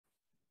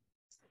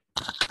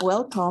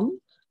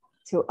Welcome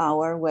to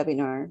our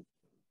webinar,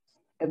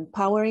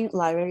 Empowering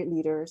Library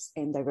Leaders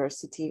and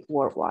Diversity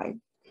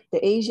Worldwide,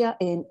 the Asia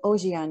and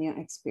Oceania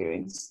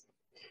Experience,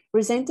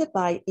 presented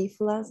by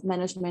IFLA's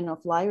Management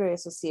of Library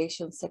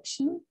Association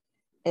section,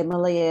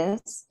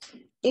 MLAS,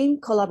 in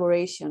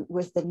collaboration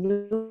with the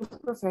New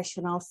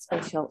Professional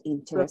Special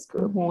Interest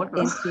Group,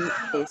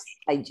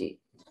 NPSIG.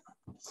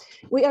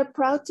 We are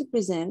proud to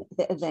present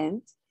the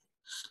event,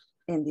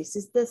 and this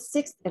is the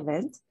 6th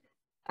event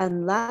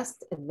and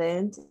last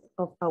event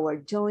of our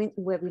joint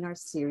webinar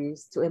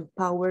series to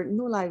empower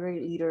new library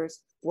leaders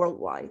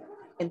worldwide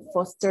and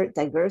foster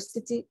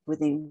diversity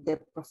within the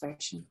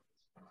profession.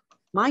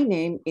 My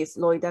name is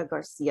Loida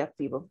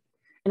Garcia-Febo,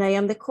 and I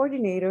am the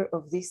coordinator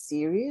of this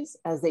series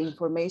as the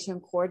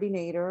information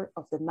coordinator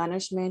of the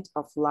Management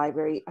of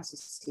Library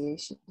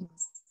Associations.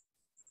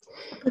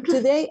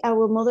 Today, I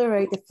will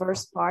moderate the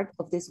first part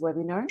of this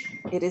webinar.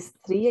 It is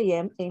 3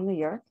 a.m. in New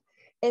York,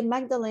 and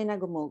Magdalena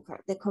Gomułka,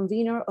 the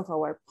convener of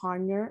our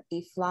partner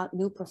IFLA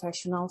New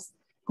Professionals,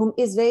 whom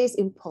is based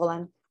in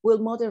Poland, will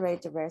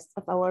moderate the rest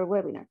of our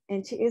webinar,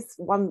 and she is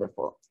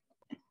wonderful.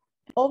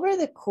 Over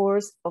the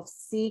course of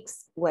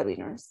 6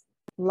 webinars,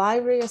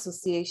 library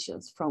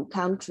associations from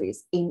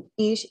countries in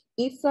each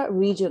IFLA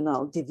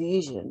regional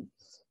division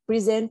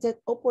presented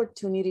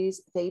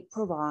opportunities they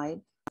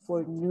provide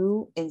for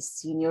new and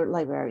senior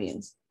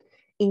librarians,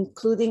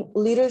 including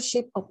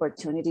leadership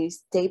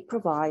opportunities they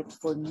provide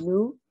for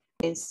new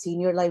and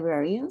senior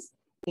librarians,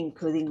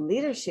 including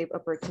leadership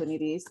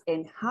opportunities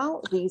and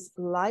how these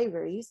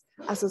libraries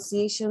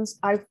associations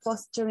are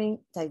fostering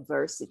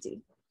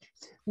diversity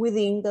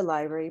within the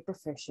library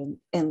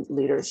profession and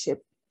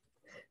leadership.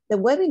 The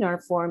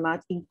webinar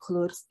format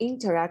includes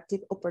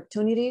interactive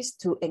opportunities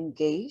to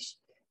engage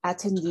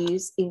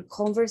attendees in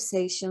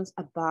conversations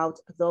about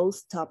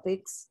those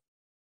topics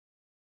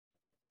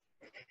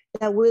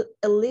that will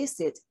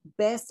elicit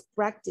best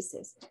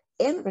practices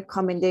and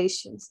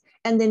recommendations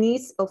and the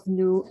needs of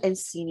new and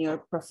senior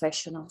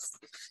professionals.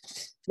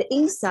 The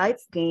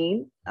insights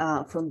gained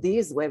from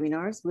these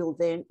webinars will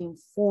then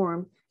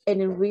inform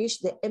and enrich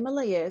the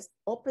MLAS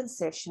Open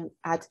Session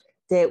at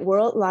the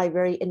World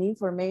Library and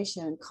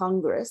Information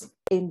Congress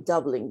in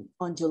Dublin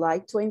on July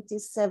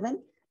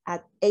 27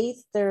 at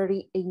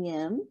 8:30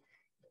 a.m.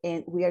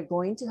 And we are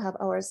going to have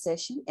our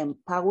session,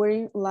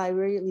 Empowering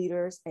Library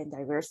Leaders and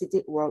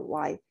Diversity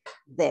Worldwide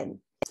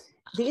then.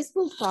 This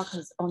will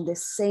focus on the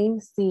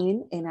same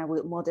theme, and I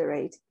will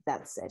moderate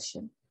that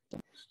session.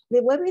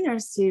 The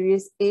webinar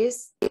series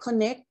is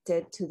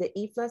connected to the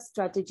IFLA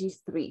Strategy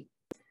 3,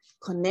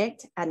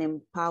 Connect and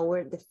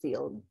Empower the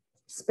Field.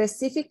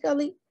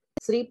 Specifically,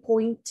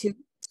 3.2,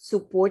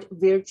 Support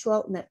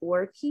Virtual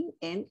Networking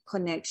and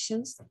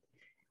Connections.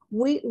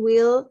 We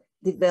will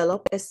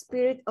develop a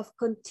spirit of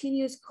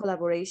continuous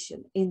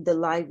collaboration in the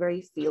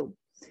library field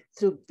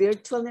through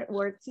virtual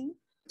networking,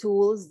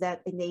 tools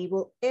that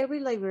enable every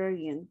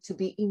librarian to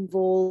be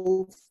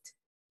involved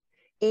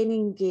and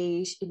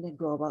engaged in the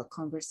global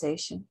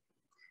conversation.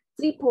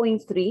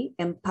 3.3,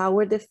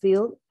 Empower the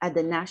field at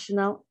the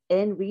national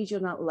and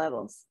regional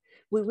levels.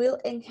 We will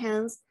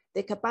enhance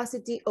the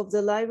capacity of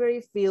the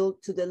library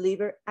field to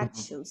deliver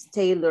actions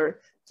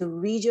tailored to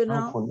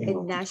regional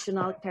and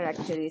national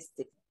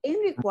characteristics and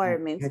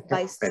requirements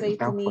by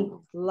strengthening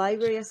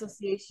library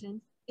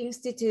associations,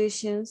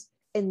 institutions,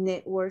 and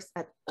networks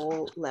at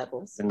all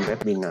levels. We are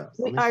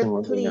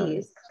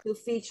pleased to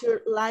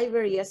feature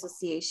library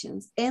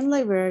associations and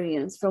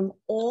librarians from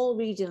all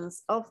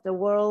regions of the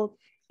world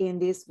in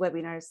this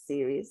webinar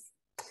series.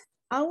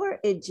 Our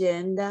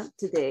agenda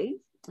today,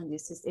 and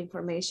this is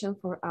information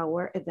for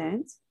our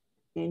event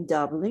in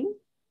Dublin.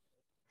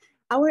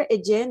 Our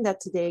agenda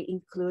today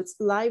includes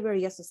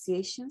library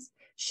associations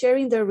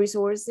sharing their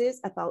resources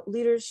about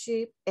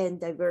leadership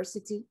and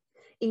diversity,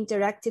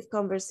 interactive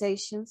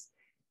conversations.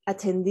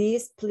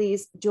 Attendees,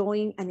 please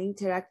join an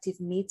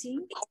interactive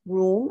meeting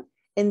room,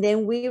 and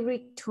then we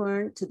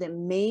return to the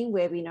main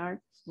webinar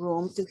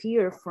room to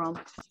hear from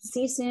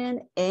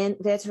seasoned and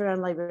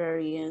veteran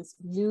librarians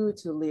new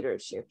to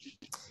leadership.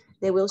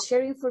 They will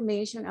share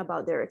information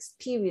about their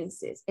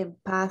experiences and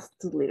path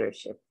to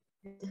leadership.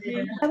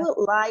 I would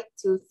like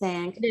to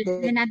thank the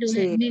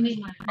chair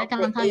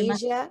of the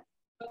Asia.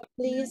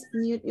 Please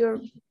mute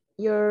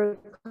your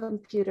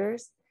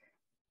computers.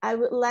 I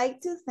would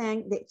like to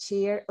thank the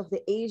chair of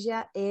the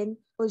Asia and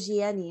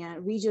Oceania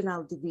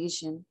Regional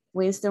Division,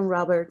 Winston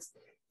Roberts.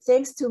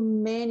 Thanks to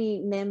many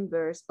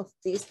members of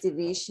these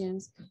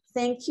divisions.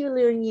 Thank you,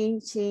 Leung Ying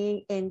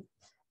Ching and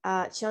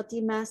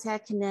Chotima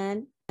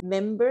Sakinan,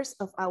 members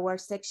of our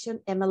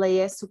section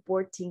MLAS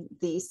supporting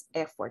this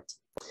effort.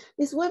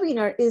 This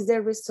webinar is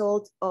the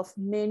result of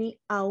many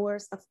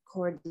hours of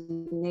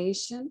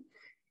coordination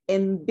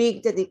and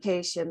big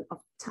dedication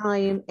of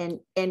time and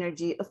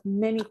energy of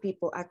many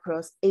people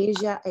across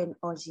Asia and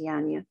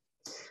Oceania.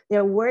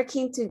 They're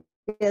working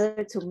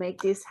together to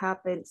make this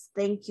happen.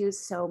 Thank you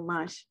so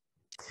much.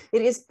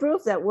 It is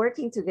proof that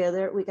working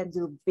together, we can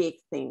do big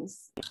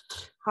things.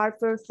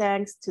 Heartfelt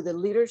thanks to the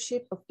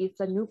leadership of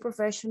IFLA New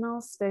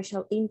Professionals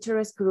Special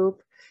Interest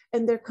Group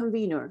and their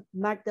convener,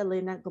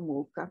 Magdalena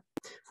Gomułka,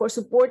 for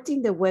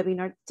supporting the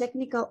webinar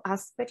technical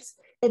aspects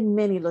and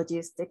many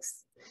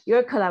logistics.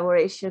 Your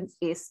collaboration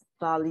is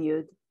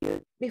valued.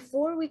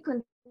 Before we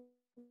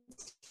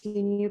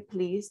continue,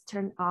 please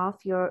turn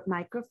off your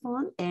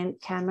microphone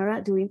and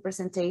camera during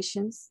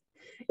presentations.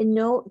 And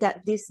know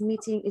that this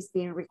meeting is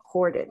being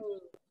recorded.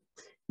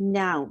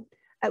 Now,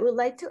 I would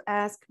like to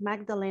ask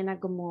Magdalena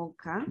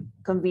Gomułka,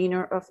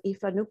 convener of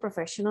IFLA New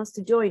Professionals,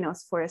 to join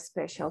us for a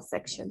special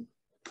section.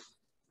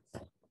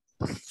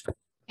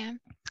 Yeah.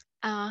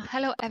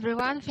 Hello,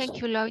 everyone.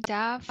 Thank you,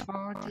 Loida,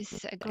 for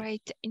this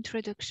great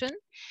introduction.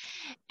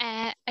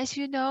 As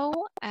you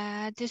know,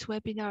 this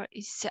webinar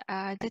is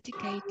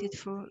dedicated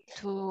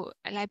to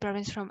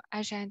librarians from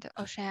Asia and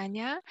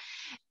Oceania.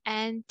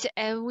 And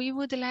we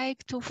would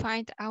like to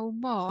find out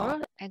more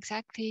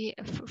exactly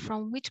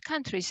from which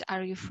countries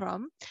are you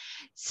from.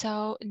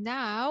 So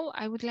now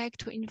I would like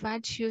to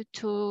invite you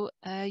to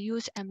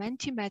use a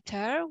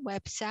Mentimeter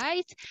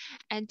website,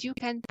 and you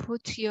can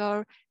put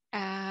your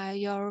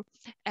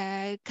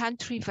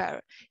country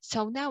there.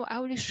 So now I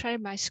will share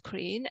my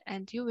screen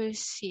and you will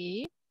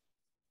see.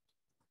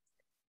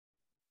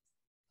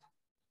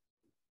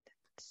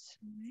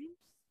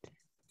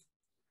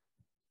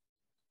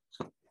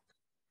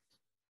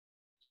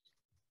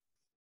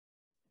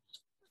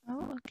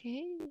 Oh,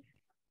 okay.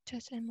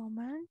 Just a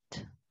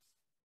moment.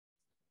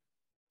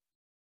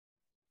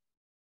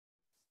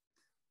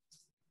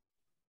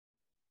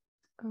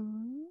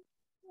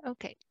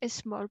 Okay, a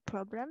small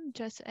problem.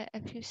 Just a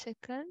few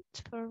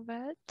seconds for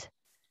that.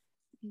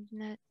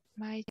 That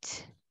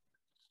might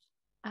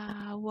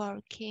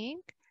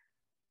working.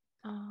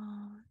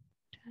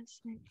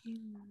 Just a few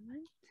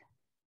moments.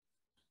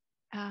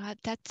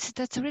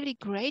 That's really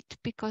great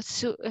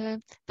because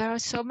there are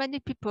so many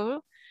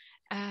people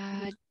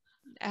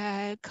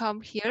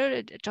come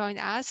here, join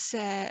us,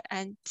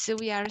 and so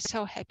we are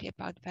so happy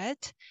about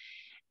that.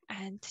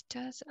 And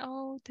just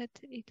that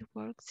it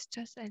works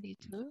just a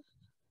little.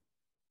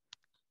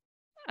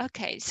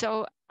 Okay,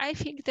 so I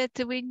think that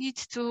we need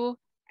to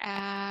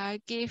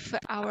give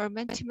our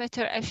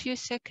Mentimeter a few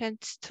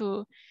seconds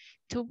to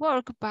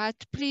work, but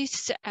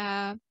please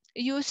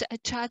use a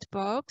chat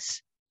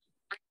box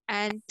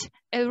and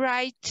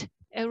write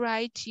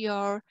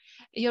your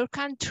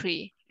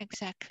country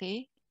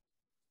exactly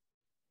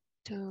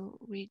to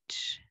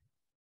which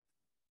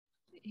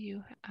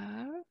you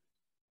are,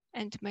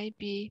 and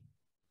maybe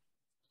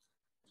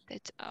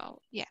that's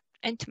yeah.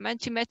 And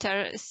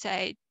Mentimeter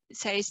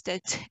says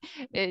that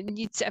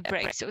needs a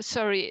break. So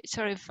sorry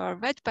for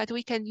that, but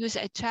we can use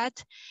a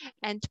chat,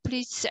 and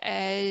please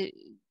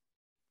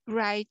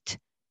write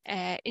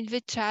in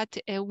the chat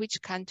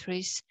which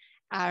countries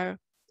are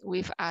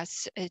with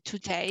us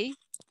today.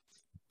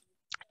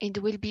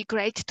 It will be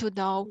great to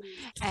know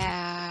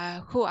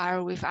who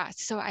are with us.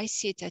 So I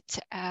see that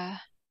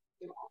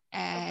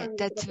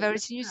there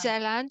is New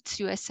Zealand,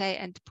 USA,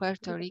 and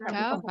Puerto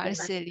Rico,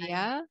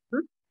 Marsilia.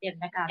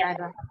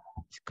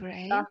 It's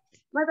great.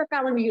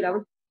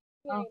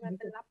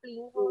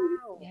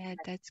 Yeah,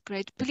 that's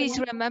great. Please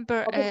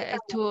remember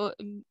to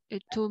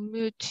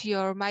mute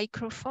your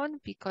microphone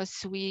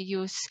because we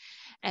use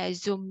a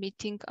Zoom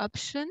meeting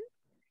option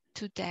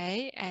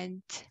today,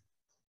 and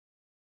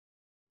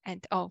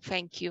oh,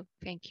 thank you.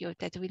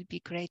 That will be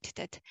great.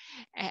 That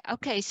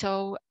okay.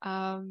 So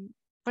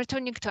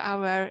returning to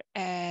our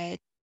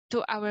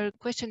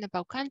question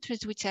about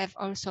countries, which have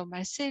also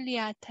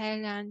Marsilia,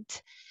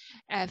 Thailand,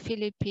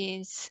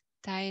 Philippines,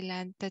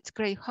 Thailand. That's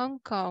great. Hong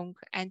Kong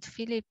and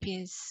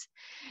Philippines.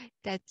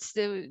 That's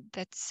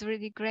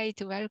really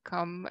great.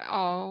 Welcome.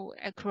 Oh,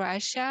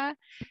 Croatia,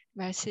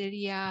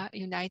 Marsilia,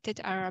 United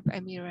Arab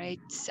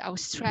Emirates,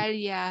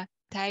 Australia,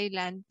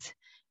 Thailand,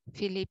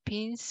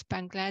 Philippines,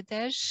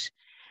 Bangladesh.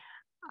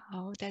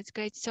 Oh, that's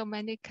great. So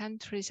many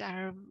countries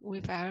are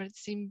with our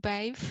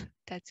Zimbabwe.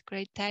 That's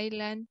great.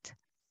 Thailand,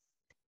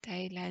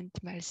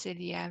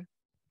 Marsilia.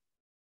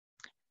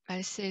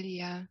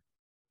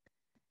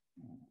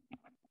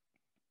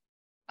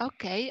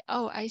 Okay.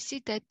 Oh, I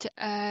see that.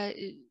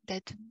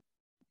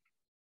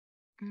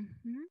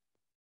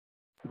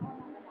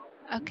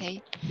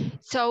 Okay.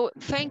 So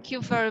thank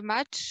you very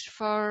much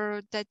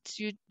for that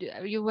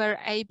you were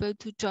able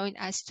to join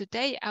us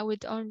today. I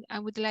would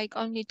like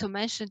only to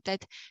mention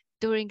that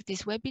during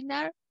this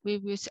webinar we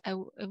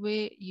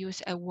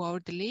use a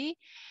Wordly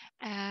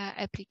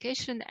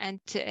application, and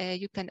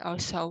you can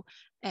also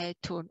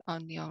turn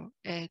on your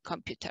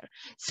computer.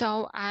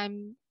 So I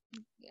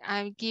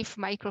give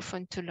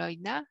microphone to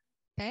Loida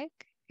back.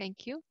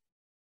 Thank you.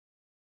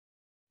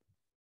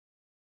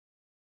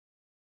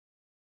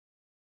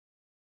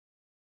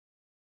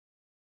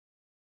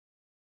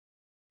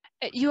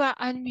 You are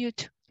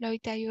unmute,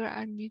 Loida. You are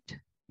unmute.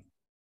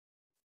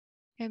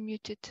 You're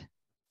muted.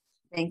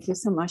 Thank you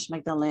so much,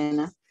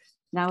 Magdalena.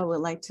 Now I would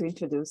like to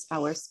introduce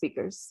our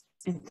speakers.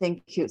 And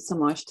thank you so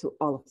much to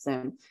all of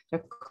them.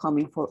 They're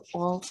coming from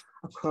all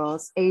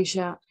across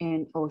Asia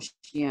and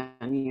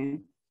Oceania.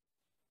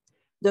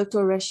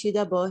 Dr.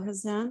 Rashidah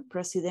Bolhassan,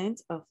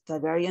 President of the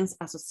Librarians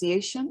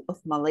Association of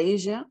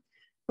Malaysia,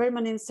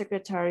 Permanent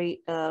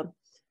Secretary of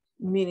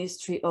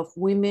Ministry of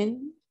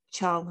Women,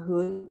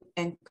 Childhood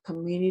and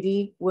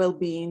Community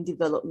Wellbeing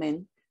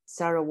Development,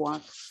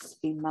 Sarawak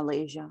in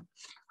Malaysia.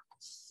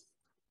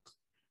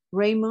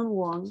 Raymond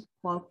Wong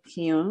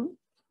Keung,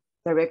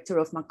 Director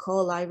of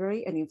Macau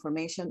Library and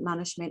Information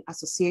Management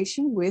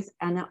Association with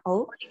Anna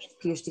O,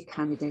 PhD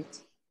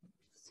candidate.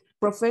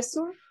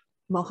 Professor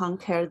Mohan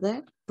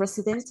Kerde,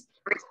 President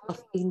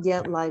of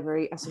India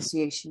Library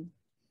Association.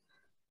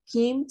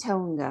 Kim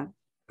Taunga,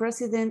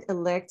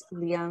 President-elect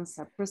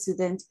Liansa,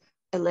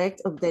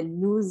 President-elect of the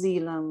New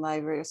Zealand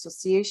Library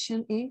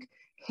Association, Inc.,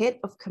 Head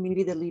of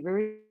Community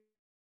Delivery,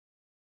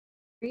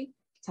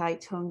 Tai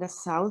Tonga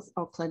South,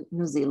 Auckland,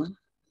 New Zealand.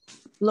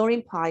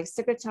 Lauren Pai,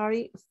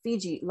 Secretary of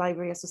Fiji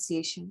Library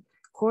Association,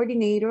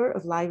 Coordinator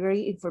of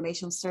Library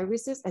Information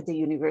Services at the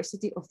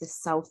University of the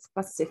South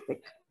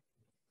Pacific.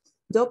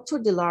 Dr.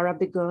 Dilara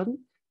Begun,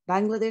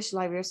 Bangladesh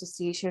Library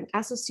Association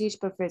Associate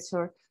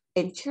Professor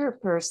and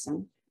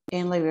Chairperson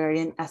and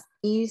Librarian at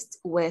East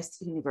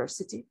West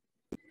University.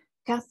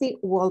 Kathy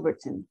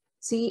Walberton,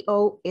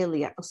 CEO,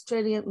 ELIA,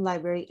 Australian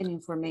Library and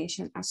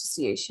Information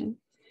Association.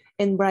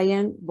 And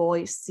Brian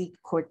Boy C.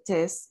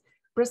 Cortez,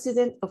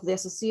 President of the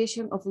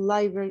Association of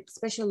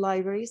Special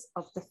Libraries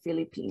of the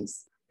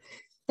Philippines.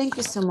 Thank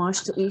you so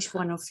much to each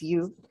one of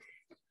you.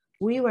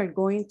 We were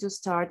going to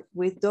start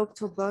with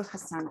Dr.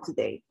 Bolhassan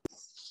today,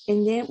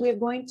 and then we're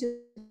going to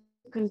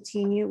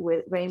continue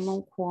with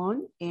Raymond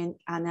Kwon and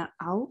Anna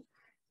Au.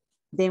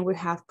 Then we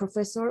have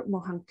Professor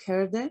Mohan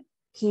Kerde,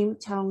 Kim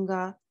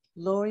Taunga,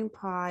 Lauren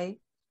Pai,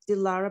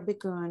 Dilara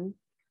Begun,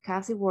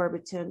 Kathy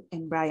Warburton,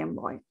 and Brian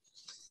Boy.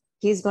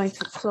 He's going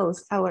to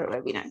close our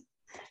webinar.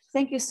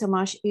 Thank you so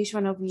much, each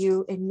one of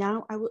you. And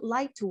now I would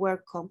like to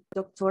welcome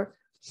Dr.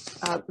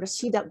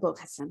 Rashidah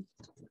Bolhassan.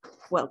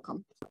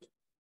 Welcome.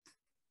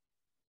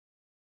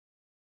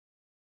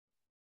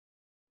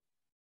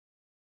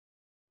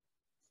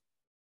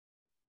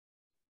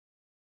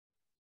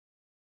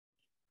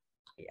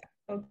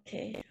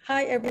 Okay.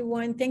 Hi,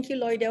 everyone. Thank you,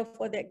 Loida,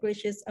 for that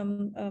gracious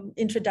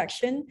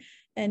introduction.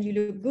 And you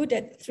look good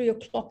at 3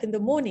 o'clock in the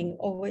morning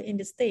over in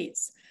the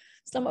States.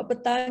 Selamat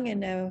petang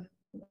and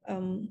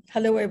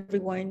hello,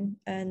 everyone.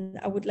 And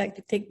I would like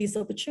to take this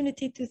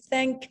opportunity to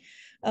thank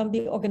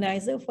the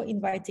organizer for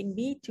inviting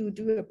me to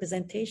do a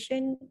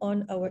presentation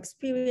on our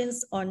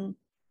experience on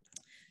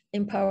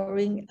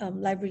empowering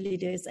library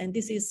leaders. And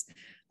this is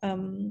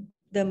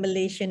the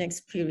Malaysian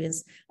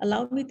experience.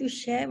 Allow me to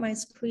share my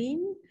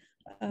screen.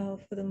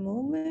 For the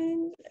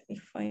moment, let me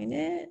find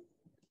it.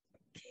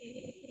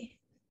 Okay.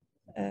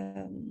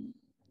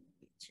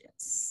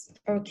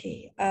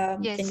 Okay.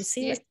 Yes, can you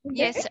see?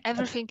 Yes,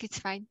 everything is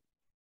fine.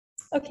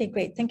 Okay,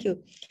 great. Thank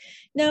you.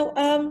 Now,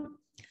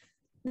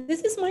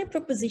 this is my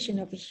proposition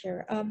over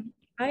here.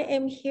 I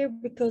am here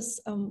because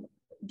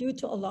due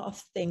to a lot of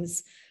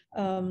things,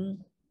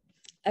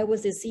 I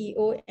was the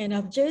CEO and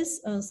I've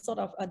just sort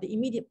of the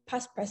immediate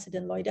past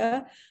president,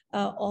 Loida,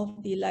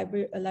 of the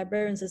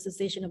Librarians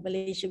Association of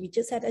Malaysia. We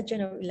just had a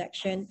general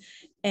election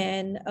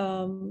and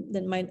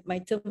then my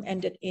term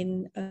ended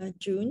in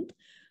June.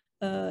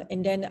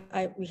 And then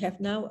we have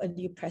now a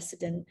new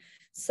president.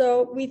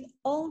 So with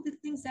all the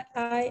things that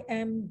I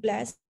am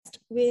blessed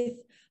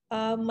with,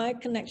 my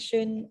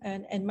connection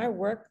and my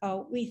work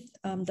with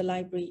the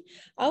library.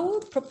 Our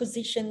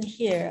proposition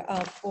here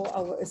for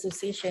our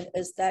association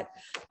is that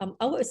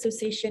our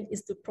association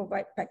is to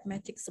provide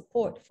pragmatic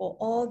support for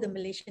all the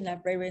Malaysian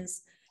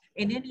librarians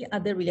and any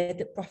other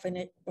related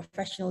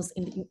professionals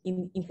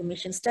in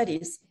information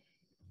studies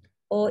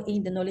or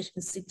in the knowledge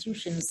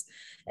institutions.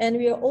 And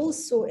we are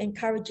also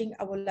encouraging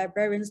our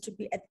librarians to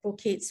be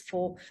advocates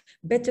for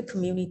better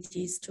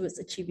communities towards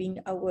achieving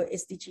our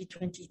SDG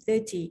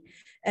 2030.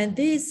 And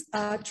these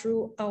are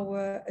through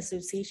our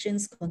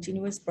association's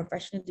continuous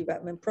professional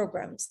development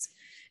programs.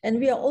 And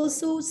we are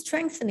also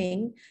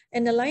strengthening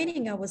and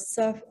aligning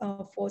ourselves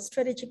for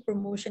strategic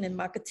promotion and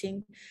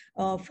marketing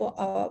for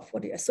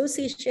the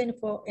association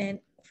and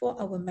for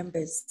our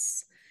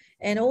members.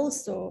 And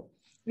also,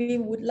 we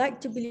would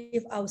like to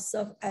believe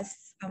ourselves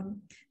as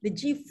the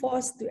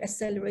G-force to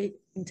accelerate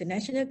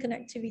international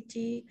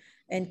connectivity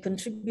and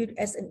contribute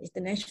as an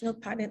international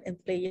partner and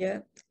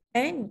player,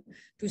 and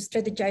to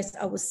strategize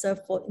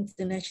ourselves for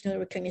international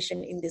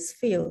recognition in this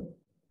field.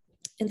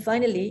 And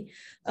finally,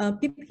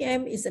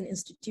 PPM is an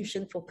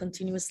institution for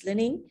continuous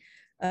learning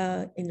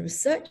in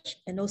research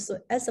and also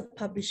as a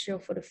publisher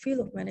for the field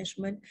of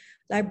management,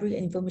 library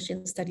and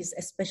information studies,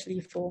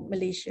 especially for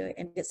Malaysia.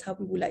 And that's how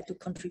we would like to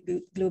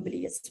contribute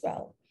globally as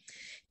well.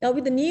 Now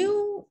with the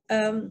new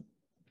term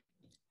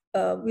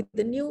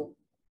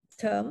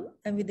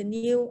and with the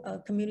new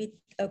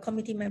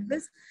committee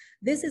members,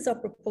 this is our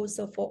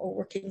proposal for a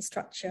working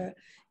structure.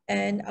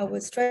 And our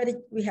strategy,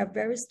 we have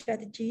various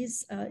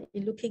strategies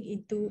in looking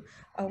into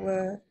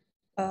our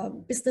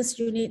business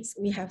units.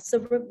 We have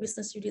several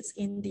business units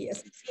in the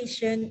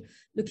association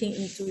looking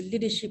into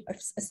leadership,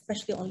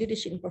 especially on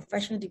leadership and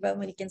professional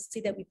development. You can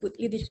see that we put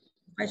leadership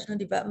and professional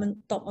development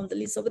top on the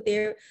list over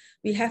there.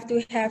 We have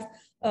to have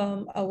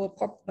our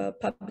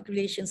public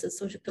relations and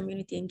social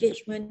community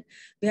engagement.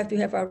 We have to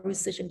have our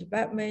research and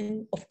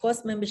development, of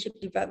course, membership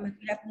development.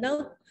 We have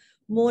now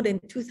more than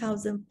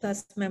 2,000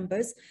 plus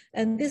members.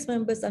 And these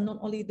members are not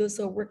only those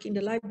who work in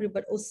the library,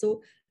 but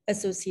also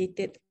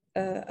associated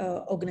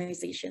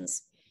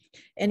organizations.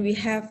 And we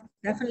have,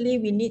 definitely,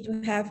 we need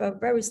to have a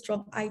very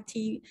strong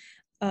IT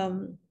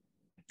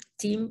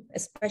team,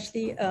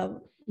 especially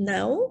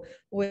now,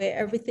 where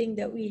everything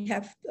that we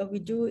have, we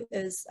do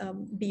is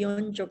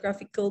beyond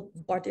geographical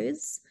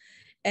borders.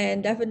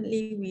 And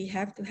definitely we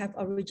have to have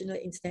original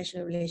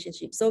international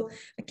relationships. So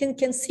I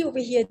can see over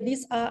here,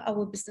 these are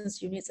our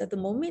business units at the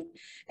moment.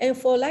 And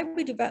for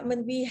library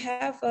development, we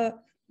have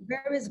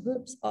various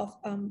groups of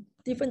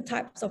different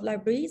types of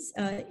libraries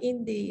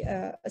in the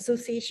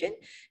association.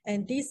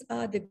 And these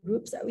are the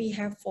groups that we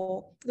have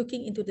for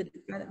looking into the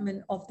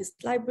development of these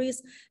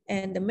libraries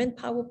and the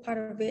manpower part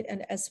of it,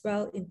 and as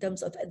well in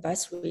terms of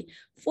advisory.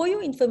 For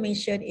your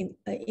information,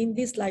 in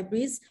these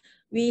libraries,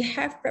 we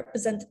have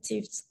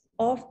representatives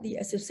of the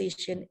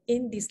association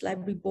in this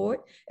library board,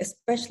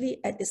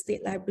 especially at the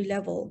state library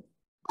level.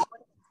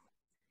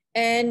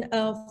 And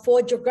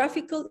for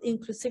geographical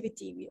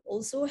inclusivity, we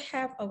also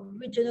have our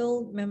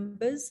regional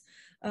members.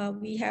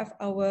 We have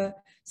our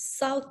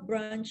South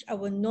branch,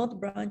 our North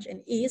branch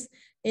and East,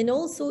 and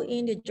also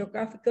in the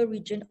geographical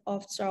region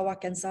of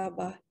Sarawak and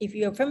Sabah. If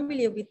you are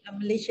familiar with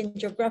Malaysian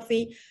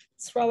geography,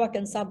 Sarawak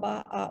and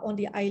Sabah are on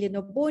the island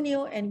of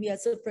Borneo, and we are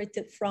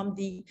separated from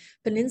the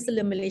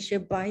Peninsular Malaysia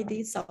by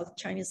the South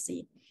China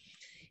Sea.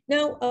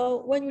 Now,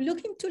 when you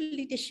look into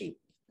leadership,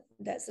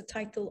 that's the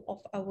title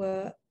of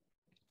our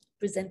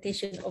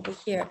presentation over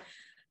here.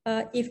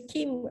 If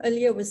Kim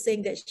earlier was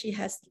saying that she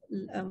has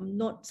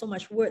not so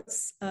much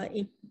words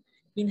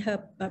in her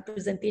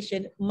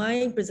presentation,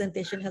 my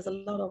presentation has a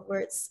lot of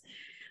words.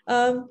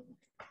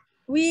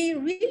 We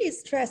really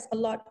stress a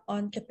lot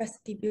on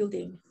capacity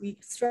building. We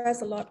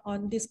stress a lot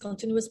on this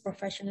continuous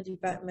professional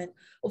development.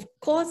 Of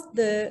course,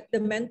 the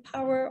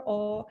manpower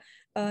or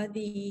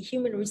the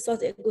human resource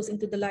that goes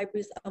into the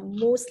libraries are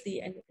mostly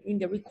and in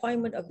the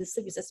requirement of the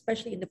service,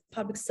 especially in the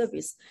public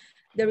service.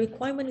 The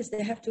requirement is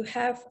they have to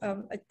have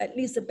at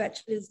least a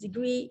bachelor's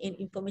degree in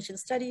information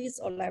studies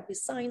or library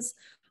science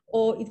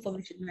or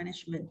information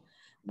management.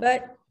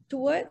 But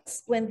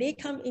towards when they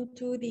come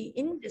into the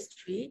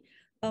industry,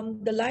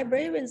 the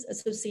Librarians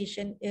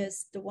Association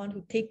is the one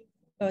who take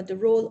the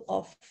role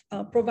of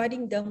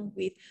providing them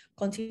with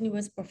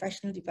continuous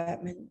professional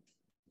development.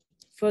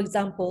 For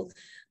example,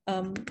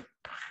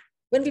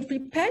 when we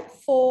prepared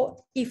for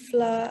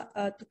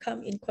IFLA to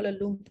come in Kuala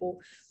Lumpur,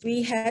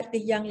 we had the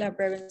Young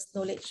Librarians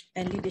Knowledge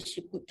and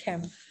Leadership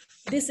Bootcamp.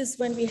 This is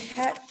when we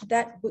had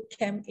that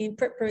bootcamp in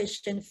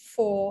preparation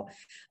for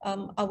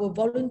our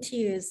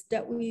volunteers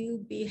that will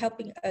be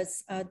helping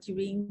us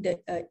during the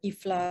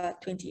IFLA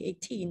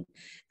 2018.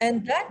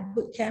 And that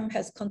bootcamp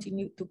has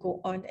continued to go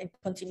on and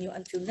continue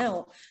until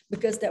now,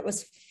 because that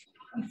was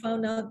we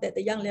found out that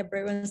the young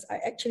librarians are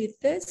actually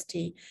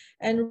thirsty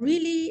and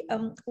really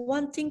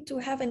wanting to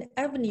have an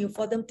avenue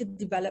for them to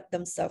develop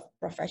themselves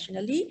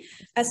professionally,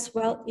 as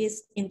well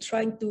as in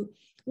trying to,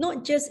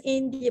 not just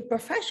in the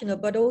professional,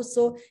 but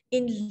also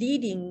in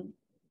leading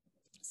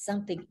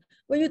something.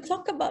 When you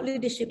talk about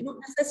leadership, not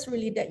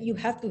necessarily that you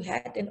have to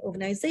head an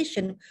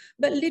organization,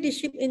 but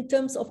leadership in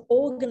terms of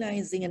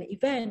organizing an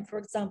event, for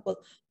example,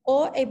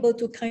 or able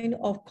to kind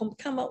of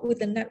come up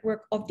with a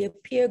network of their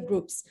peer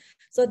groups.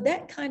 So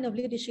that kind of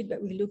leadership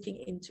that we're looking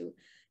into.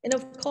 And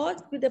of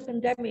course, with the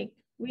pandemic,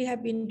 we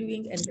have been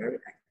doing and very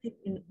active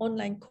in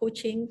online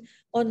coaching,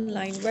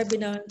 online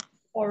webinars,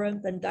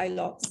 forums, and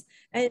dialogues.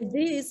 And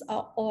these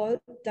are all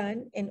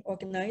done and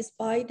organized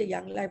by the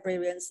young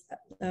librarians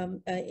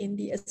in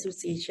the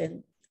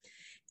association.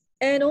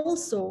 And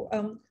also,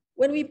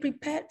 when we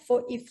prepared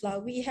for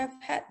IFLA, we have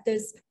had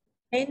this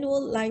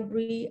annual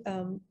library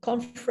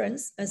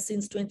conference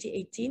since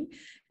 2018.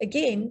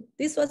 Again,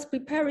 this was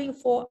preparing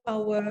for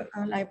our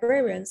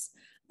librarians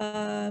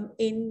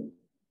in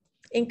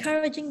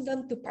encouraging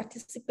them to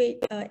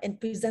participate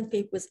and present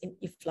papers in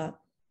IFLA.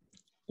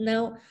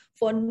 Now,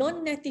 for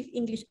non-native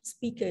English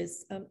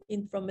speakers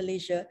from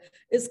Malaysia,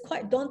 it's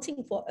quite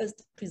daunting for us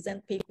to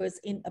present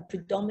papers in a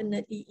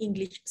predominantly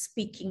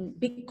English-speaking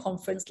big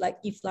conference like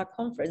IFLA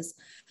conference.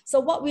 So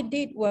what we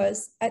did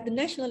was, at the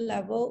national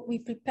level, we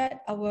prepared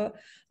our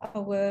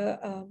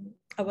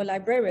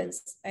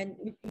librarians and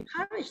we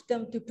encouraged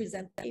them to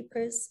present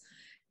papers.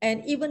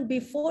 And even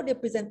before they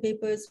present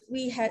papers,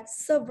 we had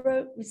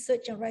several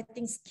research and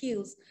writing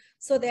skills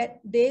so that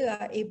they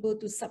are able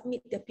to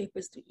submit their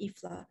papers to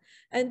IFLA.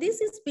 And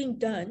this is being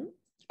done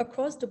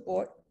across the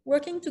board,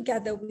 working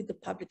together with the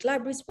public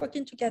libraries,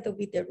 working together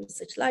with the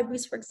research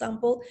libraries, for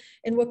example,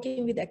 and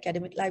working with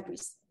academic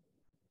libraries.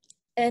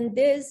 And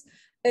this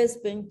is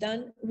being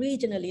done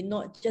regionally,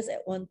 not just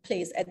at one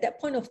place. At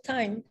that point of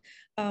time,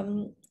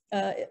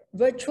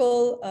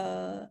 virtual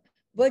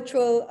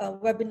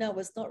webinar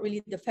was not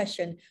really the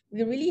fashion.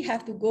 We really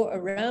have to go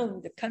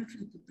around the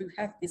country to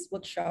have this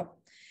workshop.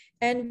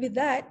 And with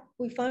that,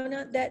 we found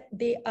out that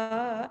they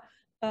are,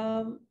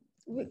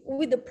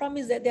 with the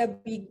promise that they'll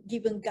be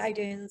given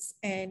guidance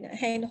and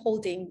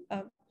hand-holding,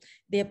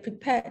 they are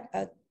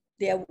prepared,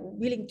 they are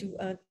willing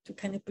to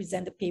kind of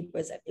present the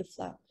papers at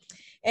IFLA.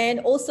 And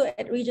also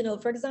at regional,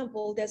 for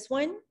example, there's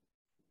one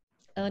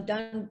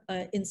done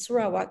in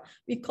Sarawak.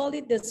 We call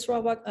it the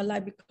Sarawak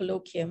Library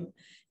Colloquium.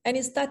 And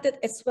it started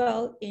as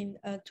well in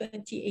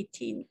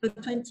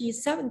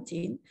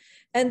 2017.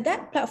 And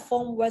that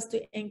platform was to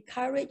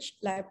encourage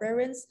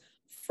librarians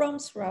from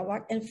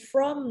Sarawak and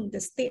from the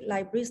state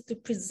libraries to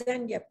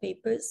present their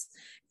papers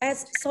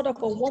as sort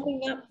of a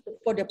warming up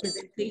for the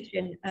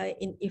presentation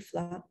in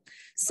IFLA.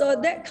 So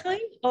that kind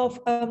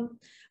of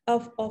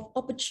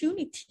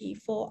opportunity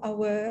for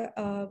our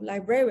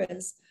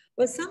librarians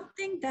was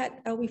something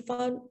that we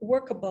found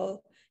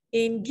workable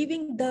in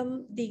giving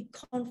them the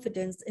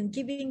confidence and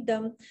giving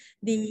them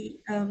the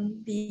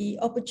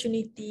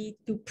opportunity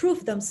to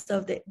prove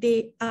themselves that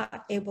they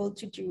are able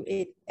to do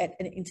it at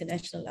an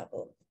international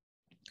level.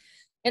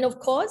 And of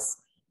course,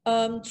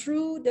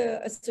 through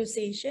the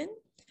association,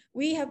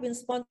 we have been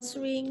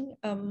sponsoring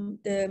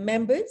the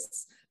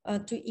members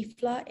to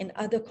IFLA and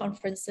other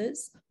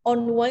conferences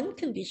on one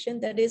condition,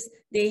 that is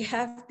they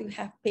have to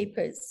have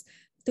papers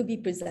to be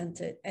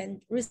presented.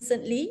 And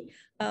recently,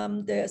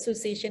 the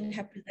association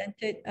have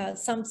presented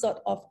some sort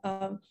of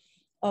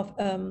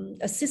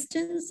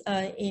assistance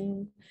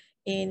in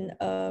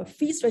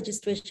fees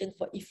registration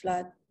for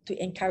IFLA to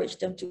encourage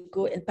them to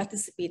go and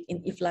participate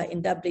in IFLA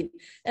in Dublin.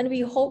 And we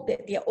hope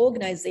that their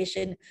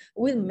organization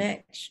will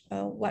match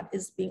what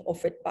is being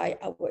offered by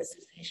our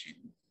association.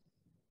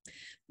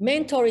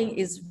 Mentoring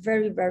is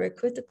very, very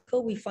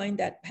critical. We find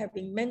that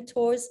having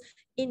mentors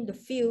in the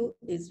field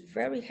is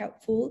very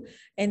helpful,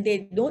 and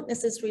they don't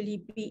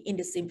necessarily be in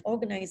the same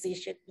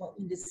organization or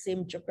in the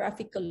same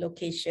geographical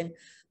location.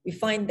 We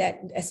find that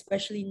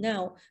especially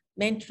now,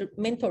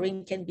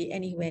 mentoring can be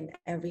anywhere and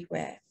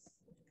everywhere.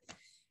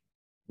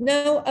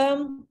 Now,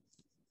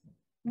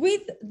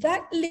 with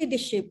that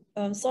leadership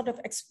sort of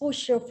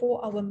exposure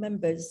for our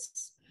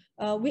members,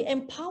 we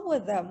empower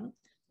them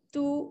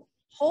to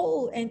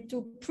hold and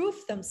to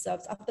prove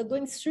themselves after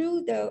going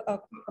through the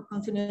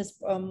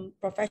continuous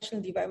professional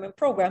development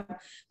program.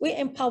 We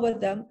empower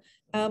them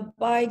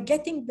by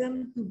getting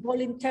them to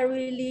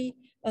voluntarily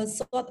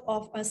sort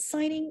of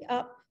signing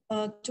up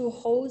to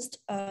host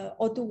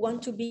or to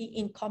want to be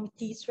in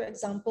committees, for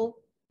example,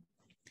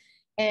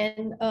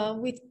 and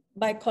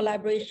by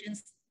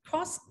collaborations,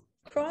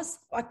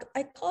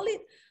 I call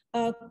it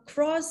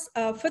cross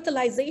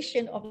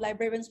fertilization of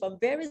librarians from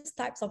various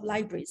types of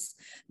libraries.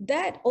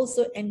 That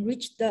also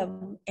enrich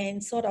them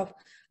and sort of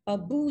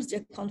boost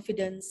their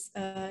confidence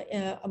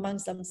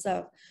amongst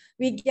themselves.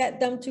 We get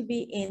them to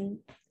be in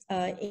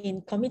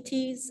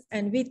committees,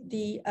 and with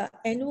the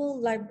annual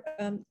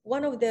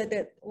one of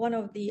the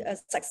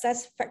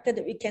success factor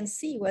that we can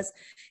see was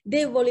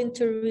they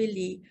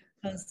voluntarily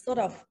sort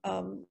of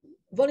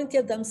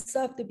volunteer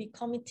themselves to be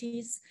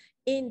committees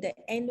in the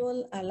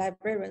annual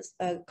Librarians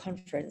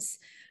conference.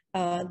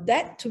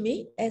 That to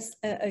me is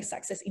a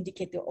success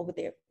indicator over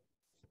there.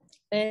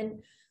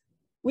 And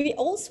we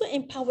also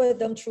empower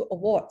them through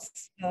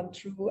awards,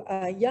 through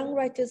Young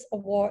Writers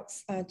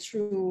Awards,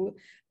 through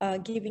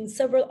giving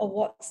several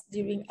awards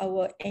during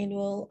our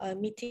annual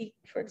meeting,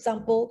 for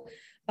example.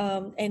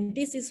 And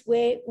this is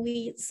where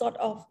we sort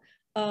of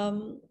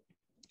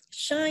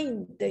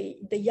shine the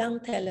young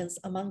talents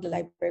among the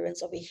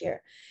librarians over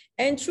here.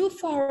 And through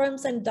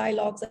forums and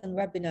dialogues and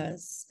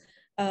webinars,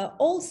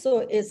 also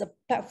is a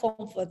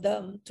platform for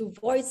them to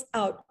voice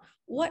out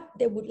what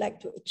they would like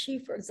to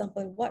achieve, for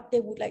example, what they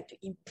would like to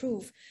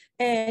improve.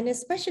 And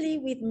especially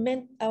with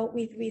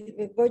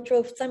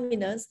virtual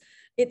seminars,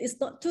 it is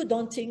not too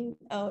daunting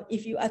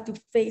if you are to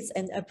face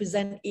and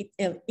present it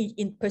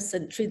in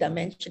person,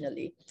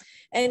 three-dimensionally.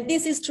 And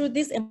this is through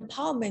this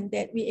empowerment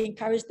that we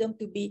encourage them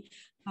to be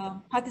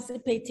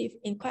participative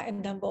in quite a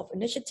number of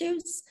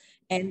initiatives,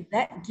 and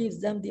that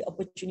gives them the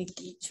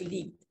opportunity to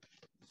lead.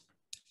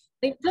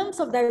 In terms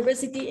of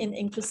diversity and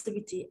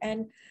inclusivity,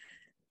 and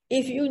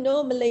if you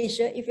know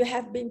Malaysia, if you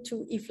have been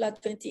to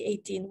IFLA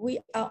 2018, we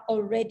are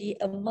already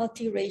a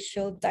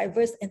multiracial,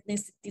 diverse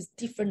ethnicities,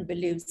 different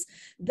beliefs.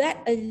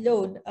 That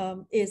alone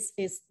is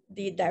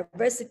the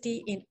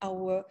diversity in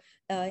our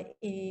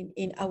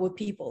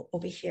people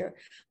over here.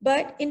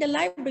 But in the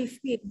library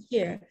field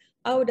here,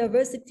 our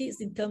diversity is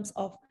in terms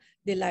of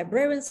the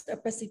librarians'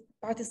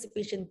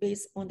 participation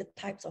based on the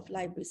types of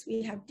libraries.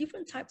 We have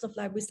different types of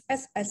libraries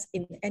as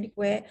in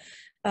anywhere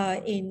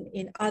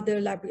in other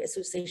library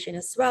association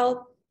as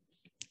well.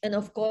 and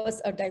of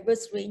course a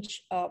diverse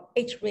range of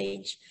age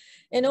range.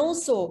 And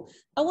also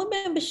our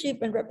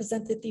membership and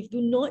representative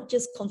do not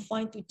just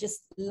confine to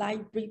just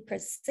library per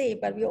se,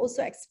 but we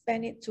also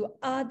expand it to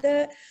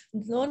other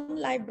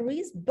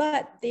non-libraries,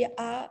 but they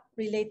are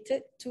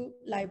related to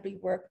library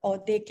work,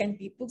 or they can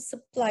be book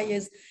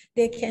suppliers,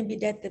 they can be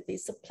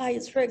database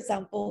suppliers. For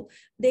example,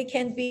 they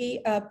can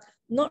be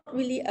not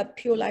really a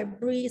pure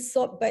library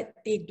sort, but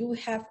they do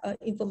have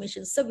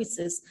information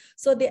services.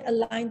 So they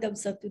align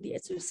themselves to the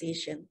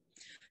association.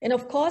 And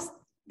of course,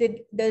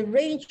 the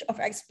range of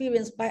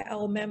experience by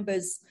our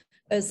members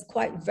is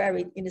quite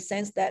varied in the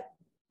sense that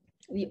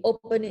we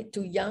open it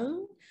to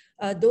young,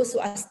 those who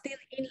are still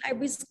in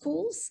library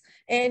schools,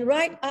 and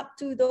right up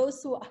to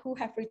those who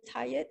have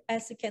retired.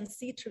 As you can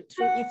see through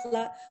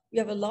IFLA, we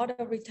have a lot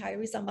of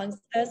retirees amongst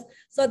us.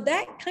 So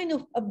that kind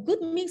of a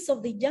good mix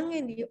of the young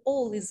and the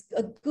old is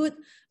a good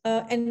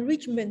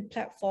enrichment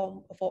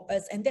platform for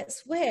us. And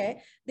that's where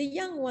the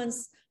young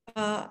ones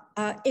are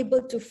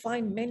able to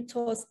find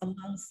mentors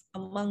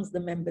amongst the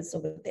members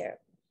over there.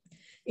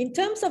 In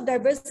terms of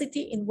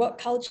diversity in work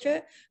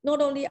culture,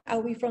 not only are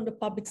we from the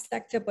public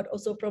sector, but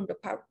also from the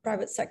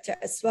private sector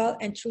as well,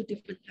 and through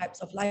different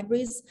types of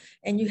libraries.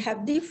 And you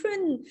have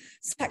different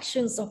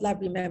sections of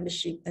library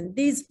membership. And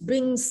this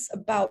brings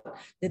about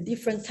the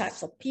different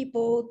types of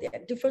people,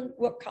 their different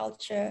work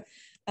culture,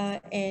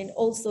 and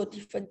also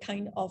different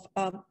kind of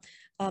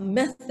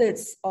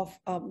methods of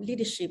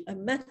leadership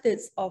and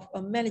methods of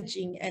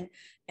managing and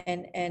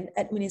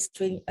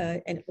administering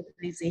an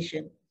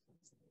organization.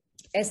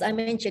 As I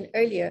mentioned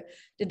earlier,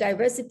 the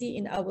diversity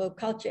in our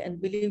culture and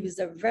belief is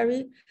a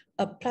very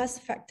plus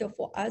factor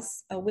for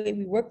us where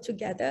we work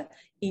together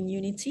in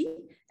unity.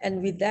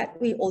 And with that,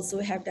 we also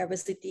have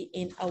diversity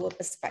in our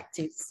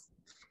perspectives.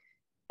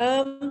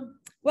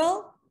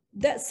 Well,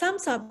 that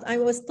sums up. I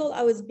was told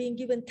I was being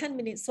given 10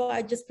 minutes, so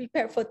I just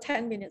prepared for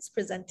 10 minutes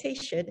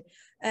presentation.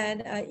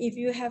 And if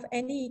you have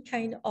any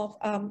kind of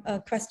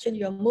question,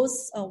 you're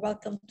most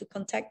welcome to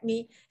contact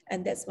me.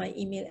 And that's my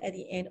email at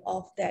the end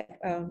of that,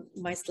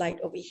 my slide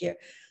over here.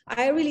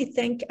 I really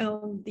thank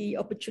the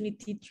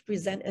opportunity to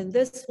present in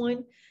this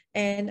one.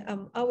 And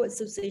our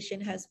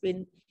association has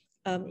been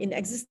in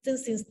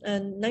existence since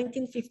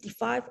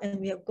 1955, and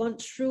we have gone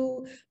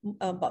through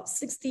about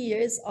 60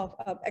 years of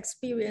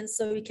experience.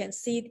 So we can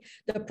see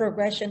the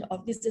progression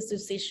of this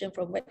association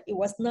from what it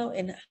was now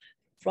and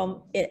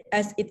from it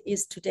as it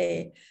is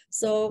today.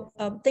 So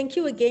thank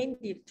you again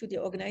to the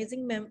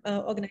organizing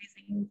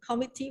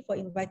committee for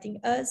inviting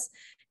us,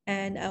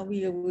 and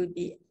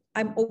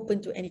I'm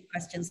open to any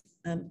questions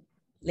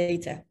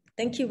later.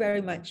 Thank you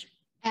very much.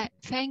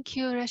 Thank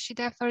you,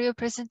 Rashidah, for your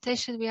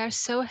presentation. We are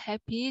so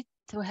happy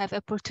to have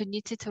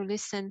opportunity to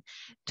listen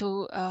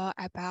to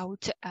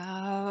about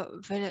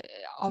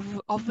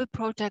the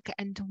project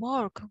and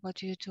work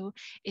what you do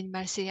in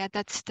Malaysia.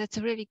 That's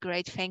really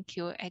great. Thank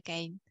you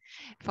again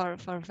for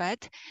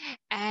that.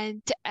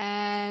 And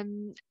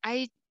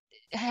I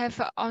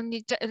have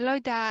only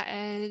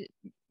Loida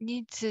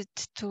needed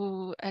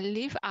to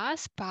leave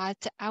us, but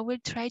I will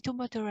try to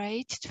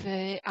moderate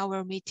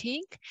our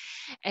meeting.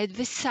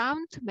 The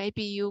sound,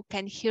 maybe you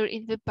can hear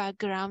in the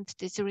background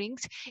these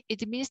rings.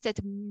 It means that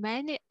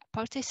many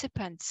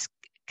participants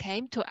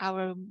came to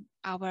our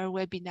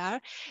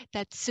webinar.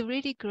 That's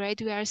really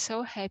great. We are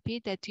so happy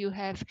that you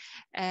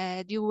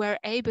were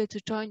able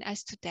to join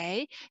us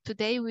today.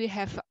 Today we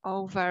have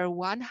over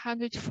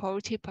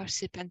 140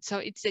 participants, so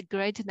it's a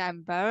great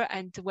number,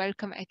 and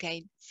welcome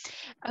again.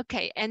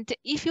 Okay, and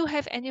if you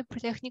have any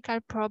technical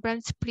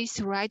problems,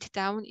 please write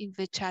down in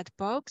the chat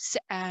box,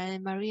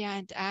 and Maria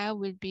and I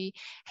will be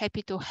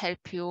happy to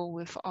help you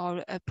with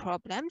all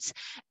problems.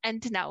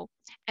 And now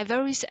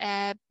there is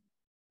a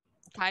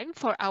time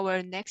for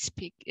our next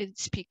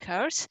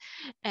speakers,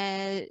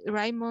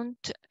 Raymond,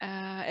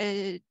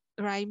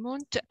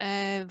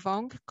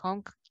 Wong,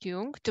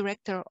 Keung,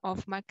 Director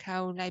of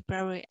Macau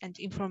Library and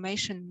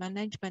Information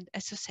Management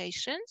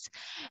Associations,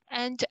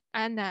 and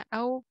Anna,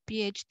 our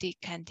PhD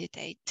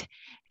candidate.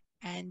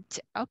 And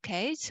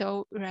okay,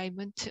 so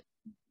Raymond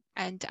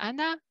and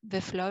Anna,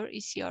 the floor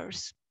is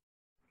yours.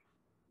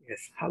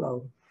 Yes,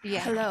 hello. Yeah,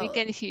 hello. We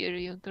can hear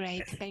you.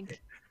 Great, yes. Thank you.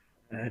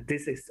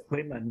 This is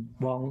Raymond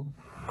Wong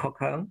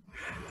Kwok.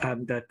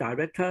 I'm the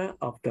director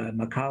of the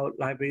Macau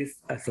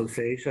Libraries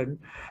Association.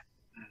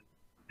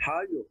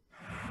 How are you?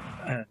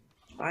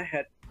 I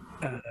had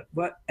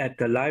worked at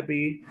the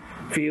library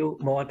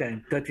field more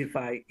than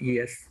 35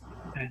 years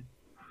and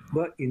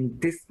worked in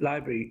this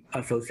library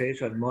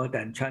association more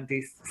than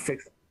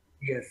 26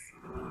 years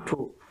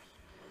too.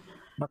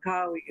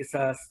 Macau is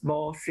a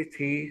small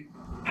city.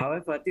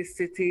 However, this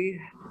city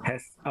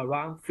has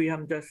around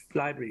 300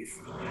 libraries.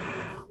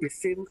 It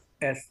seems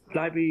as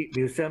library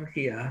museum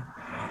here.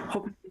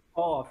 Hope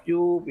all of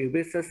you will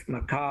visit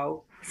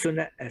Macau soon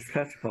as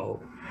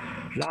possible.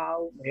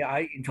 Now, may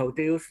I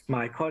introduce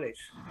my colleague,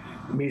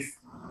 Ms.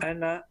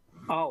 Anna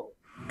Au,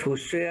 to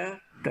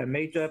share the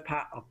major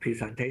part of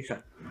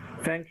presentation.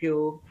 Thank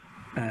you,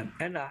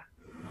 Anna.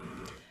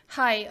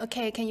 Hi,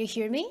 okay, can you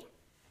hear me?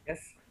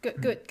 Yes.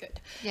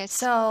 Good. Yes.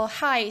 So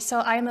hi,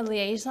 so I'm a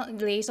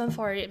liaison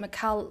for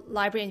Macau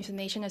Library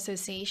Information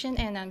Association,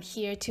 and I'm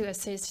here to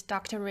assist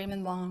Dr.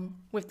 Raymond Wong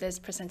with this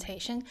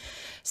presentation.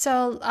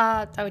 So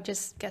I would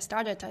just get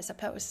started, I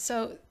suppose.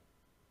 So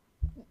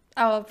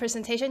our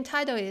presentation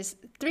title is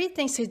 3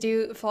 things to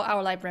do for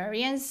our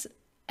librarians,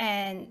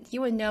 and you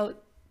will know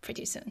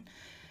pretty soon.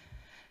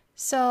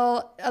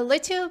 So a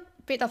little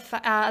bit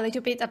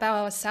about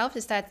ourselves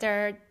is that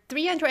there are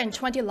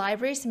 320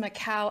 libraries in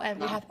Macau, and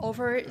we have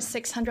over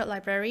 600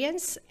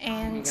 librarians.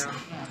 And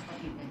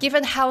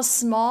given how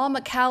small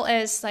Macau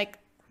is, like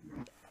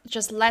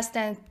just less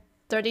than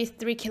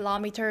 33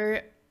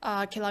 kilometers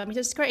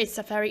square, it's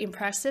very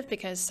impressive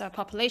because our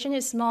population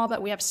is small,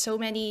 but we have so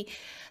many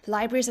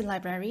libraries and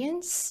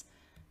librarians.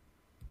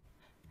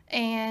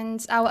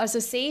 And our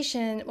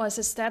association was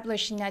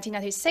established in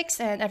 1996,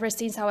 and ever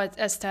since our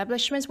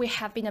establishment, we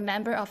have been a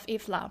member of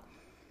IFLA.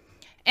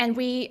 And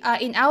we,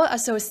 in our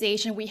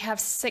association, we have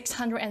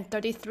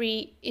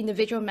 633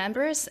 individual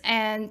members.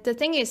 And the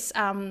thing is,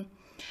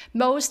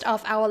 most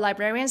of our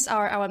librarians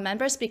are our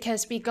members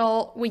because we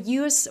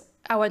use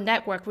our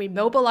network, we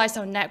mobilize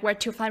our network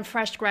to find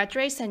fresh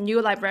graduates and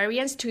new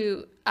librarians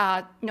to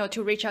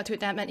reach out to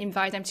them and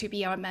invite them to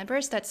be our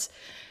members. That's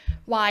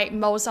why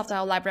most of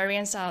our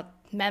librarians are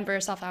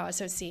members of our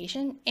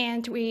association.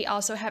 And we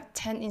also have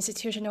 10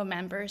 institutional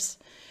members.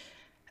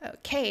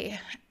 Okay.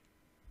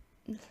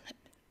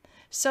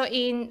 So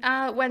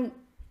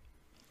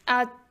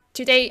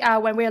today,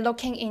 when we're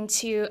looking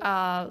into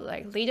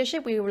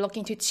leadership, we were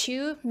looking into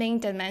 2 main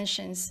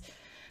dimensions: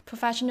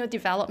 professional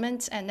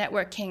development and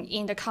networking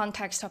in the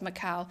context of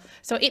Macau.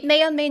 So it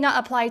may or may not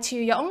apply to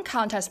your own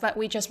context, but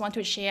we just want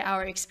to share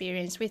our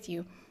experience with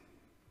you.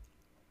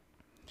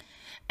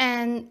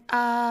 And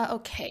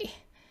okay,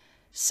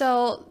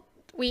 so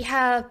we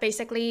have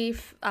basically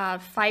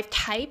 5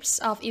 types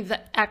of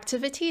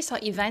activities or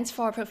events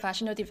for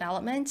professional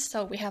development.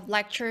 So we have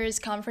lectures,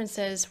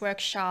 conferences,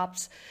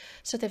 workshops,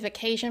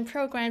 certification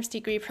programs,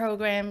 degree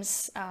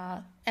programs,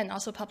 and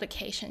also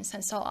publications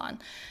and so on.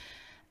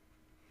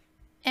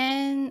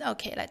 And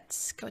okay,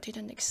 let's go to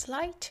the next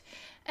slide.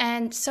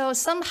 And so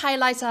some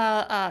highlights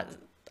are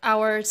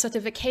our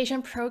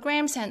certification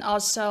programs and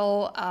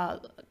also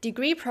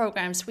degree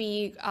programs.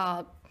 We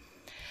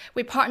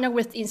partner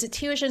with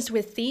institutions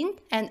within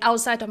and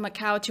outside of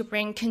Macau to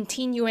bring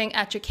continuing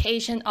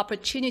education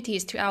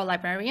opportunities to our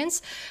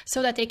librarians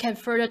so that they can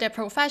further their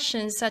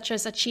professions, such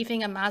as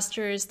achieving a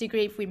master's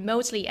degree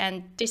remotely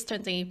and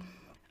distantly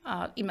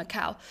in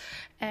Macau.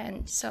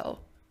 And so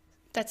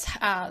that's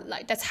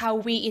how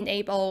we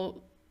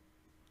enable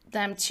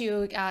them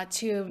to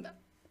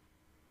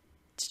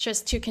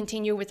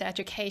continue with the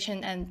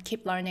education and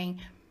keep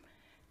learning.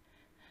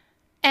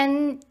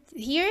 And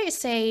here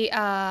is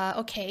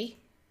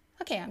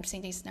Okay, I'm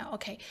seeing this now.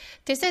 Okay,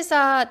 these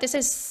are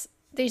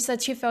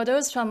 2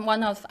 photos from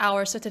one of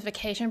our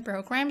certification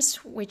programs,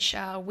 which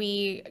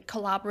we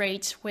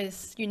collaborate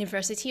with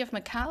University of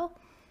Macau.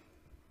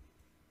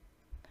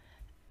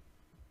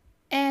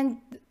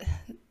 And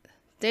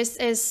this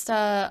is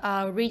the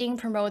reading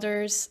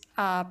promoters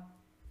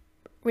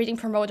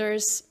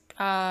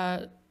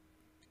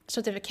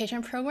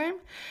certification program.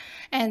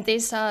 And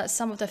these are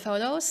some of the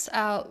photos.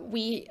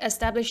 We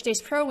established this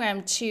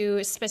program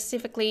to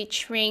specifically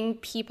train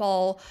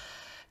people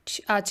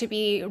to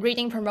be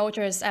reading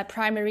promoters at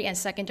primary and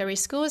secondary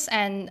schools.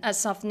 And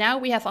as of now,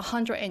 we have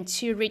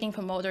 102 reading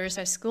promoters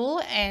at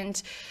school.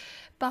 And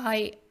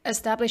by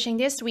establishing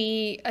this,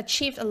 we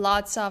achieved a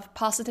lot of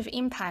positive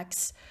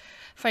impacts.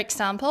 For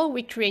example,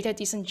 we created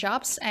decent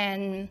jobs,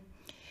 and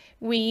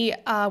we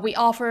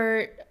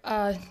offer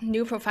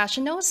new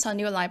professionals or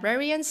new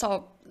librarians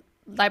or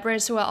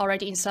librarians who are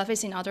already in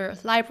service in other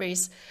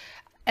libraries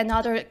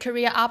another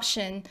career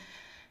option.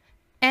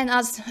 And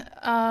our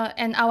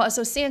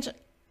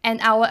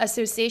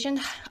association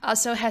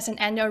also has an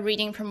annual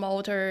reading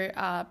promoter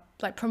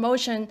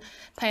promotion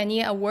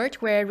pioneer award,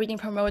 where reading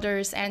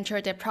promoters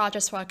enter their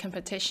projects for a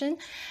competition.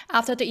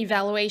 After the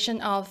evaluation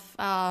of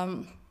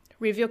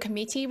review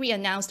committee, we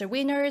announce the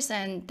winners,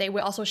 and they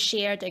will also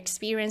share the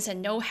experience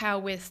and know-how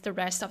with the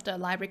rest of the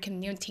library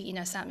community in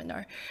a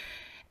seminar.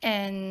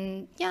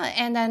 And yeah,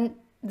 and then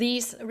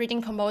these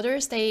reading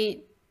promoters,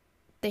 they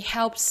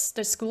helps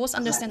the schools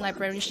understand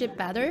librarianship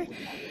better.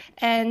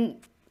 And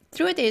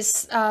through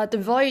this, the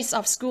voice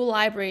of school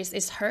libraries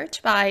is heard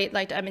by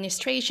the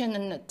administration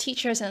and the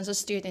teachers and the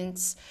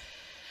students.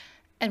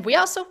 And we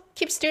also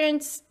keep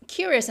students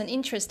curious and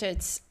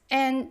interested.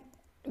 And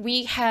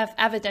we have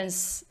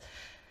evidence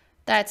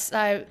that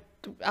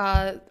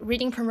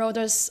reading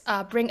promoters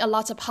bring a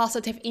lot of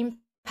positive impact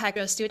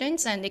to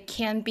students, and it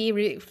can be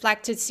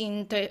reflected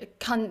in the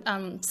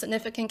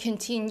significant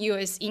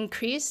continuous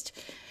increase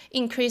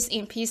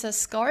in PISA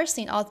scores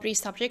in all 3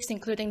 subjects,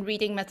 including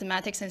reading,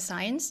 mathematics, and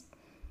science.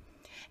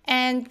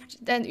 And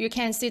then you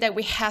can see that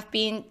we have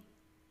been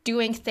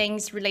doing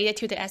things related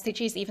to the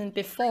SDGs even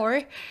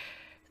before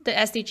the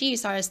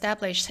SDGs are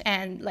established.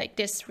 And like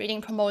this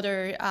reading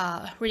promotion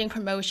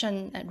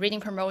and reading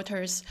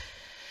promoters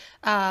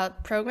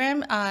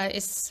program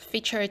is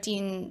featured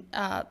in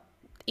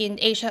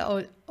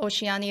Asia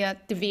Oceania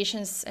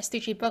Division's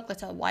SDG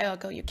booklet a while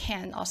ago. You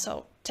can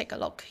also take a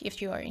look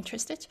if you are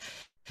interested.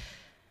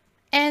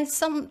 And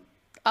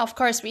of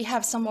course, we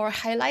have some more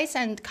highlights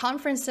and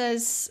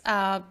conferences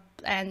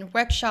and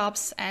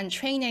workshops and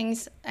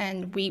trainings,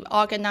 and we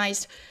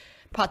organized,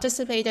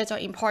 participated or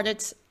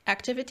imported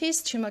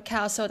activities to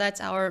Macau so that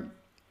our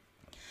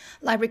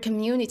library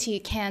community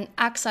can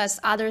access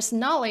others'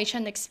 knowledge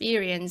and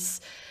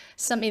experience.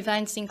 Some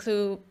events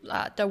include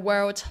the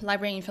World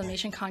Library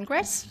Information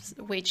Congress,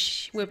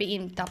 which will be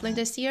in Dublin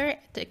this year,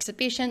 the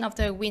exhibition of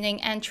the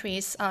winning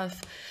entries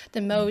of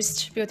the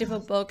most beautiful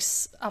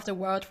books of the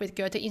world with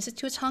Goethe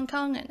Institute Hong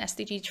Kong and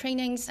SDG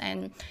trainings.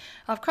 And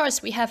of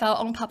course, we have our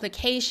own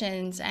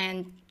publications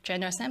and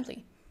General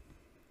Assembly.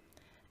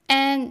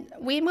 And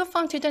we move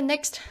on to the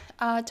next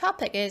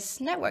topic is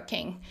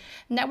networking.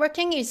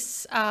 Networking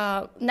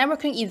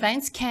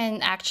events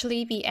can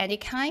actually be any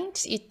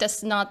kind. It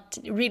does not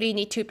really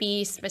need to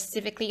be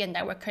specifically a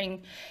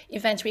networking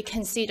event. We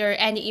consider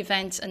any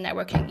event a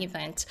networking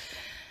event,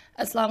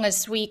 as long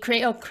as we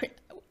create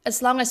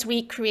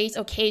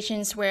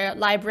occasions where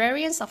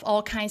librarians of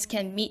all kinds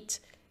can meet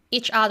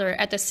each other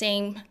at the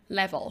same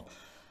level.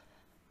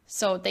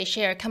 So they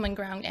share common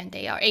ground and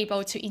they are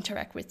able to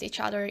interact with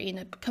each other in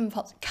a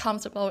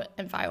comfortable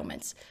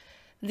environment.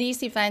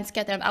 These events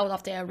get them out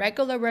of their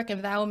regular work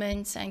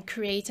environments and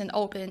create an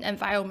open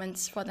environment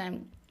for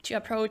them to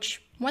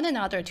approach one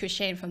another to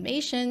share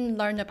information,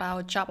 learn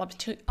about job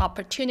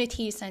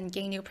opportunities, and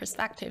gain new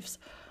perspectives.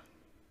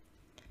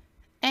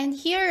 And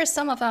here are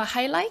some of our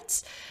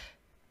highlights.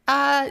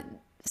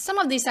 Some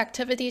of these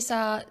activities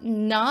are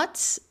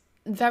not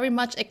very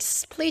much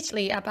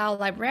explicitly about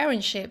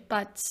librarianship,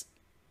 but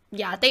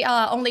yeah, they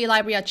are only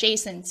library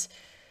adjacent.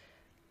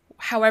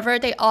 However,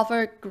 they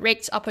offer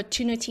great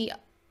opportunities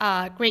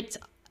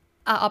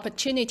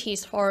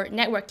for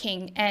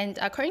networking. And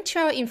according to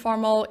our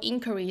informal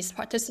inquiries,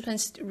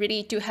 participants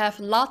really do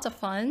have lots of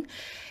fun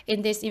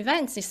in these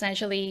events.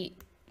 Essentially,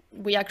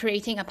 we are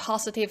creating a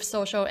positive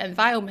social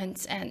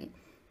environment, and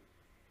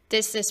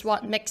this is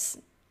what makes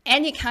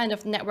any kind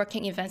of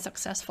networking event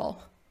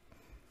successful.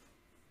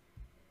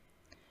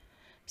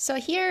 So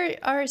here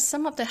are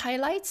some of the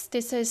highlights.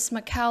 This is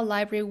Macau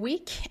Library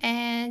Week,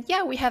 and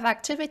yeah, we have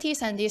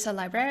activities, and these are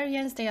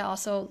librarians. They are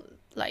also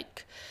they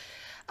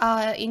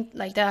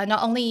are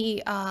not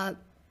only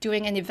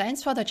doing an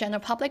event for the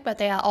general public, but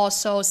they are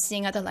also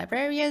seeing other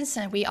librarians,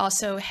 and we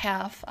also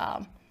have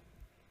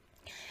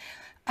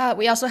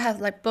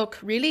like book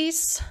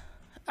release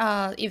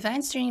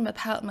events during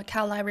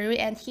Macau Library.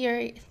 And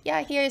here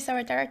is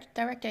our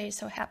director. He's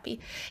so happy.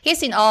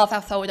 He's in all of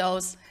our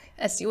photos,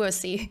 as you will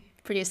see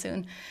pretty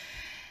soon.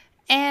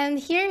 And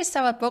here is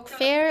our book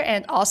fair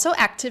and also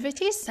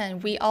activities.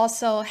 And we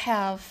also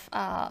have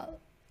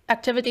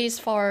activities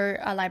for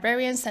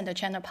librarians and the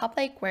general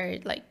public, where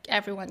like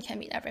everyone can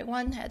meet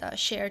everyone at a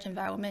shared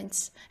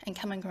environment and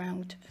common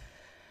ground.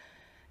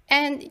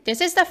 And this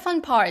is the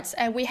fun part,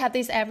 and we have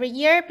this every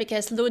year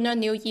because Lunar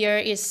New Year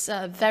is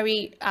a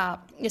very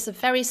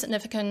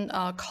significant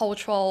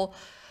cultural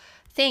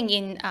thing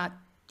in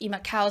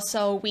Macau.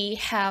 So we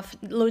have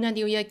Lunar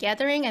New Year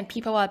gathering, and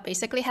people are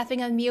basically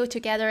having a meal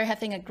together,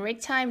 having a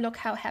great time. Look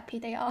how happy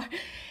they are.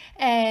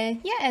 And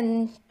yeah,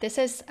 and this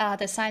is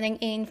the signing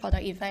in for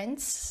the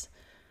events.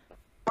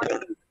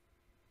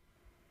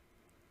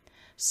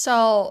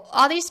 So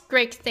all these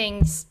great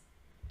things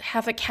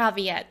have a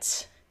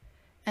caveat,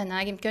 and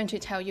I'm going to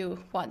tell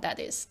you what that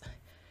is.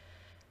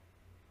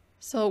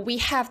 So we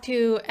have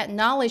to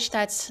acknowledge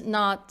that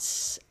not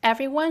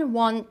everyone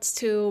wants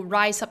to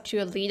rise up to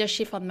a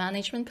leadership or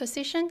management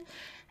position,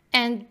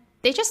 and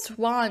they just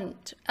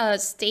want a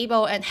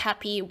stable and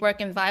happy work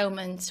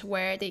environment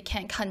where they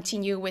can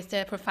continue with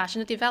their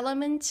professional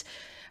development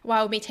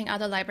while meeting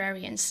other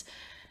librarians.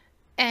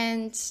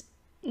 And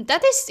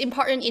that is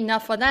important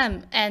enough for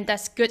them, and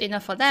that's good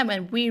enough for them,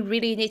 and we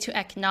really need to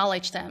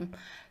acknowledge them,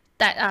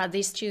 that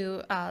these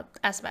two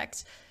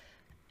aspects.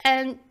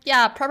 And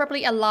yeah,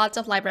 probably a lot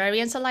of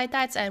librarians are like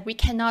that, and we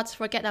cannot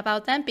forget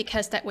about them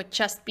because that would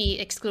just be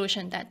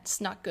exclusion.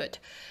 That's not good.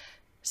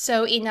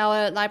 So in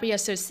our library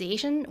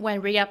association,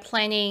 when we are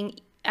planning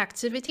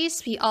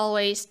activities, we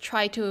always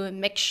try to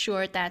make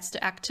sure that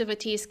the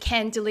activities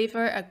can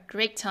deliver a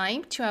great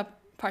time to our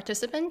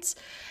participants.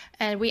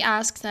 And we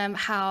ask them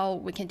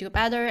how we can do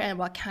better and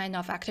what kind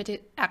of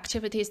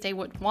activities they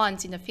would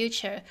want in the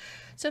future.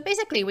 So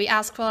basically, we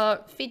ask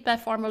for feedback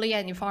formally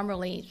and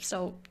informally,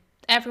 so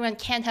everyone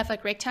can have a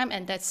great time,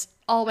 and that's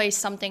always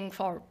something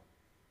for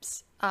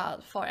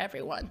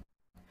everyone.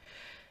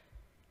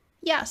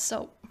 Yeah,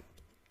 so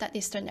that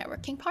is the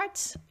networking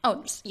part.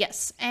 Oh,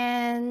 yes.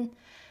 And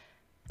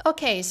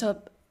okay,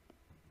 so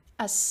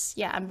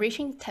I'm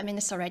reaching 10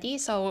 minutes already,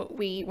 so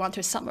we want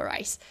to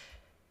summarize.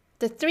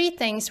 The 3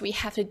 things we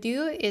have to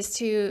do is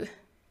to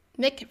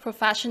make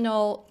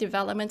professional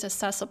development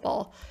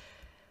accessible,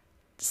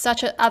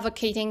 such as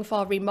advocating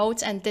for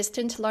remote and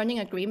distant learning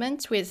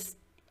agreements with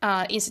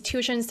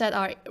institutions that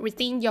are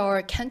within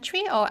your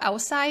country or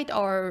outside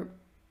or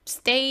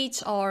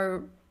state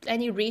or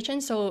any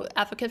region. So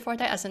advocate for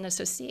that as an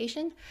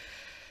association.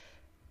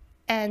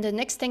 And the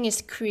next thing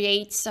is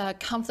create a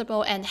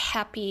comfortable and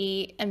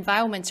happy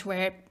environment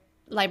where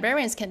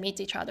librarians can meet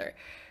each other.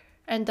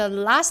 And the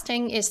last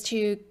thing is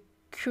to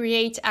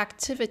create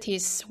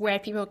activities where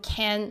people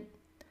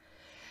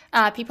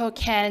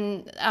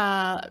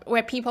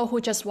where people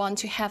who just want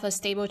to have a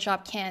stable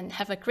job can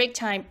have a great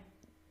time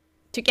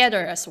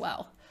together as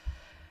well.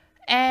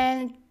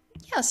 And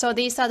yeah, so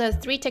these are the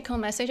 3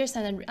 take-home messages,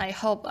 and I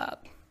hope,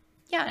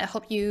 I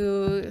hope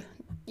you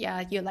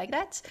like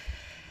that.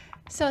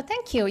 So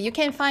thank you. You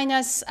can find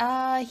us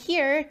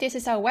here. This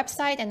is our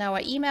website and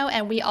our email,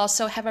 and we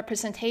also have a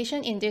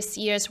presentation in this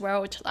year's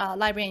World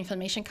Library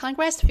Information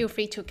Congress. Feel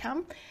free to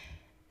come,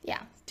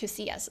 to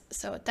see us.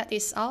 So that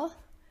is all.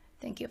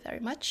 Thank you very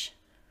much.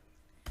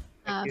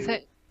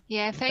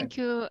 Thank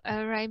you,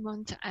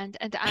 Raymond and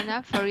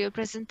Anna, for your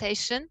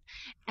presentation.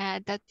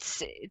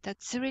 That's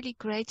really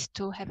great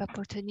to have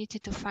opportunity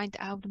to find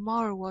out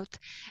more what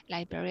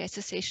Library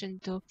Association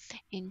do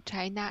in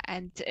China,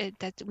 and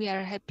that we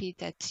are happy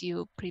that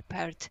you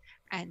prepared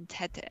and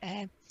had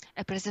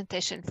a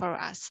presentation for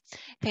us.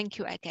 Thank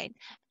you again.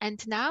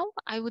 And now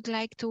I would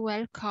like to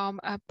welcome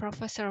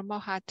Professor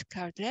Mohad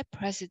Kardle,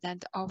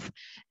 President of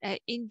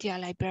India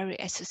Library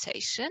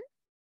Association.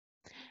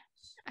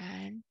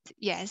 And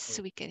yes,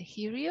 we can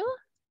hear you.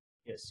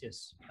 Yes,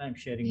 I'm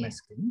sharing my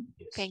screen.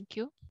 Yes. Thank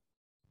you.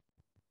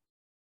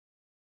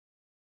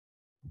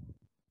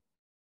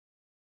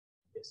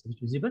 Yes, is it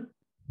visible?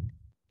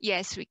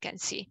 Yes, we can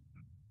see.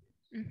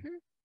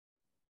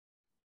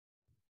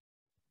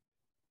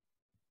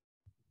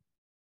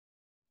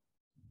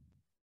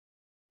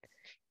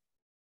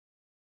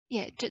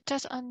 Yeah,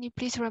 just only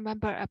please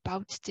remember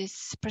about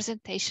this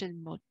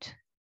presentation mode.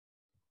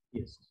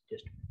 Yes,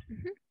 just a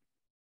minute.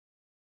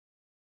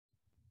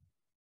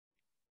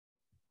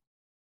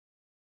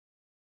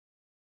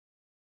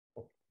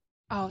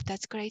 Oh,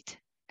 that's great.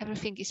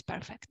 Everything is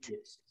perfect.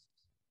 Yes.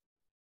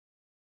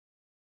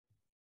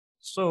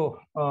 So,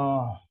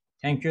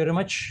 thank you very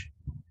much.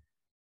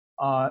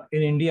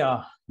 In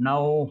India,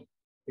 now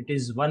it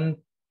is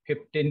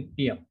 1:15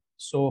 p.m.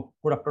 So,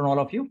 good afternoon, all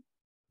of you.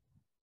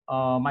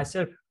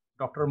 Myself,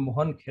 Dr.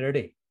 Mohan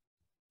Kherade,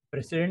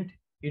 President,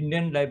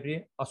 Indian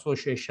Library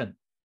Association.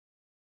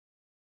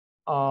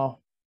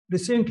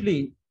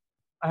 Recently,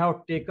 I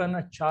have taken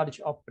a charge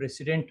of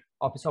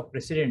Office of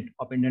President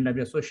of Indian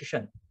Library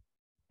Association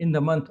in the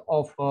month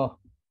of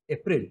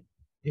April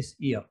this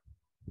year.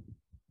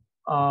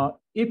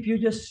 If you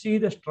just see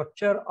the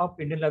structure of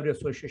Indian Library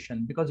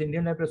Association, because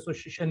Indian Library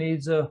Association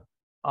is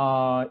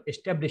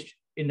established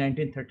in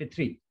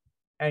 1933,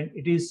 and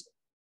it is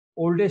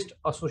oldest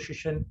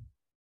association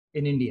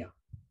in India.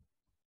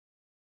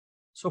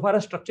 So far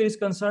as structure is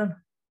concerned,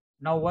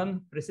 now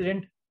 1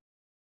 president,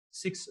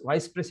 6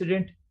 vice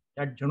president,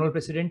 that general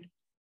president,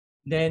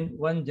 then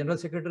 1 general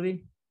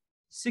secretary,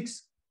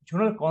 6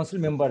 general council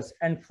members,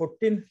 and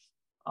 14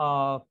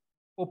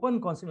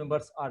 open council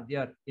members are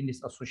there in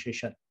this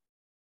association.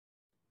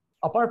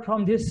 Apart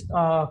from this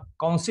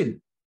council,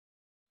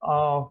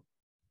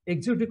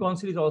 executive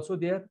council is also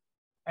there,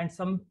 and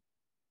some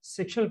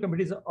sectional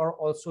committees are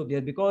also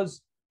there,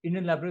 because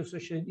Indian Library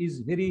Association is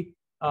very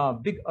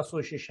big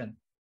association.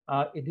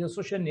 In the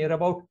association, near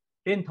about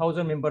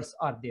 10,000 members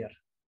are there.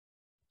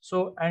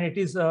 So, and it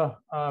is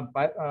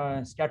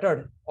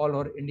scattered all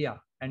over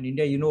India, and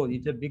India, you know,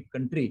 it's a big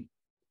country.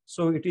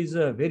 So it is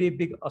a very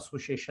big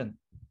association.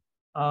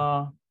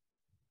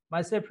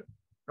 Myself,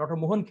 Dr.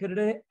 Mohan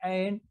Kherade,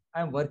 and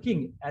I'm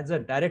working as a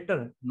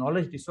Director,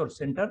 Knowledge Resource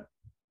Center,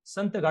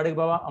 Sant Gadek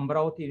Baba,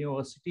 Amravati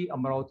University,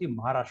 Amravati,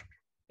 Maharashtra,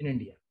 in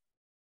India.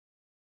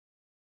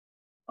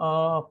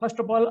 First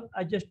of all,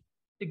 I just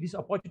take this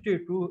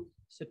opportunity to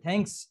say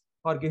thanks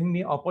for giving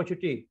me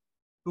opportunity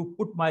to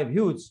put my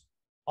views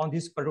on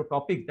this particular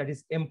topic, that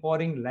is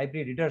empowering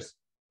library readers,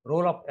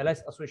 role of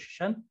MLAS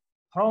Association,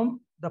 from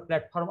the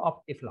platform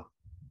of IFLA.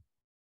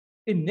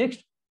 In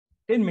next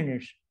 10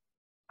 minutes,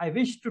 I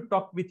wish to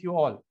talk with you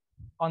all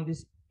on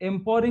this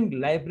empowering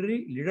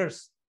library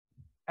leaders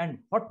and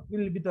what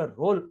will be the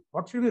role,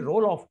 what should be the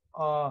role of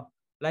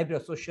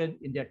library association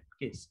in that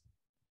case.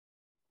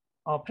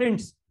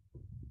 Friends,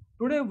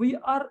 today we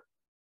are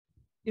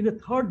in the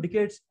 3rd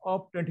decades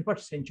of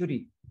 21st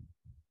century.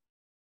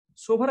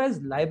 So far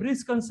as library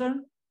is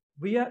concerned,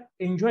 we are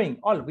enjoying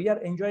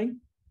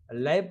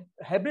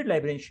hybrid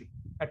librarianship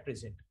at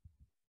present.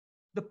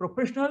 The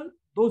professional,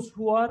 those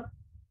who are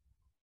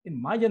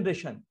in my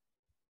generation,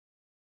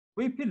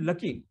 we feel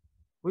lucky.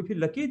 We feel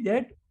lucky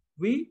that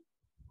we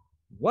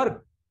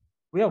are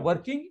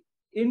working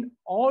in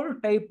all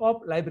type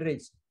of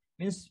libraries.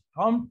 Means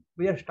from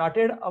we have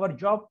started our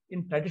job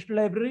in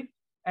traditional library,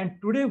 and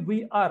today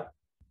we are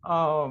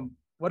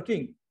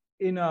working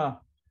in a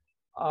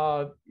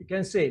you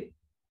can say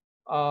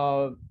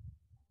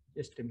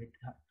just a minute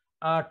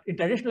in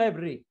traditional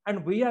library,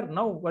 and we are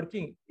now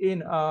working in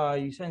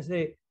you can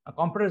say a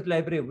computerized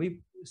library.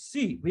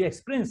 We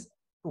experience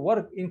to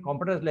work in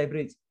computer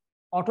libraries,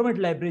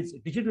 automated libraries,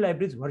 digital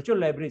libraries, virtual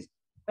libraries,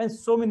 and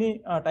so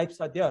many types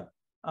are there.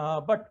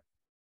 But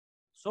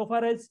so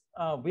far as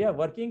we are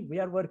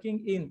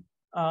working in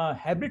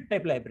hybrid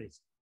type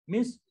libraries.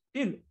 Means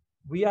still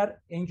we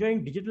are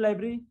enjoying digital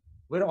library,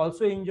 we're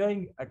also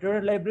enjoying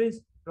automated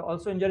libraries, we're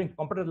also enjoying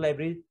computer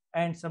libraries,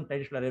 and some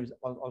traditional libraries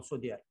also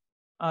there.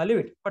 Leave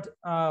it. But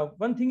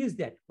one thing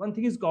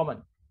is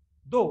common,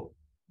 though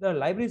the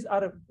libraries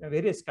are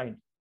various kind,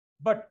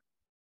 but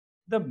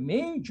the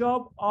main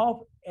job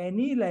of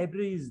any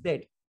library is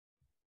that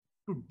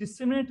to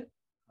disseminate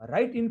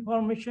right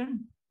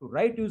information to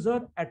right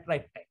user at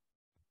right time.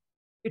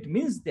 It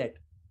means that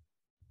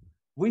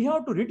we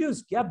have to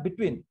reduce gap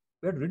between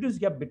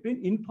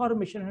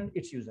information and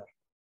its user.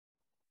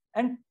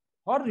 And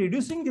for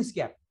reducing this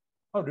gap,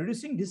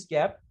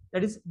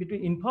 that is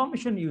between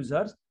information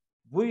users,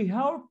 we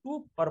have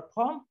to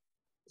perform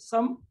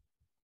some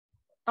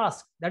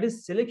task, that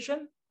is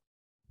selection,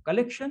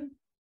 collection,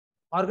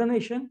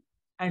 organization,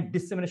 and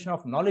dissemination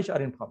of knowledge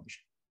or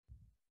information.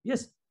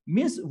 Yes,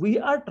 means we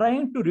are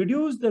trying to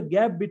reduce the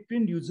gap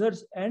between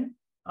users and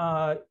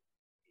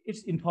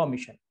its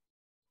information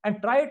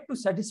and try to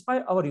satisfy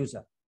our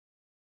user.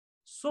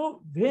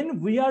 So when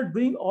we are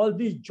doing all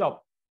this job,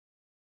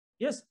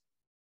 yes,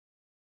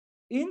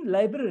 in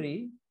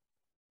library,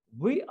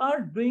 we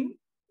are doing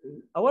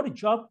our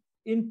job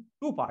in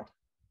two parts.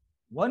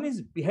 One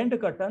is behind the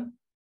curtain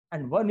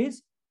and one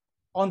is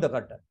on the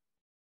curtain.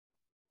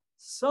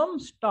 Some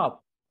staff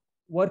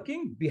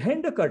working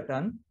behind the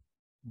curtain,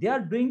 they are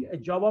doing a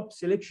job of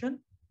selection,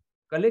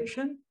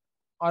 collection,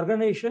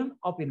 organization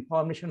of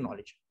information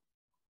knowledge.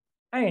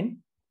 And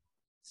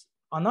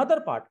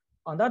another part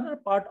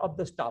of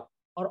the staff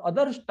or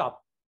other staff,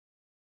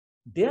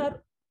 they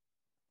are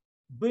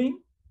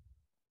doing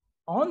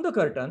on the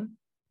curtain,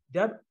 they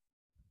are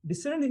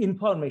discerning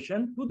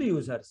information to the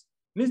users.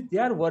 Means they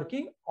are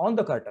working on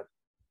the curtain.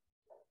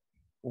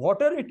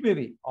 Whatever it may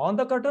be, on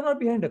the curtain or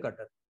behind the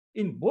curtain.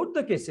 In both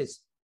the cases,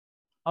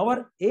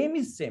 our aim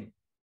is same.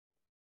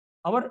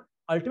 Our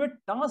ultimate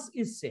task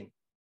is same.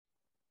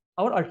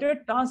 Our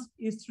ultimate task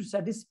is to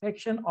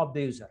satisfaction of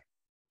the user.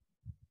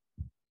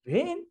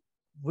 When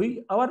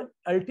our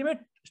ultimate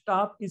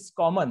task is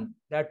common,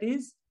 that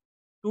is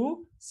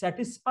to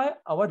satisfy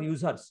our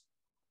users.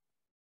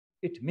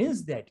 It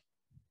means that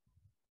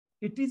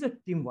it is a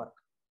teamwork.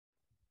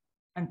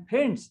 And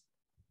friends,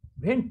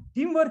 when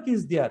teamwork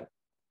is there,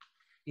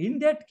 in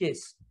that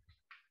case,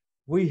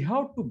 we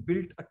have to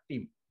build a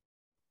team.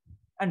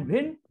 And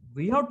when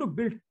we have to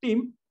build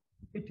team,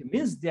 it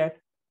means that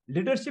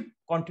leadership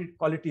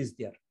quality is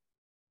there.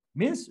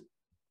 Means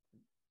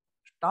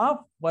staff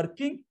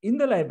working in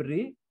the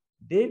library,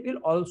 they will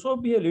also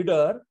be a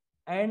leader,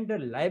 and the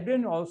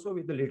librarian also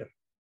with the leader.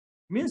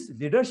 Means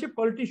leadership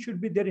quality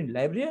should be there in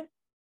librarian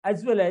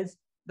as well as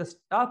the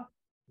staff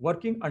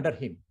working under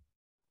him.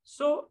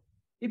 So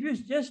if you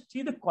just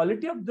see the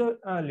quality of the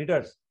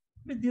leaders,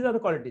 these are the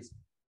qualities.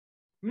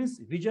 Means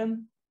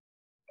vision,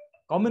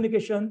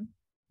 communication,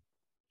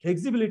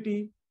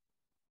 flexibility,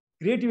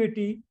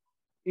 creativity,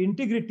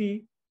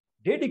 integrity,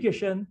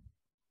 dedication,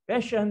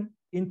 passion,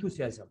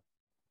 enthusiasm.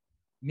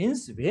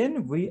 Means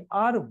when we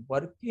are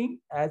working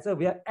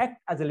we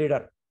act as a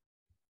leader,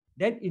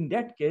 then in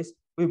that case,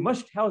 we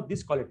must have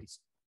these qualities.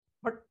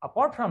 But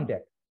apart from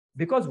that,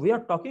 because we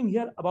are talking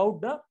here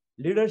about the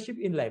leadership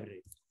in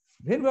library.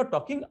 When we are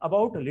talking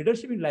about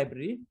leadership in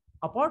library,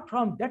 apart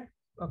from that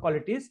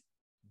qualities,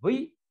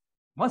 we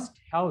must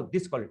have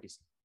these qualities.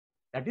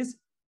 That is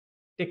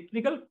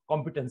technical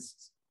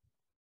competencies.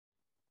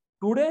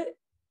 Today,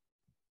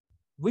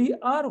 we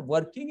are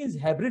working as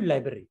hybrid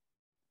library.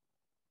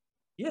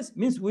 Yes,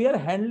 means we are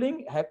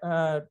handling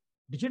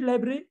digital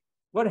library,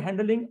 we are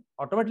handling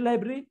automated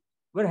library,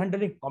 we are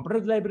handling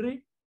computer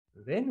library.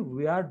 When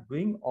we are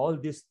doing all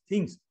these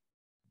things,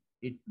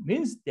 it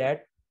means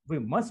that we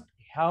must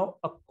have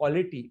a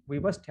quality. We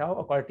must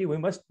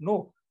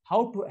know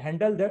how to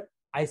handle the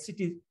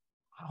ICT,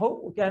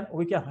 how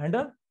we can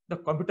handle the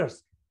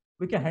computers,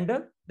 we can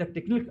handle the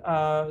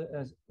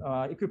technical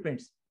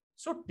equipments.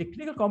 So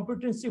technical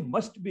competency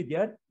must be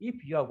there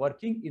if you are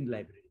working in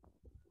library.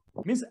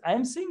 Means I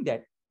am saying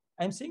that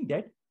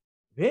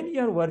when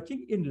you are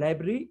working in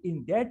library,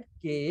 in that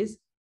case,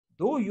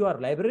 though you are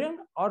librarian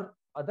or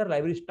other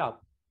library staff,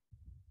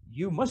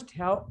 you must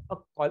have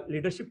a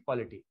leadership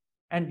quality,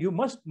 and you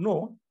must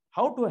know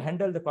how to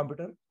handle the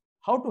computer,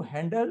 how to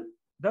handle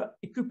the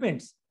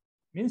equipments.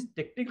 Means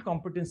technical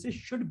competency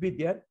should be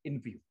there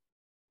in view.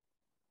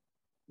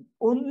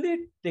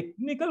 Only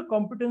technical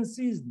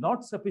competency is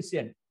not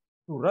sufficient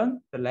to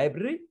run the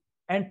library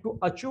and to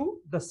achieve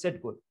the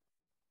set goal,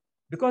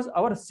 because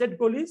our set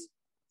goal is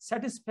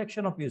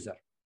satisfaction of user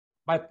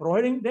by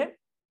providing them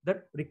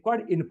the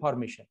required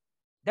information.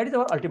 That is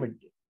our ultimate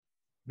goal.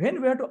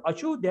 When we have to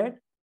achieve that,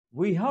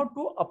 we have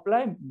to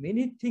apply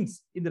many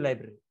things in the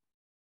library.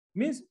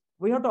 Means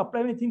we have to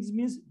apply many things.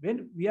 Means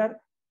when we are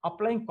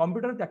applying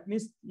computer, that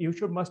means you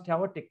must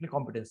have a technical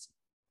competency.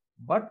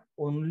 But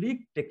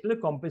only technical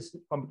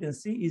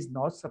competency is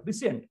not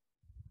sufficient.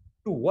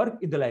 to work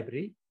in the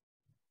library,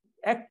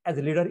 act as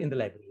a leader in the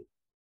library.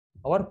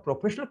 Our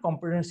professional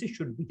competency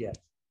should be there.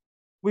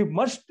 We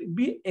must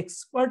be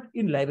expert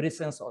in library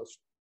science also.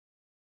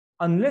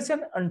 Unless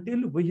and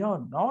until we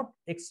are not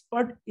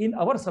expert in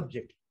our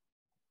subject,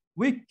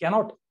 we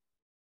cannot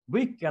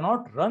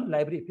run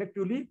library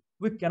effectively.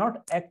 We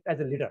cannot act as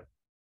a leader.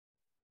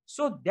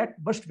 So that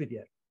must be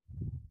there.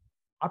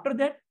 After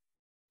that,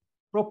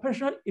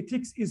 professional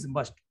ethics is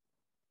must.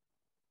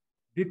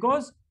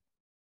 Because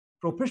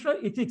professional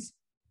ethics,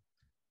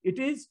 it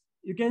is,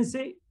 you can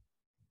say,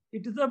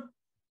 it is a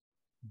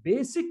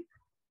basic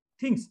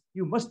things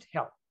you must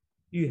have.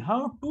 You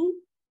have to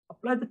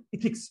apply the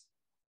ethics.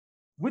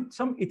 With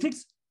some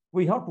ethics,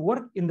 we have to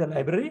work in the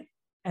library,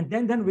 and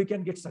then we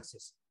can get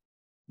success.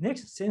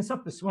 Next, sense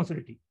of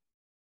responsibility.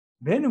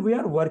 When we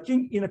are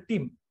working in a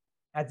team,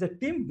 as a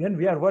team, when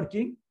we are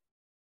working,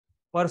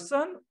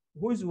 person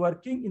who is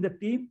working in the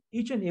team,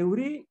 each and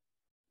every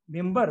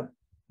member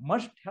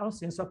must have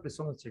sense of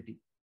responsibility.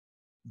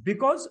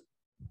 Because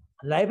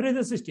library is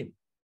a system.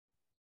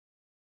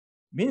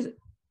 Means,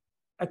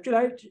 actually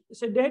I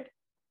said that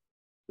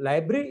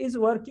library is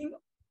working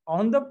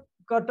on the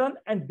curtain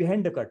and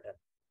behind the curtain.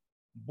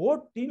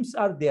 Both teams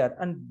are there,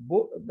 and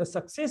the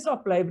success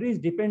of libraries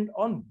depend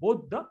on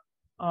both the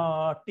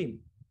team.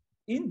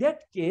 In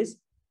that case,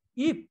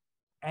 if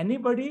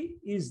anybody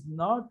is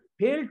not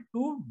failed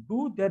to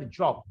do their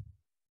job,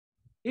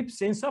 if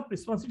sense of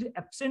responsibility is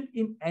absent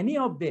in any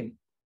of them,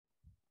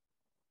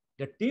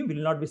 the team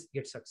will not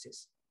get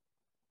success.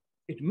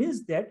 It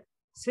means that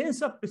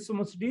sense of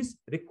responsibility is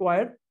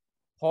required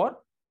for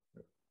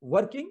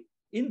working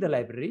in the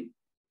library,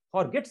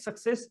 or get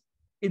success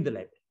in the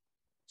library.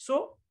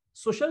 So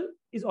social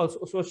is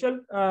also, social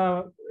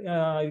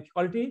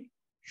quality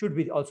should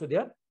be also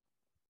there.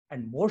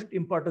 And most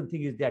important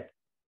thing is that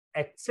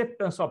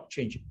acceptance of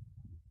change.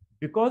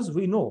 Because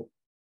we know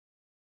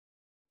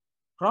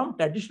from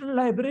traditional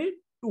library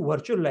to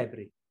virtual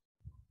library,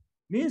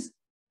 means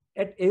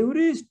at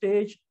every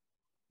stage,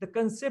 the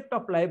concept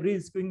of library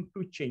is going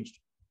to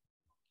change.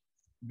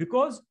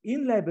 Because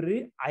in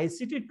library,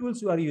 ICT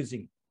tools you are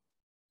using,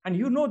 and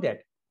you know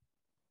that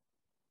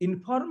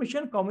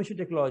information communication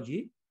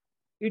technology,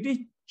 it is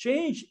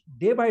changed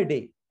day by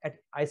day.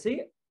 I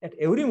say at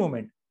every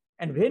moment.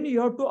 And when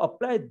you have to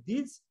apply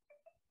these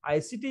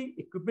ICT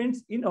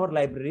equipments in our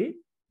library,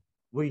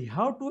 we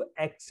have to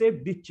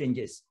accept the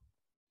changes.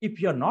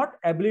 If you are not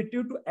able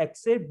to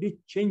accept the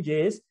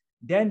changes,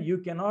 then you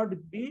cannot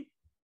be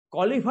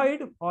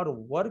qualified for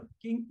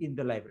working in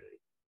the library.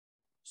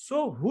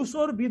 So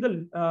whosoever be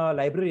the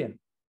librarian,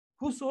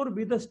 whosoever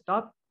be the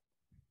staff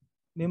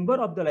member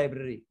of the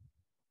library,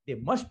 they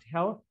must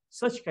have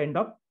such kind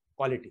of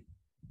quality.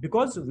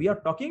 Because we are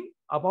talking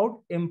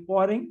about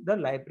empowering the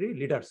library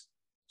leaders.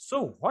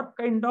 So what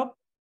kind of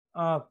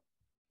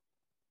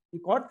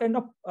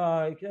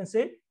you can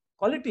say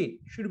quality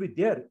should be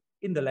there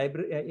in the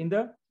library, in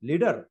the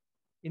leader,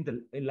 in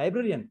the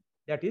librarian?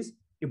 That is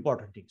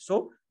important thing.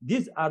 So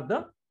these are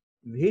the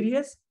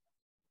various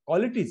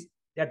qualities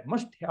that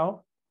must have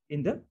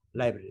in the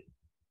library.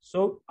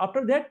 So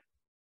after that,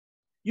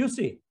 you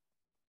see,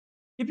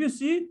 if you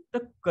see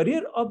the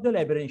career of the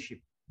librarianship,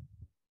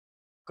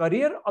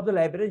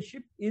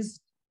 is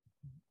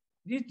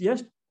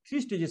just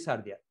 3 stages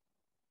are there.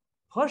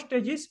 First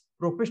stage is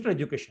professional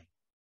education.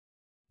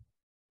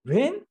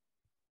 When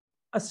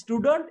a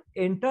student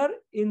enter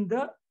in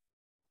the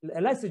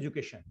LIS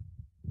education,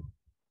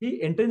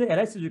 he entered the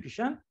LIS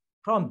education,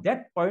 from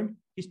that point,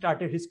 he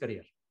started his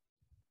career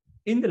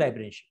in the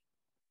librarianship.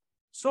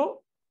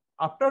 So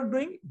after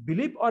doing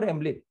BLIP or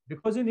MLIP,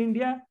 because in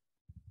India,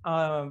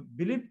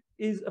 BLIP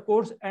is a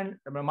course and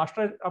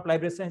Master of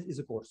Library Science is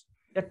a course.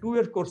 That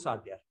 2-year course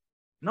are there.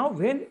 Now,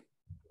 when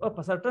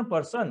a certain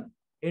person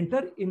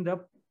enter in the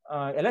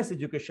LIS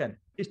education,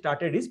 he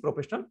started his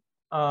professional,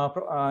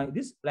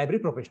 this library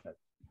professional.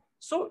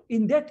 So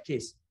in that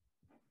case,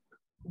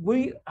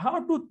 we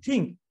have to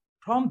think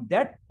from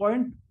that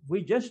point.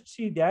 We just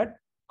see that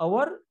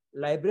our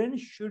librarian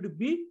should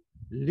be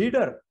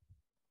leader.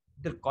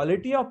 The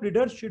quality of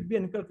leader should be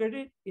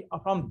inculcated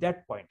from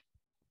that point.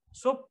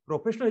 So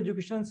professional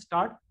education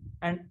start,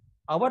 and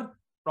our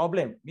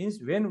problem means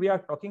when we are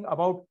talking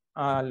about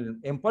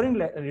empowering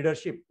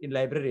leadership in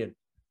librarian,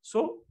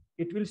 so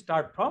it will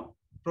start from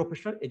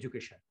professional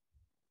education.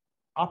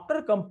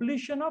 After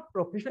completion of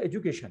professional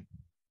education,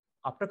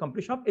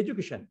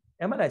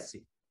 MLAS,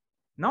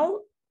 now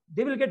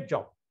they will get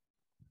job.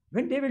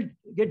 When they will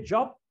get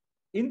job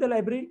in the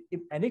library,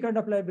 if any kind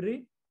of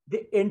library,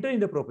 they enter in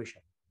the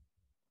profession.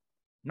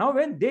 Now,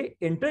 when they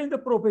enter in the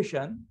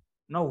profession,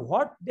 now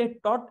what they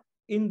taught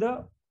in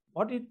the,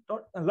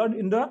 learned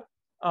in the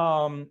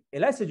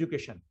LIS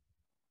education,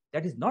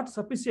 that is not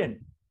sufficient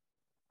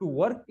to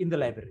work in the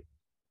library.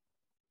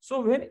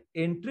 So when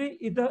entry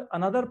is the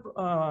another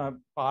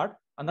part,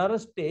 another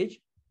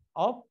stage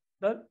of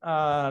the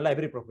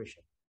library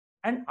profession,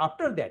 and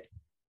after that,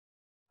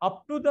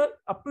 up to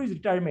his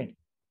retirement,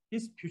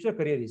 his future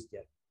career is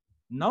there.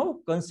 Now,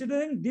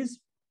 considering these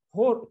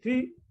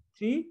three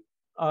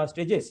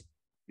stages,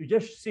 you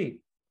just see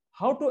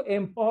how to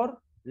empower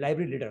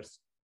library leaders.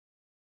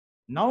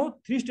 Now,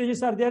 3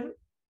 stages are there.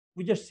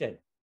 We just said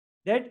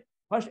that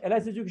first,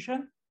 LIS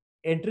education,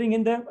 entering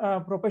in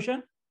the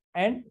profession,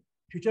 and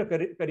future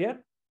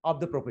career of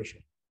the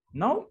profession.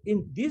 Now,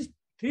 in these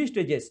 3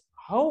 stages,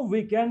 how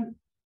we can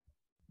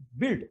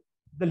build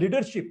the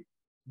leadership,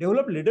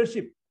 develop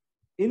leadership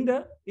in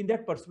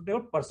that perspective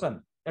of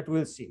person that we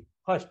will see.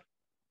 First,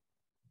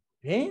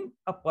 when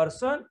a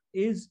person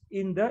is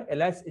in the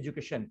LIS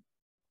education,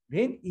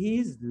 when he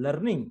is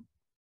learning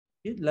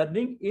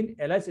in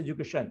LIS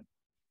education,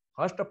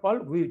 first of all,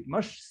 we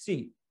must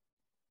see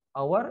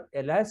our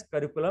LIS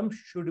curriculum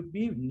should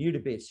be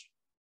need-based.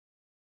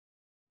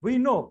 We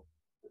know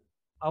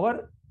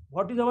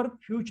what is our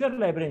future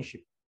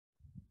librarianship.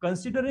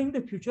 Considering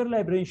the future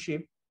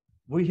librarianship,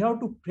 we have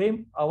to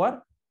frame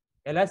our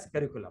LIS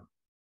curriculum.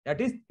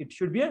 That is, it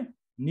should be a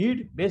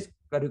need-based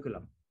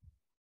curriculum.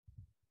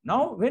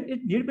 Now, when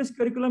it need-based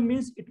curriculum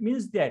means, it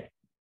means that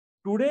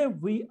today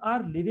we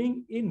are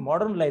living in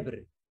modern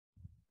library,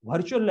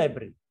 virtual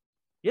library,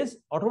 yes,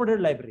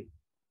 automated library.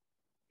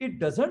 It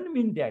doesn't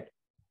mean that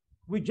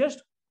we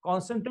just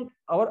concentrate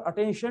our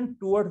attention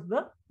towards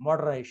the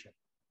modernization.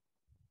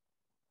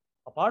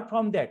 Apart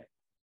from that,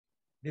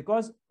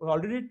 because we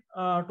already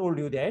told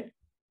you that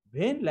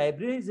when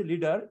library is a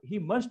leader, he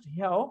must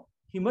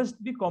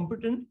be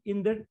competent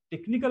in the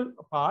technical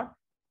part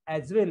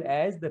as well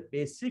as the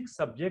basic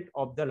subject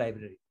of the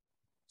library.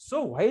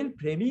 So while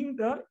framing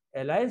the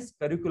LIS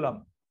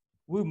curriculum,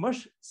 we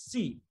must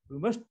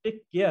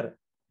take care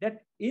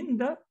that in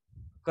the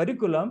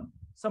curriculum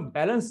some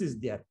balance is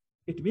there.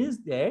 It means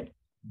that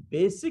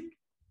basic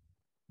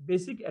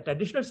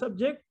traditional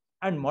subject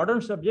and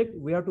modern subject,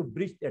 we have to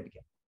bridge that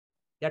gap.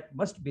 That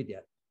must be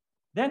there.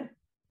 Then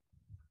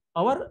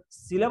our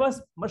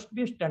syllabus must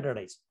be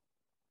standardized.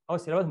 Our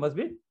syllabus must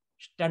be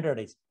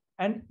standardized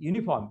and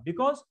uniform,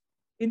 because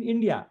in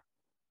India,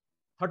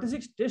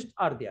 36 tests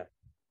are there.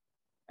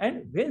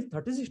 And when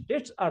 36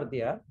 tests are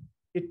there,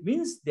 it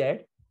means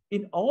that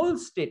in all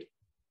state,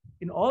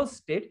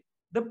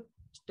 the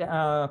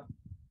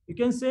you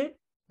can say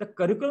the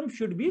curriculum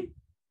should be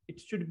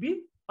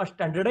a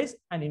standardized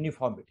and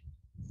uniformity.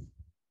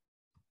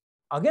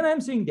 Again, I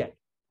am saying that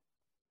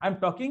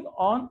I'm talking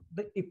on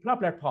the IFLA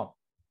platform.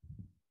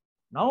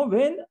 Now,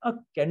 when a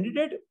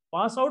candidate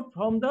pass out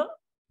from the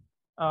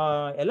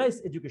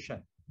LIS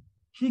education,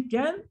 he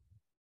can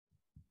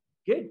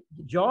get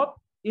job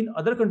in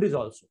other countries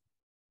also.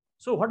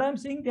 So what I'm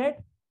saying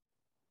that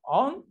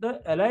on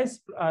the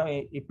LIS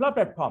IFLA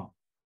platform,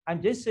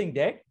 I'm just saying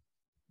that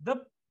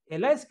the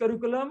LIS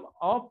curriculum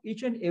of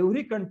each and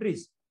every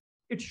countries,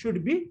 it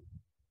should be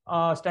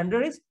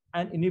standardized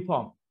and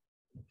uniform.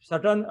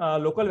 Certain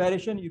local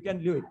variation you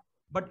can do it,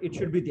 but it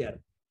should be there.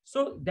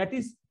 So that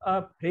is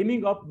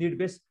framing of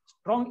need-based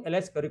strong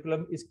LIS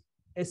curriculum is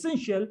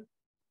essential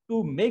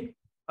to make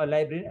a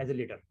librarian as a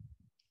leader.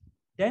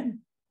 Then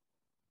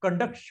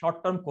conduct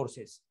short-term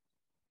courses.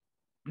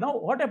 Now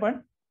what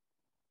happened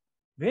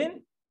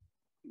when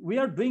we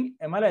are doing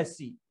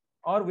MLASC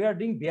or we are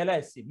doing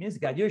BLISC, means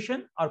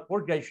graduation or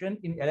post-graduation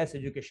in LIS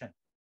education,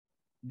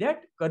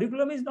 that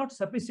curriculum is not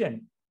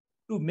sufficient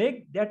to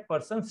make that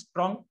person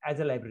strong as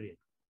a librarian.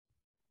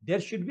 There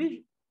should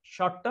be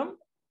short-term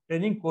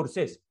training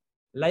courses,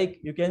 like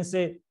you can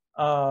say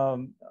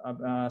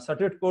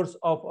certificate course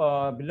of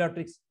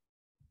bibliometrics,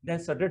 then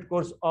certificate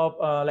course of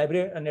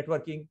library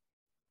networking,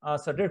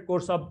 certificate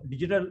course of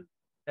digital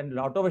and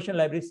automation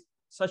libraries.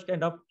 Such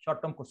kind of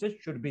short-term courses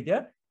should be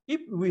there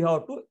if we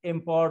have to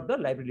empower the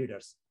library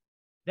leaders.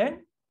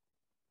 Then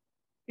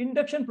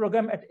induction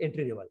program at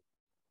entry level.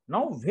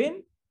 Now,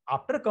 when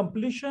after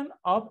completion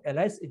of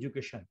LIS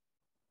education,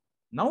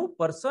 now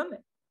person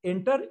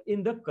enter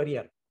in the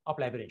career of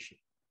librarianship.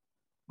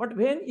 But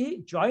when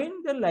he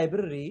joined the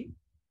library,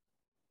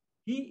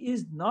 he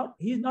is not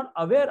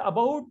aware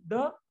about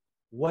the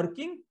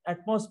working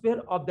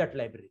atmosphere of that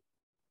library,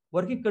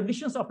 working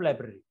conditions of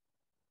library,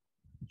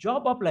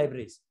 job of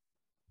libraries.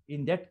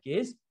 In that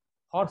case,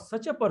 for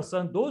such a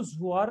person, those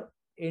who are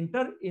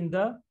enter in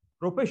the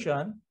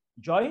profession,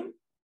 join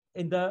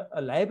in the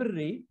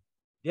library,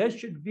 there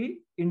should be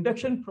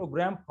induction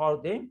program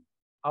for them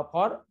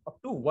for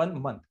up to 1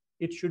 month.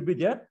 It should be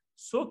there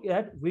so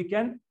that we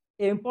can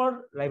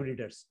empower library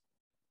leaders.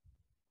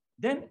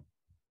 Then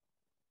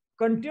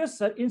continuous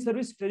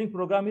in-service training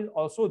program is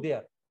also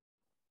there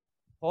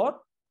for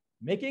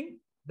making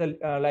the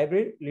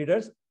library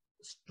leaders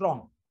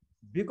strong.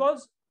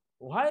 Because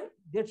why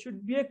there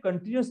should be a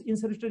continuous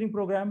in-service training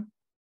program?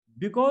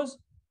 Because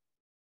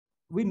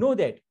we know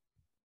that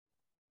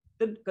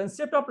the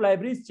concept of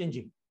library is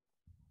changing.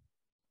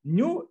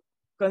 New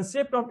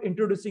concept of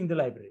introducing the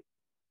library,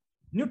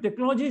 new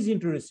technology is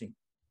introducing.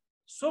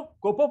 So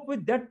cope up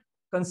with that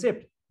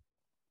concept,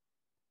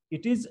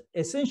 it is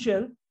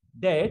essential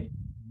that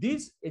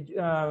these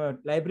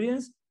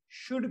librarians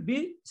should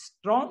be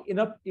strong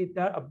enough in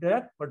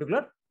that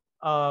particular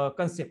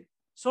concept.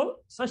 So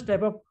such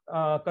type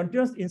of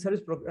continuous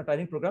in-service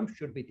training program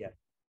should be there.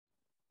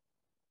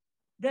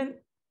 Then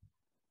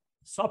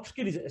soft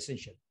skill is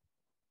essential,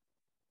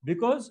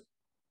 because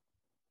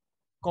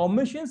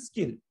communication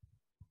skill,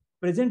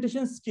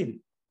 presentation skill,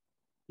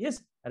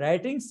 yes,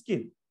 writing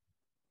skill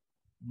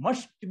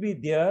must be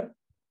there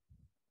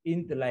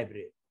in the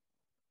library.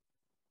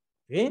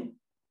 When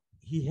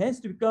he has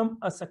to become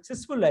a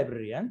successful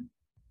librarian,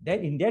 then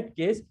in that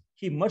case,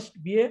 he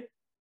must be an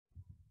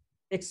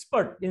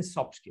expert in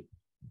soft skill.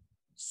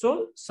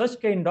 So such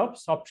kind of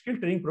soft skill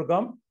training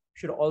program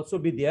should also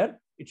be there.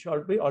 It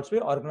should be also be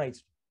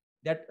organized.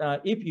 That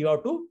if you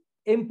have to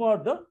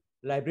empower the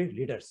library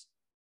leaders.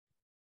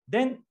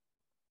 Then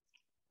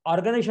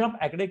organization of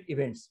academic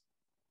events.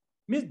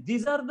 Means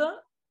these are the,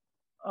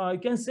 you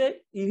can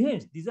say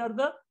events, these are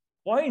the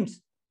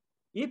points.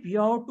 If you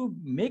have to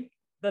make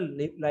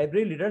the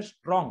library leaders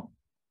strong,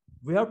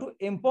 we have to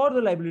empower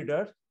the library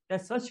leaders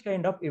that such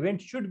kind of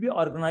event should be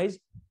organized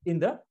in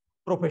the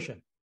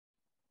profession.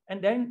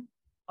 And then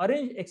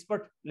arrange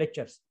expert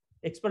lectures.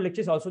 Expert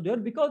lectures also there,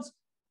 because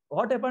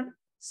what happened,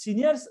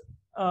 seniors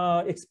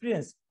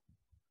experience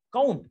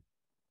count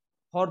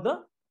for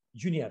the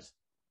juniors.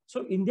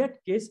 So in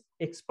that case,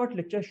 expert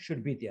lectures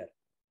should be there.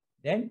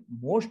 Then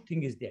most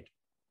thing is that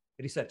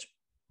research.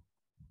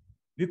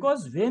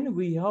 Because when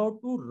we have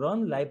to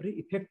run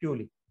library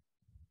effectively,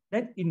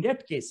 then in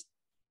that case,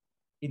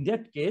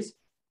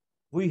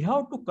 we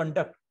have to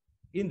conduct,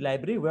 in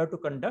library, we have to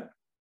conduct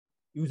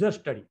user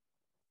study,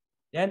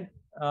 then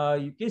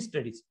case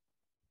studies.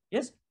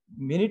 Yes,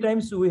 many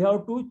times we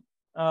have to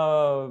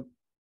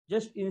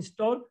just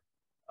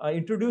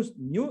introduce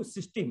new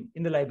system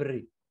in the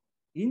library.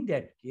 In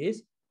that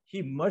case,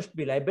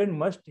 librarian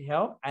must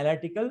have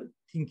analytical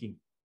thinking.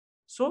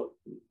 So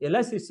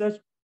LS research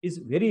is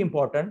very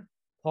important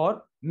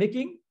for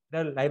making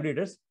the library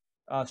readers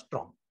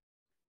strong.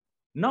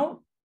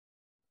 Now,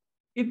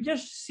 if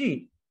just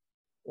see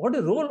what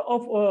the role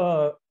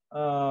of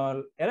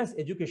LS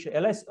education,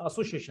 LS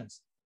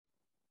associations.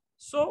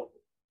 So,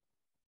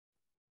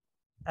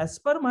 as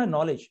per my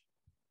knowledge,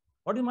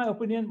 what is my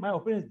opinion? My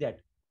opinion is that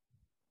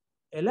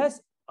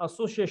LS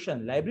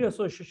association, library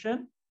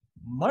association,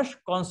 must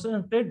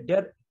concentrate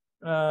their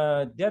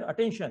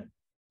attention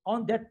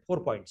on that 4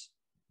 points.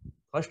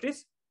 First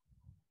is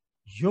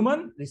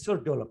human resource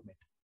development.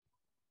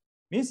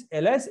 Means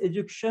LS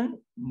education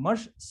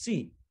must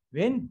see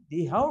when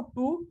they have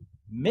to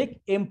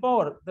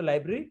empower the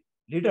library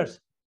leaders.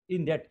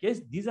 In that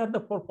case, these are the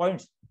 4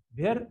 points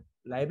where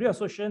library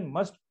association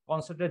must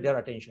concentrate their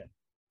attention.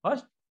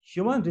 First,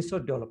 human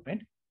resource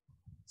development.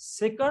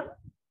 Second,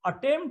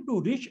 attempt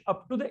to reach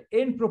up to the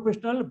end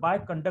professional by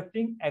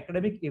conducting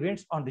academic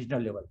events on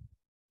regional level.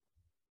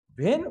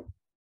 When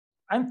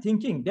I'm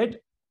thinking that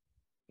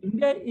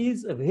India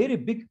is a very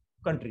big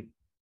country.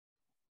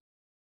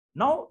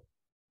 Now,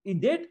 in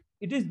that,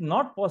 it is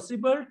not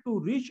possible to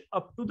reach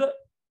up to the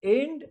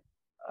end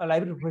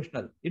library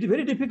professional. It is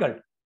very difficult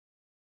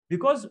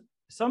because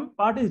some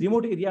part is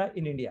remote area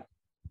in India.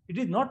 It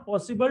is not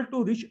possible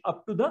to reach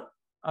up to the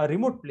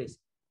remote place.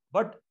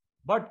 But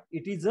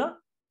it is a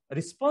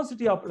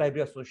responsibility of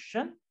library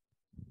association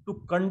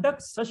to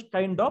conduct such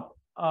kind of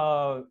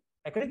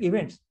academic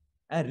events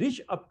and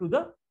reach up to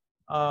the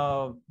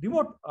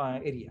remote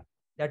area.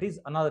 That is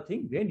another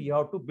thing when you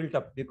have to build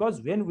up,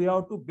 because when we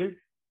have to build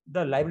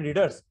the library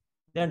leaders,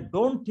 then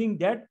don't think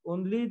that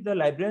only the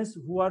librarians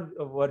who are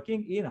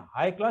working in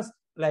high class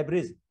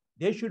libraries,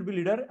 they should be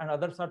leader and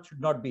others should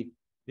not be,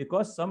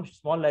 because some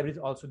small libraries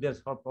also there,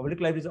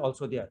 public libraries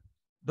also there.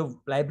 The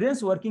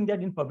librarians working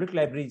that in public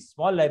libraries,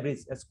 small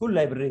libraries, school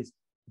libraries,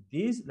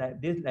 these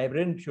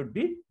librarians should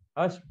be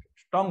a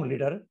strong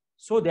leader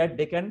so that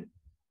they can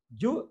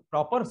give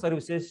proper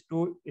services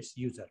to its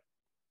user.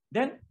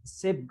 Then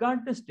safeguard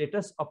the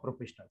status of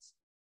professionals.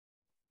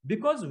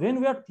 Because when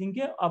we are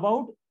thinking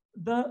about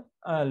the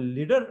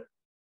leader,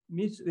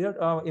 means we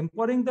are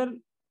empowering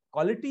the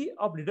quality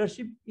of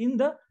leadership in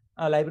the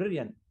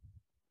librarian.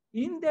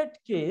 In that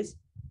case,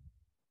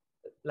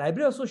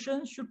 library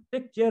association should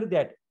take care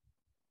that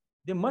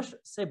they must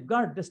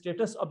safeguard the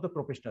status of the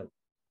professional.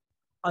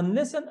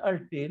 Unless and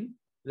until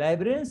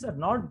librarians are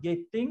not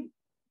getting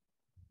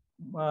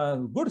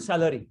good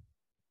salary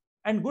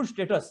and good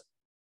status,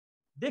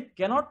 they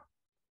cannot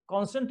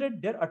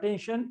concentrate their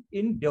attention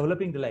in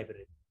developing the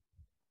library.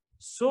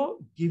 So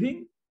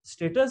giving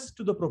status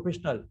to the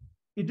professional,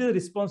 it is a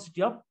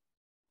responsibility of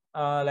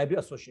library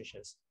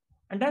associations.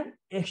 And then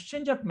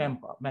exchange of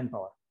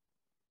manpower.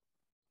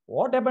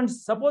 What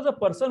happens? Suppose a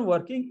person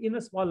working in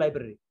a small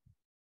library.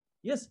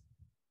 Yes,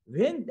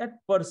 when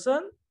that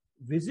person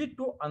visit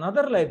to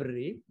another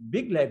library,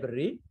 big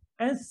library,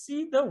 and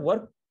see the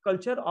work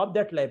culture of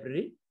that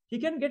library, he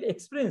can get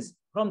experience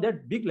from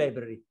that big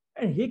library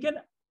and he can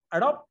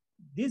adopt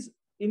this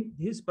in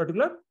his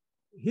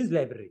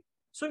library.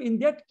 So in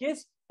that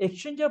case,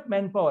 exchange of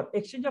manpower,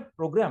 exchange of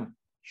program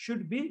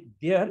should be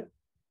there.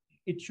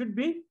 It should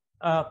be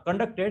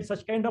conducted.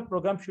 Such kind of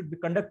program should be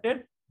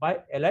conducted by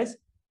LS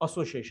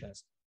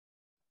associations.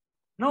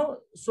 Now,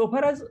 so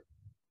far as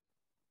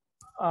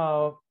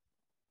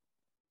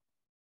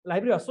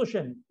library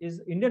association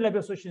is, Indian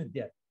Library Association is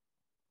there.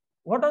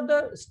 what are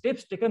the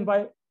steps taken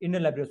by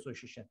Indian Library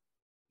Association?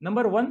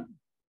 Number one,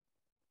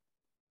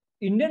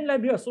 Indian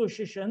Library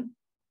Association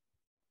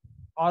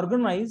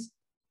organize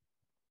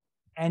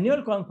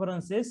annual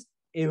conferences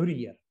every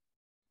year.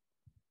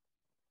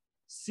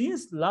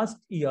 Since last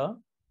year,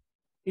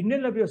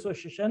 Indian Library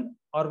Association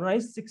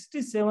organized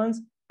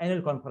 67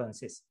 annual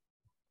conferences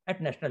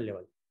at national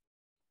level.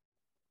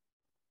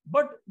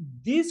 But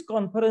these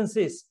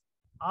conferences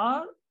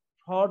are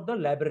for the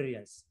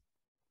librarians.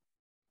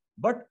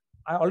 But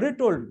I already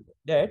told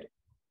that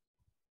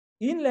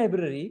in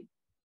library,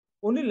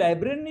 only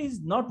librarian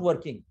is not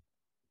working.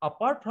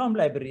 Apart from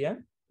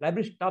librarian,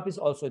 library staff is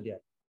also there.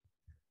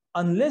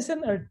 Unless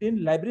and until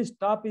library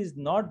staff is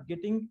not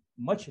getting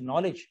much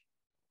knowledge,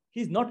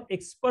 he's not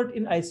expert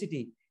in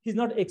ICT, he's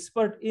not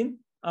expert in,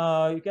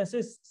 you can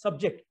say,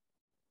 subject.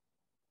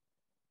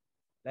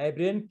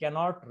 Librarian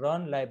cannot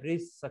run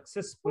libraries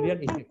successfully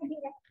and effectively.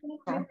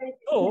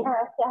 So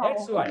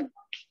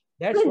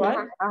that's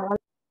why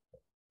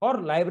for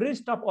library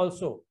staff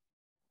also,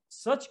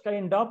 such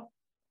kind of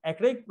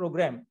academic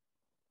program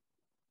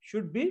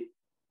should be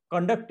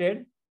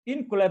conducted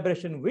in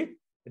collaboration with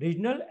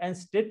regional and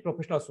state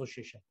professional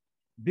association.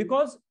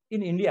 Because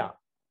in India,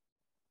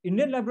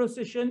 Indian Library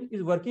Association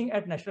is working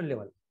at national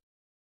level.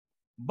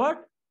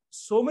 But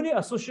so many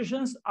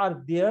associations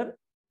are there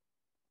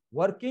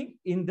working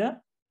in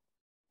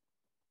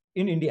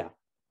India.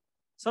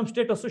 Some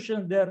state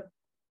associations there,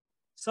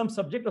 some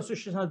subject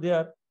associations are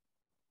there,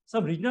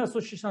 some regional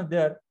associations are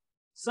there,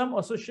 some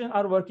associations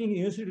are working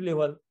university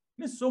level.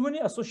 Means so many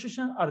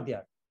associations are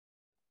there.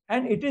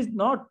 And it is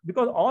not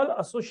because all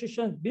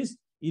associations, this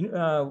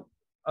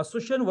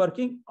association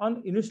working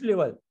on university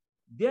level,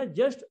 they are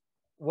just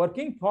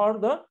working for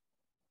the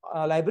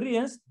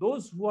librarians,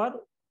 those who are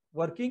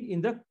working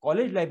in the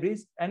college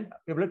libraries and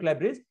public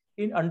libraries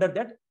in under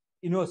that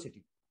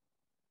university.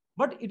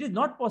 But it is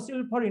not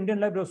possible for Indian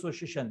Library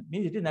Association,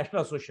 means it is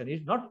national association.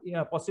 It is not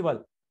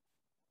possible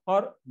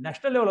for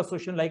national level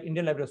association like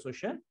Indian Library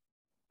Association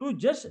to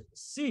just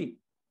see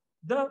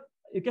the,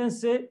 you can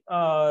say,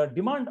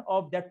 demand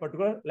of that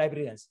particular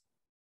librarians.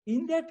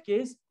 In that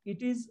case,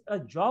 it is a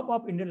job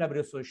of Indian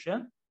Library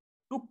Association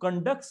to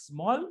conduct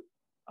small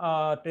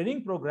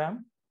training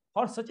program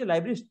for such a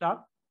library staff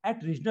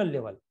at regional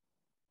level.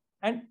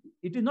 And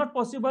it is not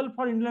possible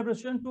for Indian Library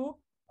Association to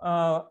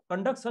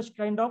conduct such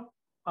kind of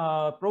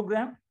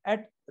program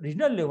at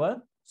regional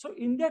level. So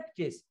in that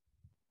case,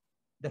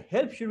 the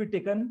help should be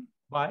taken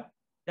by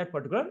that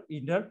particular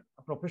Indian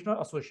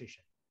professional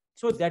association.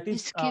 So that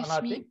is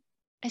another thing.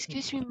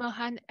 Excuse me,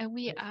 Mohan,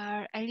 we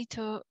are a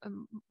little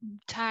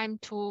time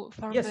to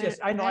for yes,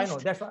 I know.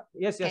 That's why,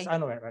 yes, I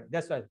know. Right.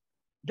 That's right.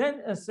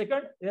 Then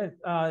second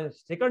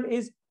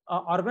is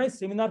organized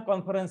seminar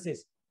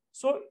conferences.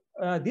 So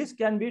this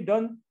can be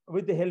done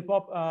with the help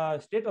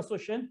of state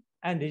association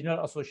and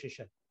regional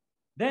association.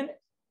 Then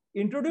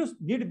introduce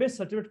need-based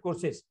certificate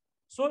courses.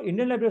 So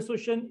Indian Library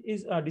Association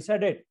is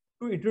decided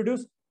to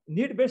introduce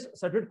need-based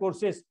certificate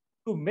courses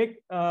to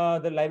make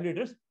the library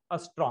leaders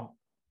strong.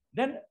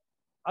 Then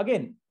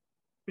again,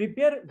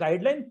 prepare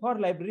guideline for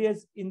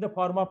librarians in the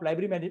form of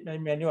library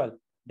manual.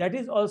 That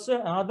is also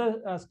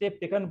another step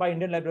taken by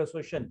Indian Library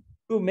Association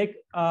to make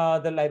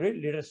the library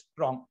leaders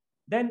strong.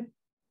 Then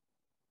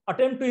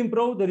attempt to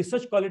improve the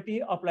research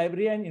quality of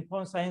library and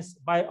information science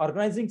by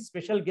organizing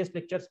special guest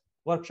lectures,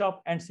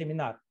 workshop, and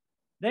seminar.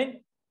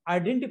 Then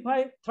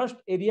identify thrust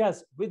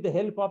areas with the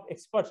help of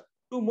experts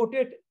to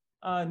motivate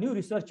new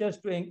researchers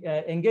to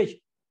engage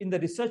in the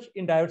research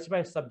in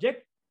diversified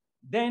subject.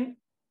 Then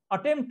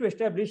attempt to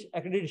establish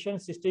accreditation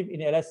system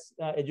in LS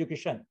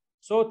education.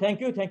 So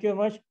thank you very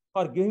much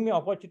for giving me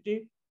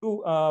opportunity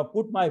to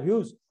put my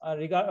views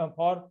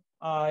for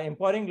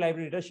empowering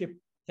library leadership.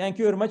 Thank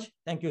you very much.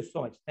 Thank you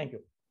so much. Thank you.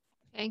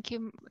 Thank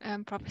you,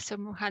 Professor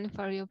Mohan,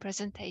 for your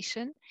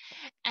presentation.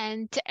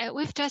 And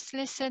we've just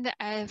listened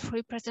a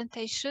free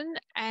presentation,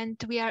 and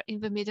we are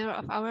in the middle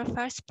of our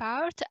first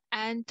part,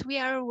 and we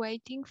are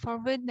waiting for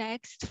the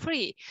next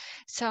free.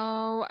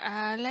 So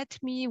let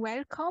me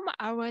welcome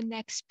our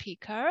next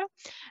speaker,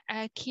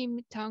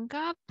 Kim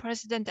Tonga,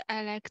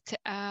 President-elect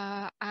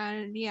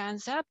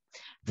Alianza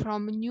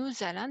from New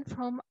Zealand,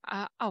 from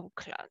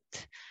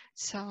Auckland.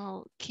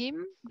 So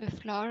Kim, the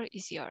floor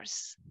is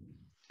yours.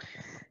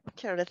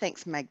 Kia ora,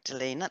 thanks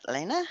Magdalena.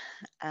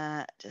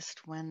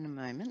 Just one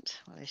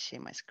moment while I share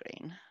my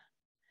screen.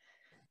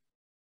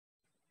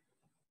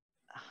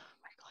 Oh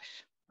my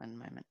gosh, one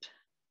moment.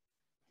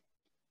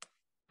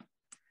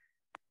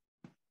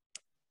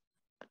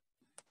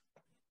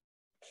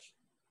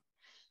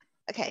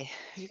 Okay,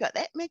 have you got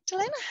that,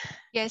 Magdalena?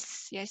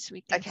 Yes,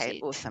 we can see it. Okay,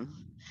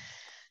 awesome.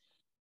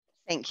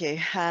 Thank you.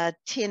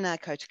 Tēnā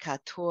koutou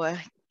katoa.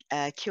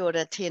 Kia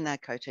ora, tēnā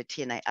koutou,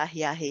 tēnei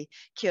ahi,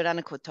 kia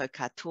rana koutou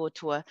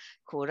katoa,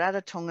 ko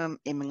Rarotonga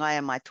e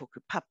Mangaia mai tōku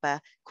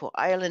papa, ko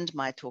Ireland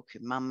mai tōku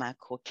mama,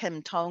 ko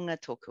Kim Tonga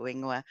tōku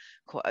ingoa,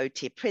 ko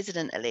Aotea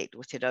President-elect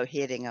o te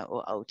Rauherenga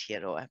o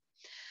Aotearoa.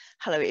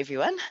 Hello,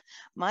 everyone.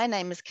 My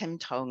name is Kim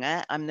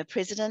Tonga. I'm the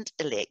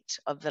President-elect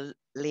of the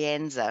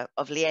LIANZA,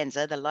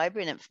 the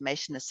Library and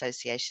Information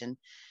Association,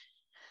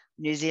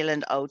 New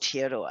Zealand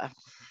Aotearoa.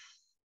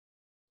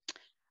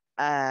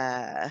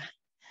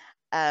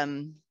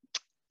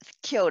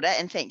 Kia ora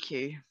and thank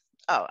you.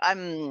 Oh,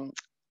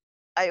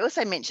 I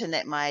also mentioned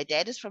that my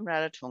dad is from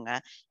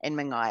Rarotonga and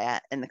Mangaia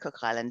in the Cook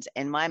Islands,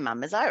 and my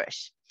mum is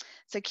Irish.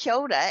 So kia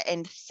ora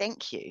and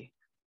thank you,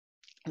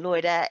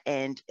 Loida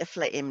and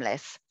IFLA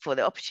MLAS, for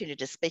the opportunity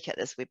to speak at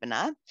this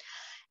webinar.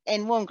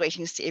 And warm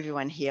greetings to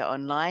everyone here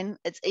online.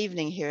 It's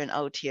evening here in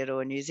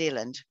Aotearoa, New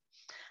Zealand.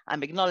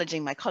 I'm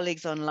acknowledging my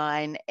colleagues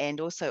online and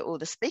also all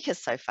the speakers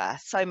so far.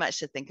 So much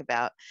to think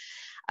about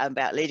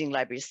leading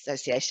library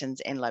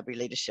associations and library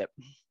leadership.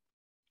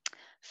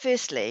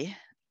 Firstly,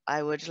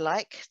 I would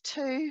like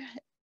to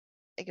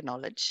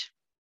acknowledge,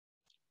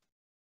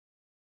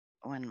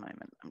 one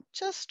moment, I'm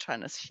just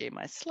trying to share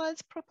my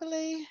slides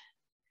properly.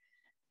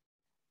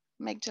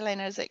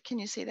 Magdalena, can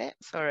you see that?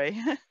 Sorry.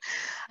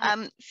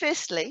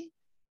 Firstly,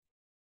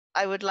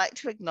 I would like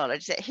to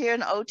acknowledge that here in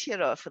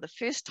Aotearoa for the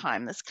first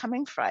time this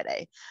coming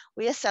Friday,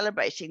 we are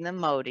celebrating the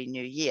Māori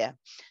New Year,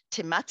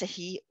 Te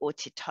Matahi o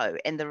Te Tau,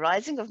 and the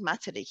rising of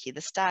Matariki,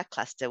 the star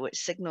cluster, which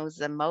signals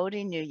the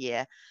Māori New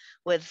Year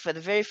with, for the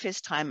very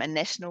first time, a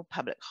national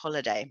public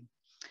holiday.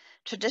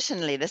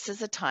 Traditionally, this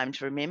is a time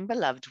to remember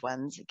loved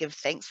ones, give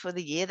thanks for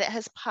the year that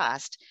has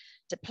passed,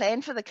 to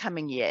plan for the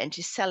coming year and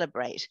to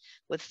celebrate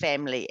with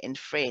family and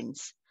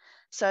friends.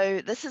 So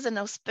this is an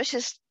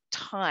auspicious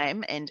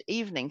time and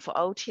evening for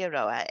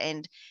Aotearoa,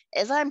 and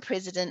as I'm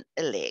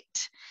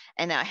President-elect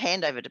and our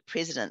handover to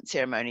President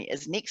ceremony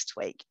is next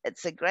week,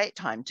 it's a great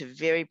time to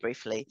very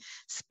briefly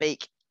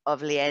speak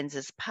of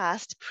LIANZA's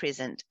past,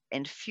 present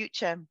and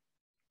future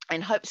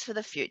and hopes for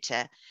the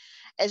future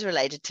as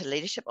related to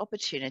leadership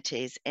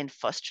opportunities and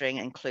fostering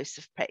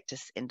inclusive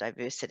practice and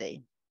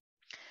diversity.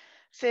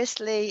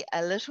 Firstly,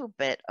 a little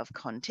bit of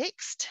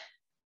context.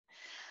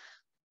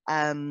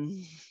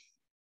 To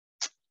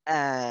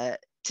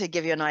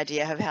give you an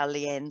idea of how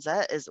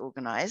LIANZA is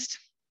organised.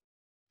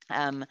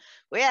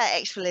 We are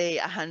actually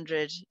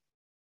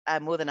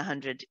more than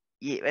 100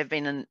 years, we've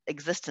been in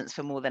existence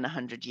for more than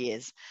 100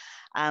 years.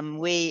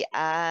 We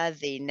are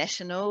the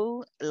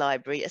National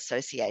Library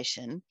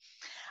Association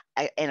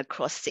and a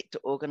cross-sector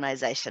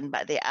organisation,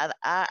 but there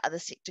are other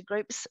sector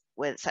groups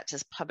such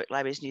as Public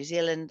Libraries New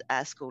Zealand,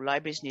 School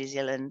Libraries New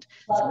Zealand,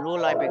 some law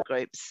library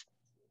groups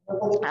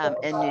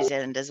in New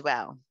Zealand as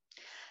well.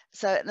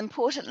 So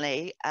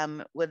importantly,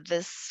 with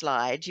this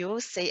slide, you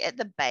will see at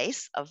the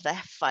base of the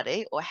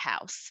whare or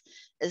house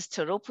is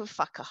Te Rōpū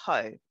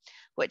Whakahau,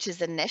 which is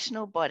the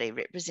national body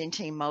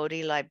representing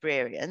Māori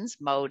librarians,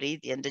 Māori,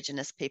 the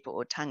indigenous people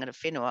or tangata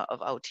whenua of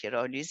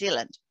Aotearoa, New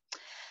Zealand.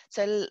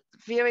 So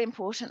very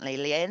importantly,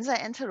 LIANZA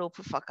and Te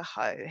Rōpū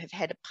Whakahau have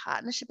had a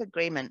partnership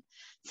agreement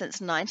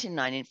since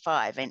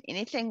 1995, and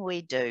anything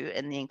we do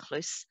in the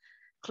inclusive,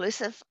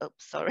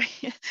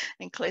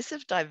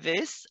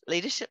 diverse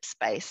leadership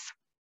space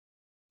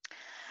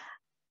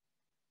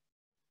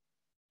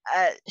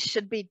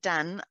should be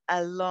done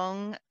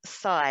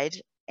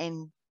alongside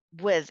and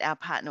with our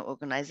partner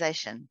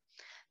organisation.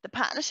 The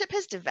partnership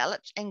has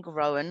developed and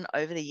grown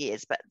over the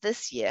years, but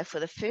this year,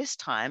 for the first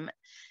time,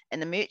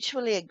 in a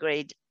mutually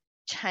agreed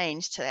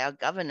change to our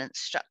governance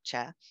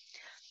structure,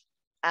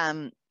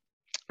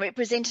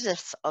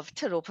 representatives of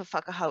Te Rōpū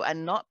Whakahau are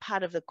not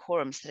part of the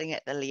quorum sitting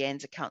at the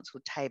LIANZA Council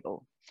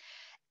table.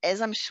 As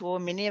I'm sure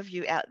many of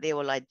you out there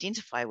will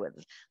identify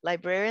with,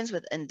 librarians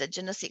with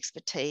Indigenous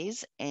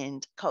expertise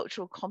and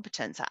cultural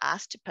competence are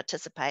asked to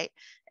participate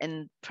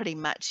in pretty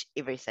much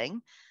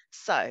everything.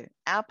 So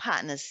our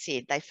partners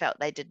said they felt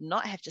they did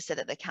not have to sit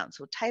at the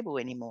council table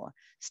anymore.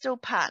 Still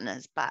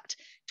partners, but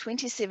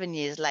 27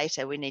 years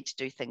later, we need to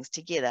do things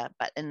together,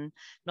 but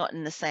not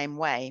in the same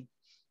way.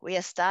 We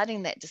are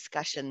starting that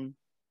discussion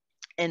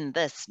in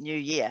this new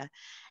year,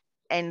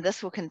 and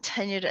this will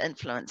continue to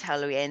influence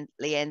how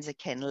LIANZA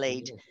can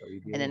lead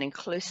in an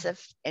inclusive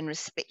and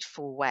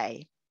respectful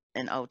way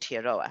in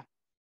Aotearoa.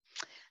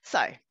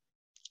 So,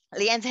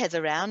 LIANZA has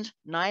around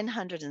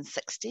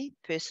 960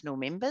 personal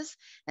members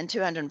and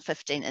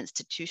 215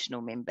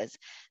 institutional members.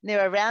 And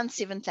there are around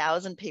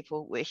 7,000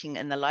 people working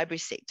in the library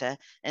sector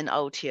in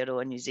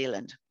Aotearoa, New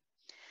Zealand.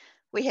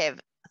 We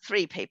have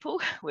 3 people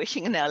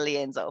working in our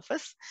LIANZA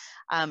office,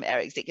 our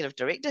executive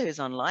director who's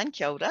online,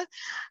 kia ora,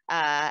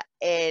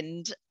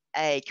 and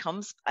a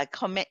comms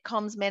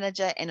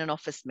manager and an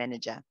office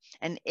manager.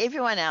 And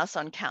everyone else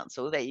on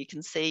council that you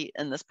can see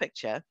in this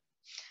picture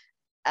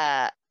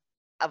are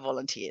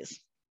volunteers.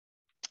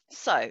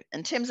 So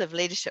in terms of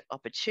leadership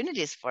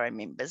opportunities for our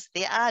members,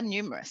 there are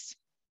numerous,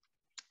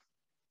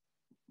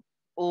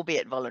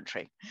 albeit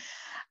voluntary.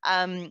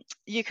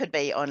 You could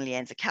be on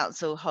LIANZA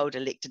Council, hold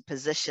elected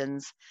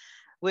positions,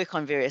 work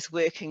on various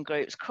working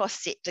groups,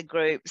 cross-sector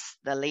groups,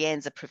 the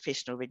LIANZA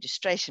Professional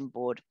Registration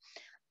Board,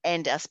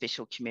 and our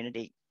special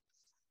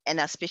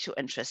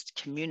interest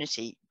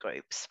community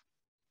groups.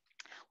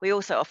 We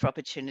also offer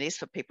opportunities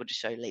for people to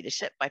show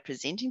leadership by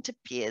presenting to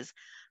peers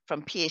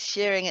from peer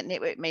sharing at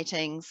network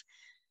meetings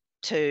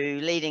to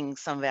leading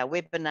some of our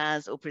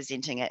webinars or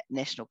presenting at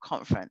national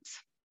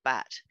conference.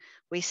 But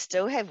we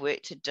still have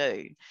work to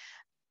do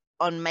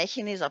on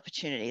making these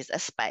opportunities a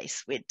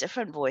space where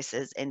different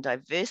voices and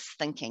diverse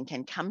thinking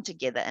can come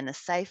together in a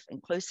safe,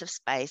 inclusive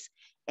space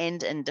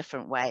and in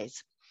different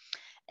ways.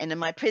 And in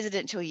my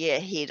presidential year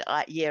ahead,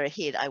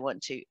 I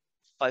want to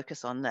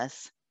focus on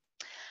this.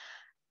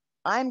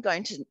 I'm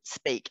going to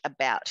speak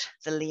about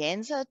the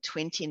Lianza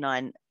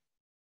 29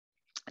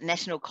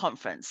 National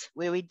Conference,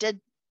 where we did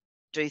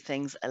do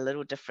things a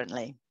little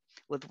differently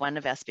with one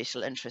of our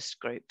special interest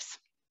groups.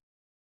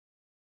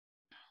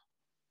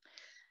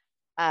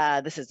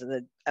 This is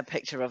a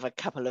picture of a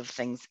couple of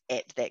things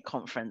at that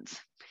conference.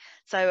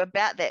 So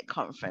about that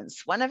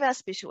conference, one of our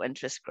special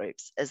interest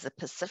groups is the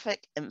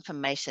Pacific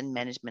Information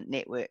Management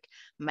Network,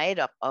 made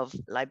up of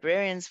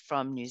librarians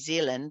from New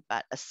Zealand,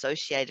 but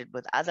associated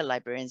with other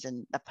librarians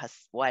in the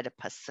wider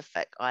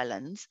Pacific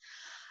Islands.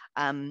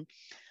 And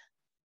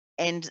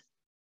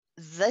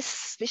this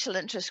special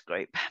interest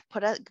group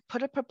put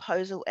a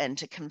proposal in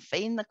to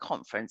convene the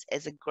conference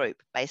as a group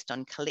based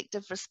on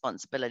collective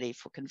responsibility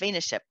for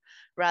convenership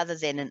rather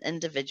than an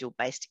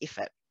individual-based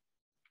effort.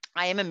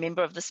 I am a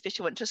member of the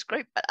special interest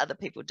group, but other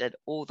people did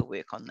all the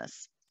work on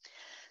this.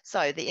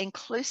 So the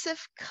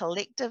inclusive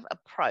collective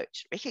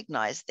approach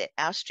recognised that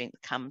our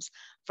strength comes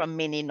from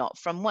many, not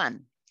from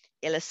one.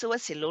 Elasua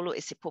se lolo e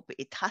se popo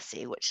e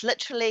tasi, which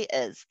literally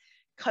is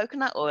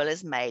coconut oil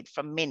is made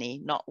from many,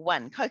 not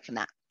one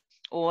coconut,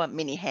 or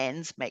many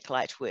hands make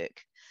light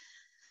work.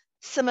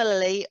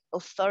 Similarly,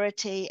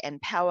 authority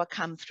and power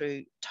come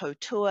through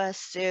tautua,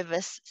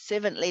 service,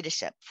 servant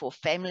leadership for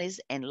families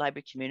and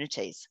library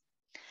communities.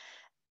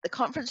 The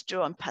conference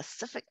drew on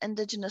Pacific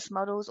Indigenous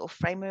models or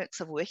frameworks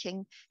of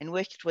working and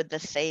worked with the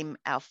theme,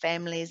 our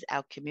families,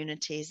 our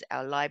communities,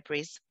 our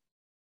libraries,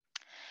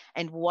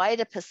 and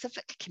wider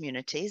Pacific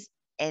communities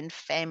and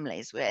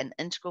families were an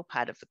integral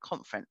part of the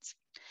conference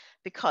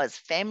because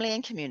family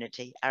and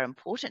community are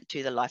important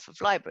to the life of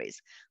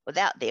libraries.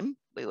 Without them,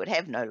 we would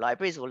have no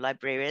libraries or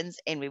librarians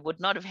and we would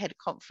not have had a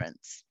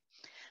conference.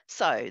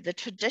 So the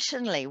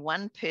traditionally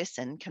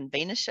one-person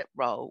convenership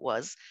role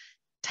was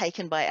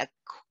taken by a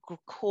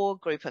core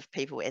group of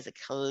people as a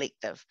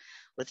collective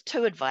with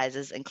 2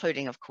 advisors,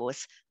 including, of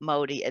course,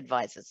 Māori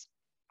advisors.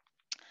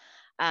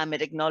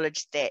 It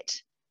acknowledged that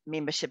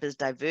membership is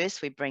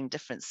diverse. We bring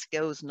different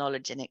skills,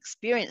 knowledge, and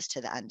experience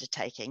to the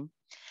undertaking.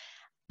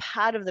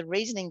 Part of the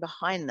reasoning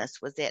behind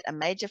this was that a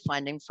major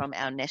finding from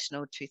our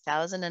national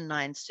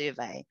 2009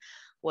 survey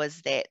was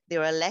that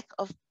there are a lack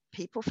of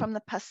people from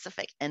the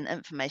Pacific in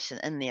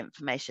the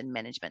information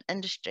management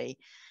industry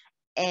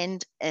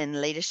and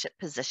in leadership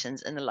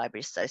positions in the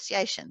Library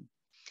Association.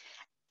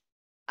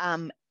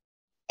 And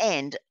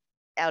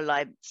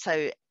our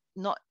so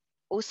not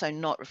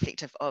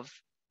reflective of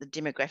the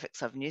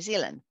demographics of New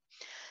Zealand.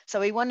 So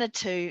we wanted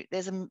to,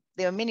 there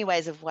are many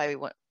ways of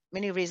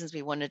many reasons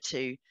we wanted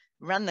to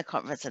run the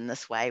conference in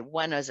this way.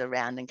 One is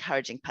around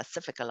encouraging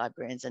Pacifica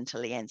librarians into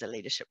Lianza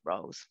leadership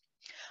roles.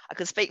 I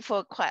could speak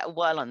for quite a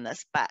while on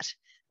this, but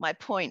my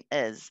point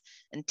is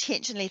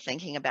intentionally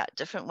thinking about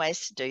different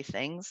ways to do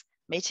things,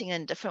 meeting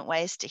in different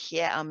ways to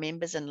hear our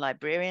members and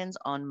librarians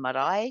on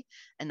marae,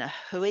 in a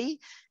hui,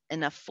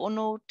 in a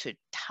whono to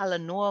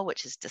talanoa,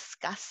 which is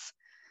discuss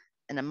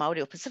in a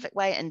Māori or Pacific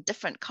way in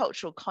different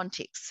cultural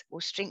contexts will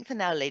strengthen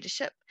our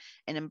leadership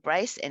and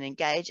embrace and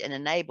engage and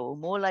enable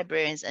more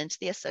librarians into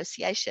the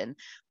association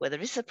with a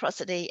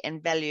reciprocity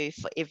and value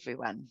for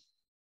everyone.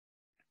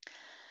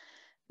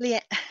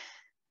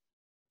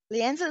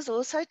 Lianza is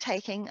also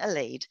taking a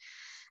lead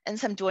in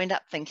some joined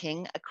up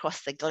thinking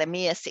across the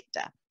Glamir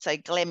sector. So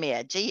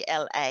Glamir,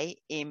 G-L-A-M-M-I-R,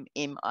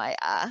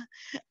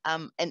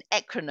 an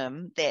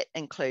acronym that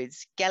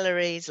includes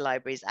galleries,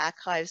 libraries,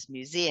 archives,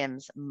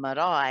 museums,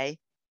 marae,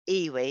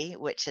 iwi,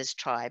 which is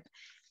tribe,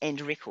 and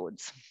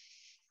records.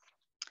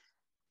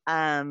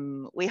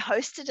 We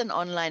hosted an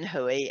online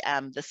hui.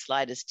 This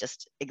slide is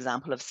just an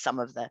example of some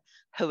of the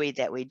hui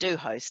that we do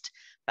host,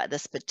 but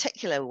this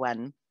particular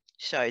one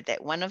showed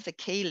that one of the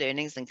key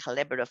learnings and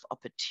collaborative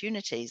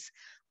opportunities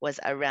was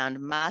around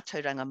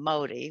mātauranga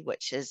Māori,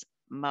 which is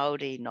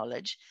Māori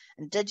knowledge,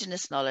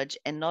 Indigenous knowledge,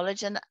 and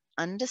knowledge and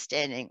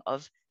understanding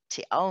of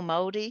te ao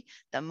Māori,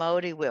 the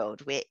Māori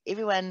world, where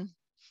everyone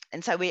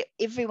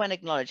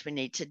acknowledged we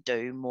need to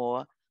do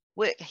more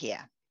work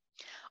here.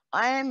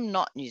 I am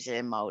not New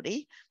Zealand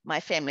Māori. My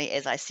family,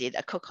 as I said,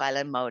 are Cook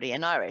Island Māori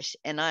and Irish,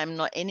 and I am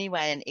not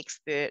anyway an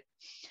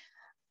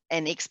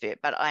expert,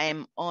 but I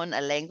am on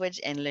a language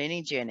and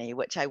learning journey,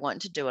 which I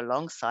want to do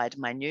alongside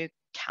my new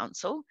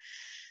council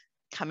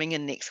coming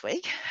in next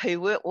week, who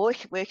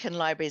work in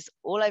libraries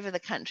all over the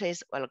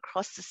countries, well,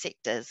 across the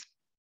sectors.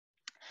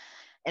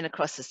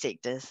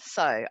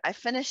 So I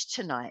finished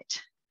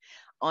tonight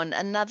on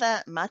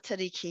another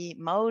Matariki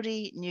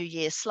Māori New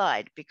Year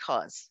slide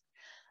because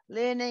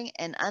learning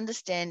and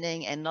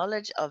understanding and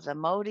knowledge of the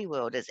Māori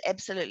world is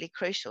absolutely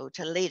crucial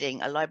to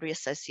leading a library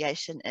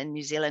association in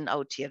New Zealand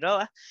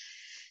Aotearoa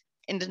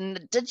And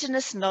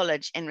Indigenous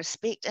knowledge and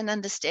respect and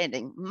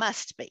understanding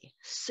must be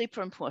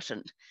super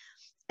important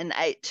and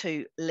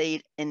to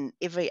lead in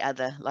every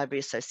other library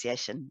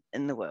association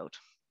in the world.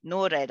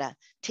 Nō reira,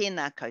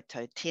 tēnā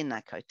koutou,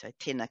 tēnā koutou,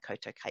 tēnā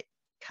koutou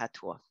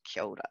katoa,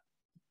 kia ora.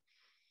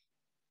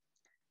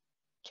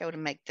 Kia ora,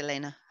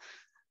 Magdalena.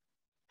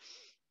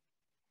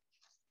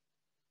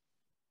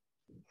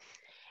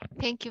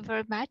 Thank you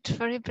very much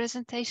for your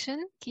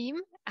presentation, Kim.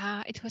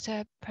 It was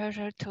a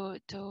pleasure to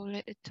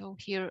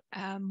hear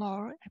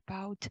more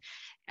about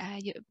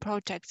your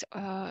projects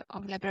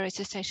of Library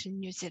Association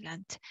New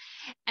Zealand.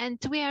 And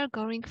we are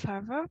going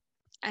further.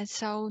 And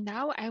so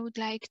now I would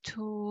like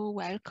to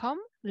welcome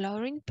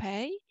Lauren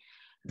Pei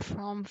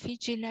from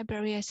Fiji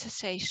Library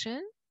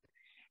Association.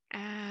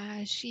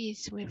 She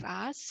is with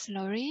us.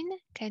 Lauren,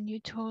 can you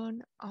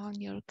turn on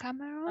your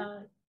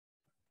camera?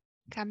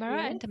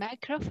 Camera yes. and the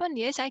microphone.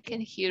 Yes, I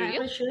can hear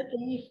you. Sure.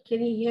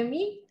 Can you hear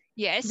me?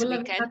 Yes,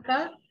 we can.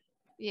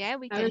 Yeah,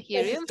 we can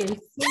hear you. Can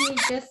see me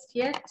just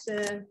yet.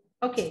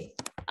 Okay.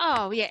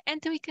 Oh, yeah,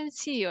 and we can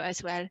see you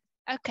as well.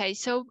 Okay,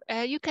 so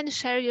you can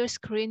share your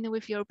screen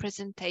with your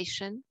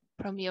presentation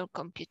from your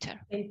computer.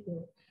 Thank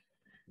you.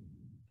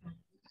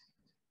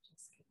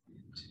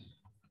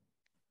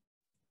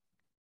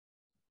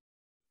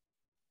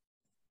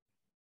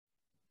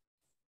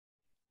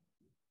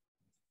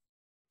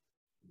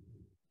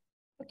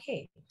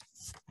 Okay.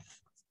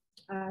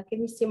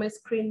 Can you see my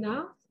screen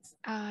now?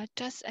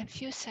 Just a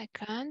few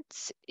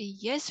seconds.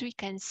 Yes, we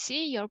can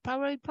see your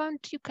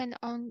PowerPoint. You can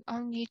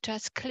only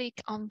just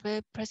click on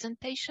the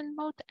presentation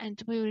mode and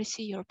we will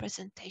see your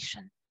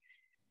presentation.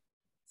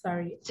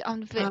 Sorry. So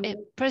on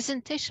the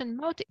presentation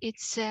mode,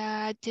 it's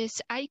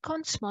this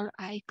icon, small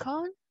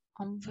icon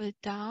on the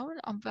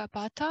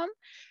bottom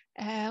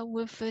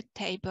with a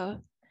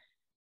table.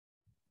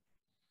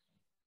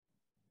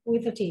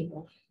 With a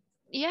table.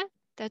 Yeah,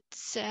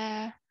 that's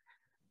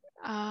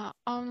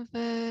on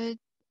the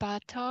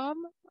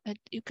bottom.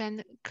 You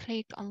can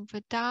click on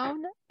the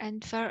down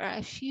and there are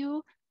a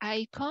few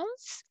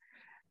icons.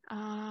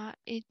 I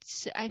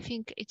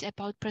think it's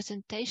about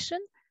presentation.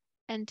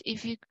 And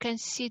if you can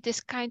see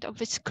this kind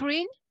of a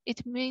screen,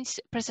 it means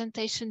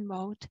presentation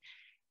mode.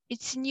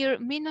 It's near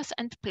minus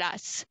and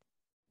plus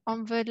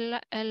on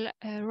the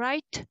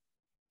right.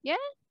 Yeah,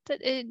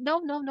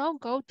 no,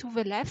 go to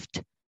the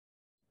left.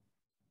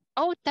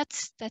 Oh,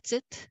 that's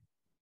it.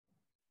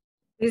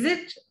 Is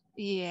it?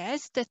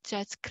 Yes, that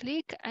just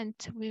click and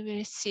we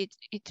will see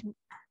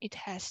it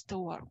has to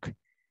work.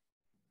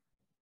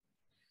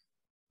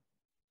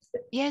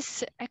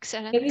 Yes,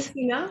 excellent. Can you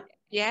see now?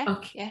 Yeah.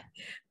 Okay. Yeah.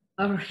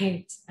 All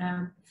right.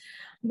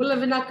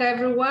 Bulavinaka,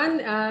 everyone,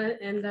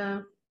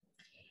 and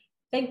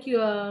thank you,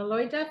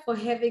 Loida, for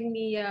having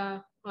me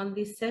on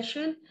this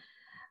session.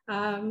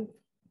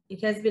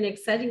 It has been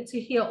exciting to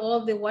hear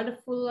all the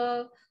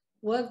wonderful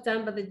work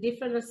done by the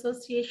different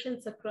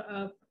associations,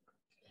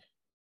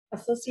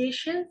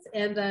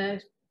 and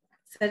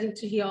exciting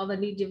to hear all the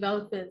new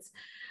developments.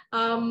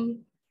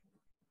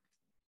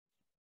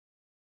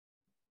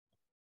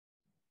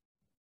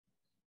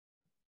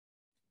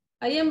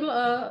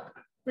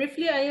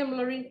 Briefly, I am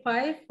Lauren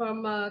Pai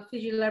from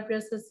Fiji Library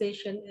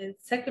Association and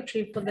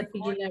Secretary for the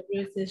Fiji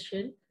Library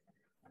Association.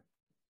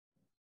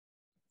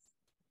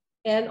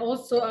 And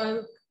also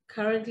I'm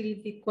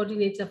currently the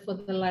coordinator for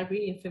the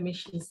Library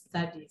Information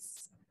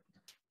Studies.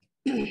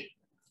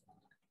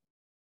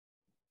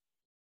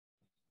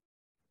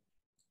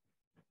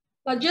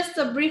 Well, just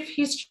a brief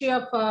history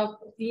of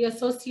the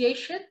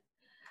association.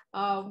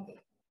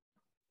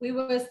 We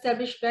were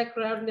established back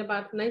around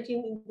about the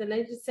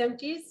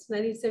 1970s,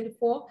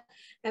 1974.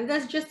 And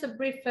that's just a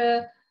brief,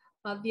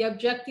 the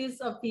objectives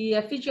of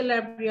the Fiji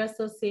Library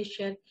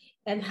Association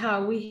and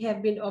how we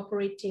have been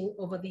operating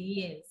over the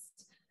years.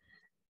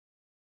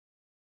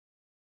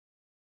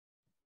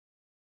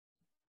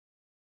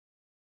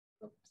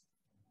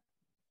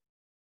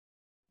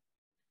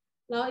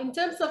 Now, in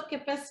terms of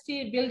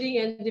capacity building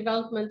and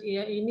development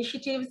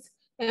initiatives,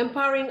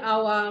 empowering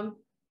our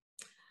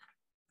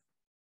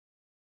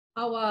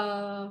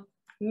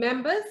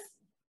members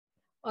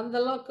on the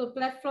local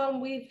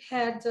platform, we've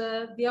had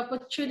the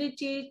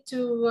opportunity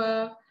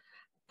to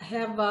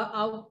have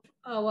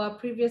our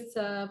previous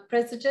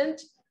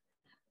president,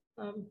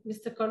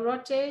 Mr.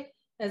 Conrote,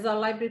 as our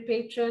library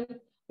patron.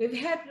 We've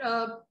had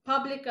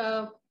public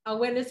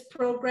awareness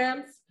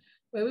programs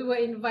where we were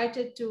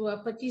invited to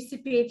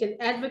participate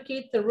and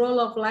advocate the role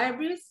of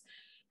libraries.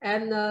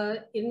 And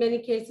in many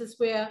cases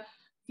where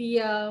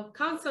the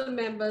council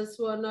members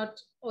were not,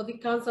 or the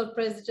council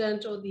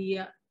president or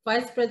the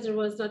vice president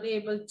was not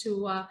able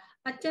to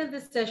attend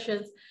the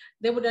sessions,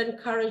 they would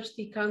encourage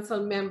the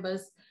council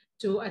members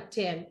to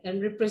attend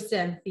and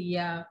represent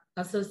the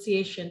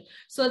association.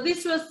 So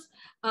this was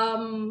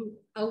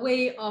a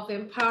way of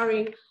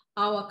empowering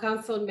our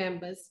council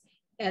members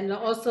and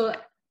also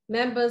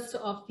members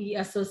of the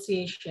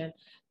association.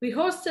 We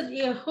host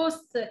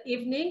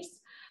evenings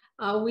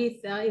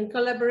in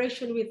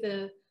collaboration with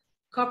the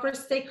corporate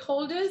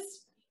stakeholders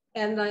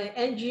and the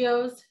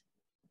NGOs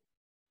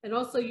and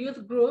also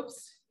youth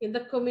groups in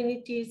the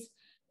communities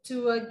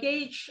to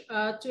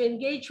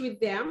engage with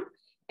them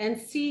and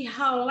see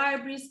how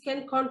libraries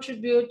can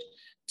contribute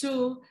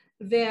to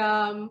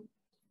their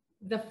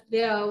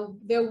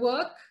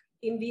work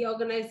in the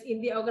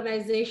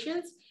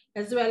organizations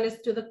as well as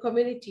to the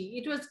community.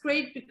 It was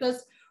great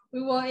because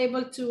we were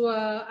able to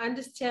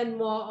understand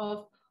more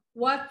of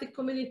what the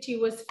community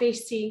was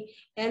facing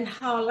and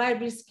how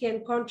libraries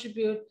can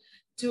contribute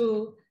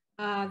to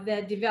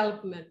their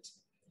development.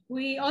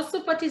 We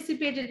also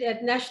participated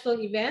at national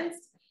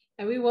events,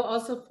 and we were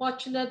also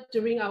fortunate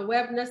during our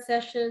webinar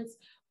sessions.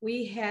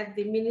 We had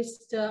the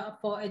Minister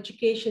for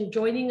Education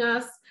joining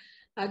us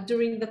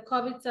during the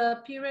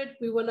COVID period.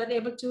 We were not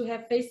able to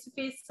have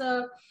face-to-face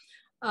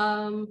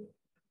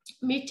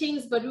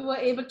meetings, but we were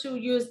able to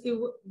use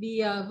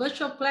the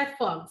virtual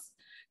platforms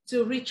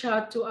to reach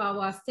out to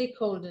our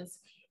stakeholders.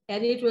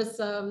 And it was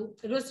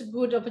a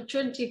good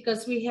opportunity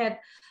because we had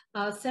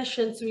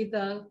sessions with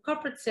the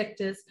corporate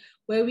sectors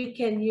where we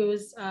can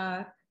use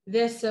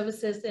their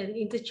services and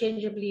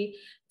interchangeably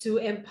to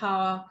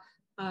empower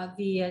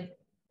the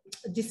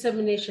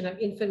dissemination of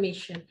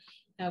information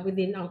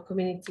within our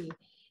community.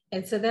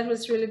 And so that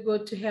was really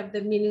good to have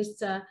the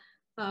Minister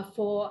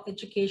for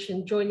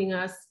Education joining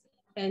us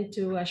and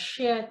to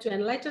share, to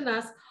enlighten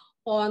us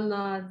on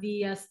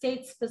the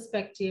state's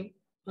perspective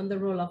on the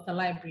role of the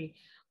library.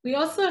 We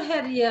also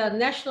had a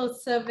national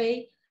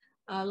survey,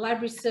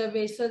 library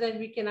survey, so that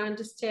we can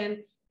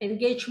understand,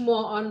 engage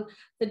more on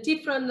the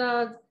different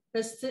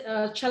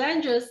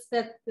challenges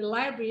that the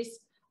libraries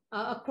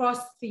across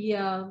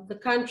the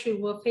country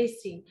were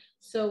facing.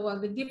 So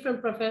the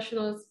different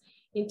professionals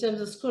in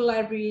terms of school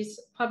libraries,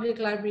 public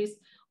libraries,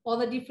 all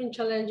the different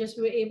challenges,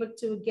 we were able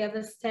to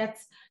gather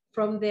stats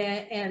from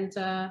there and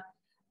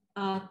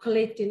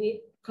collate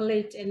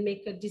and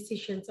make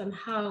decisions on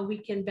how we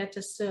can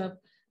better serve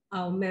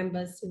our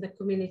members in the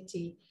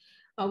community.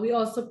 We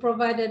also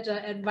provided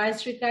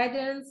advisory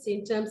guidance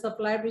in terms of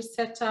library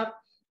setup,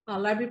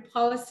 library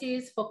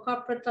policies for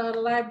corporate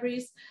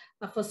libraries,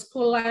 for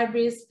school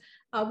libraries.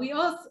 We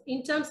also,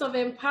 in terms of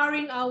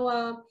empowering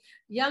our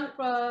young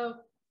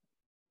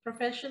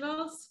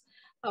professionals,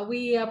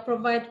 we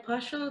provide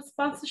partial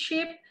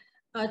sponsorship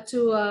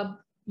to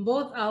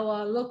both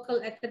our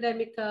local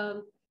academic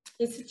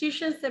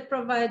institutions that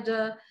provide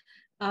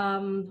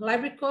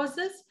library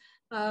courses,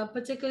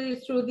 particularly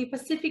through the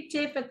Pacific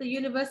TAFE at the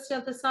University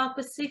of the South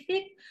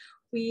Pacific.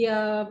 We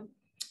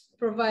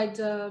provide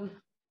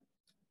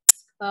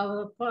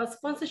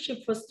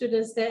sponsorship for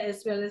students there,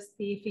 as well as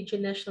the Fiji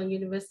National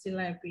University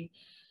Library.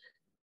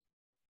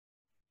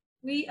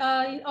 We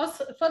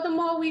also,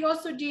 furthermore, we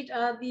also did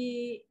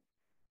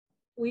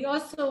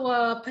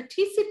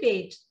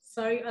participate,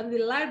 on the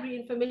Library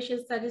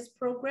Information Studies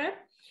program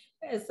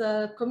as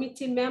a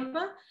committee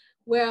member,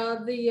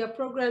 where the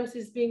programs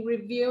is being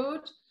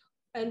reviewed,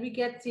 and we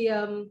get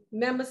the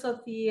members of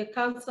the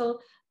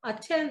council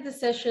attend the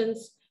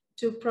sessions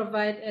to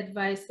provide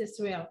advice as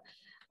well.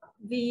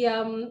 The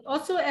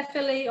also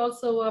FLA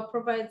also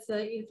provides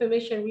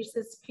information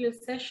research skill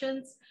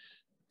sessions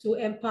to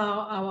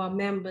empower our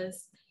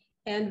members.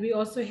 And we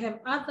also have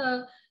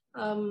other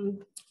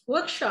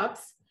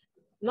workshops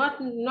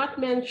not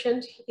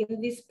mentioned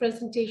in this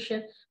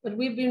presentation, but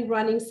we've been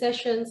running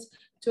sessions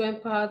to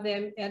empower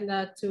them and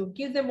to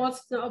give them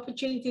also the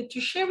opportunity to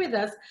share with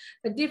us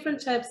the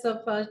different types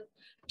of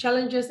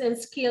challenges and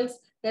skills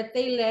that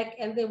they lack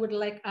and they would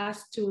like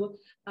us to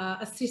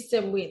assist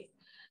them with.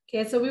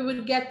 Okay, so we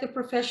would get the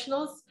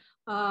professionals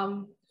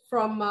from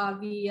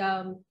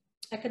the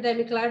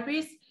academic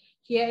libraries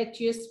here at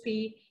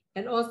USP,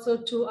 and also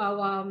to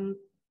our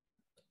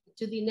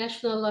to the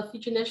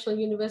Fiji National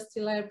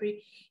University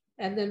Library,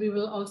 and then we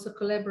will also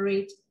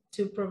collaborate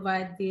to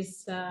provide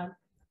these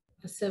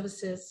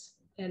services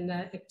and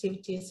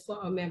activities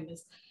for our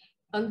members.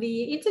 On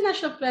the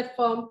international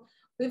platform,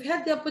 we've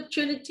had the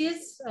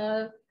opportunities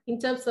in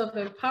terms of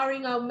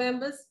empowering our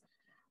members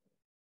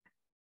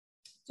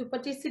to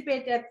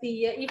participate at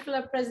the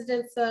IFLA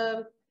President's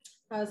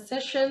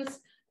sessions.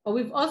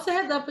 We've also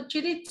had the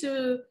opportunity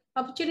to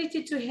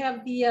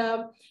have the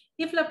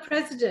IFLA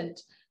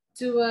President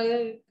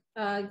to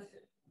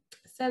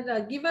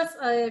give us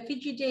a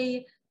Fiji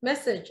Day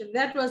message.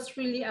 That was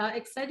really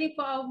exciting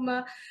for our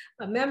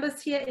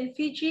members here in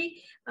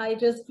Fiji.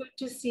 It was good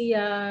to see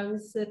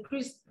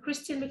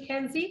Christine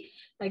McKenzie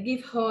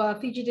give her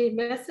Fiji Day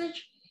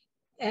message.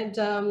 And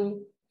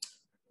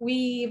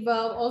we've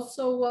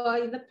also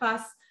in the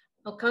past,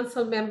 our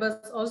council members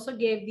also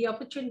gave the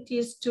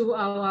opportunities to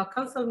our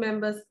council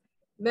members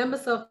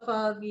of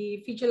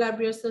the Fiji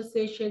Library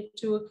Association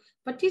to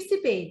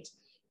participate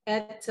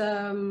at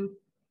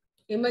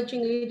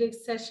emerging leadership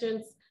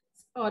sessions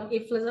on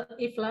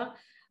IFLA,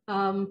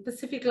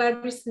 Pacific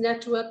Libraries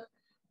Network,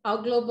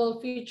 our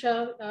Global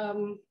Future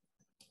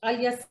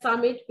ALIA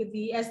Summit with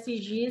the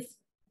SDGs,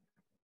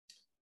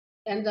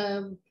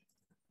 and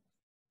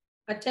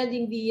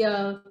attending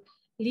the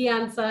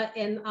Lianza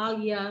and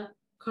ALIA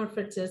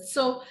conferences.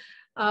 So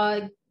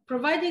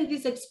providing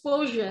this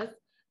exposure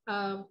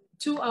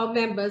to our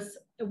members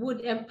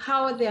would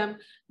empower them,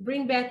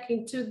 bring back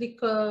into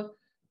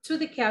to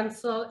the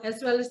council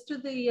as well as to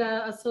the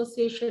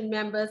association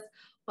members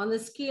on the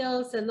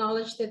skills and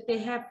knowledge that they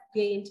have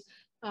gained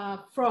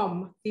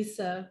from these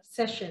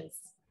sessions.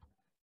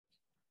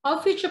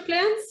 Our future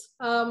plans,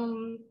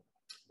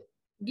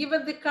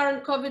 given the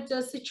current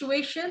COVID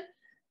situation,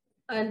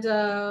 and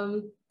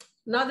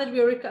now that we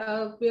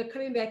are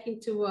coming back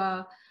into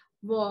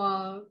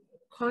more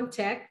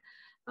contact,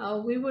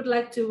 we would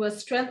like to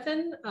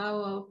strengthen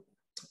our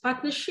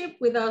partnership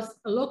with our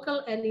local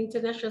and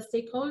international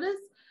stakeholders,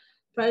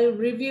 try to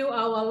review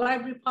our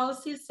library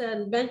policies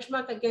and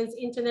benchmark against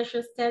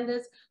international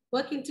standards,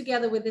 working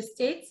together with the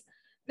states,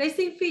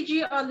 placing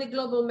Fiji on the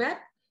global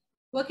map,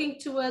 working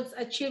towards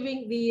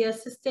achieving the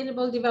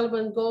sustainable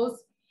development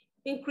goals,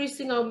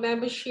 increasing our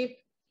membership,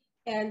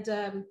 and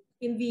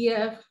in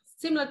the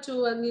similar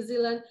to New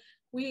Zealand,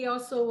 we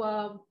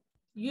also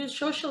use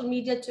social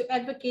media to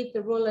advocate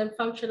the role and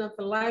function of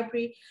the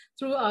library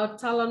through our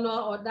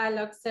Talanoa or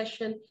dialogue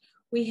session.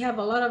 We have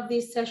a lot of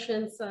these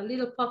sessions,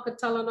 little pocket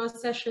Talanoa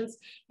sessions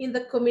in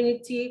the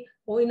community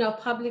or in our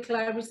public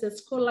libraries and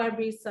school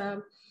libraries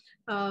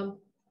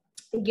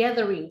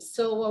gatherings.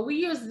 So we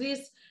use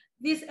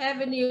these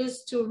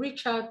avenues to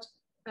reach out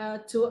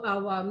to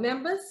our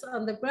members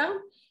on the ground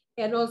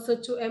and also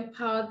to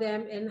empower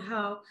them in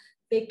how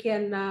they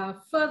can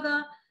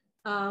further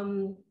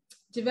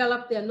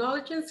develop their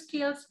knowledge and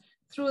skills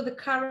through the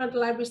current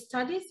library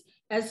studies,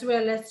 as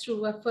well as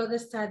through further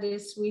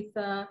studies with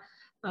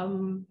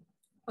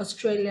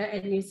Australia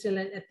and New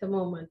Zealand at the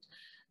moment.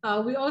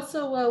 We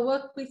also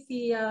work with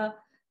the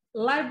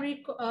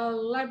library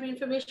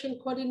information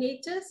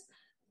coordinators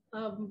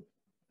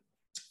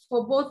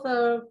for both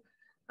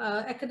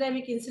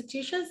academic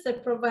institutions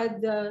that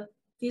provide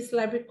these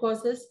library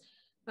courses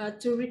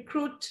to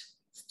recruit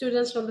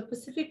students from the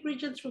Pacific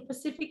region through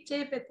Pacific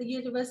TAFE at the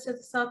University of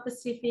the South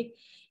Pacific,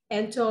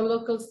 and to our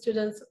local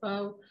students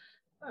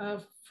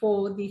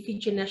for the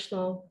Fiji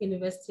National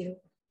University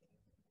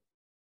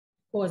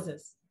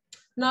courses.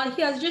 Now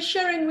here, just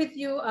sharing with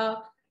you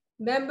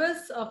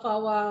members of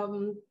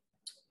our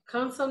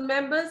council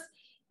members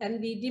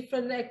and the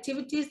different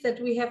activities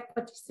that we have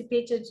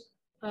participated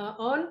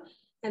on,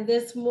 and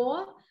there's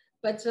more,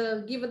 but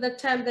given the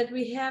time that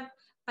we have,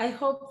 I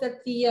hope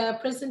that the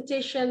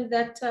presentation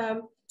that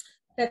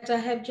I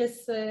have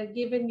just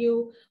given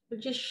you will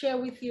just share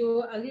with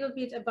you a little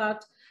bit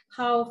about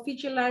how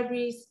Fiji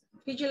Library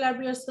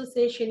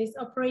Association is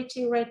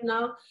operating right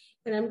now.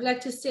 And I'm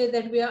glad to say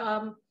that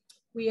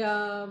we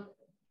are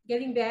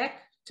getting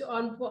back to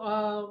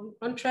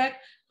on track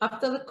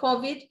after the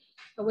COVID,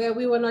 where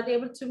we were not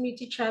able to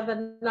meet each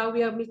other. Now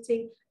we are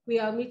meeting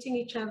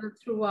each other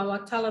through our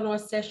Talanoa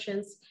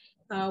sessions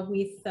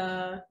with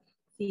the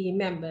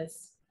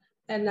members.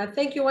 And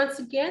thank you once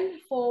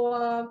again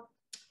for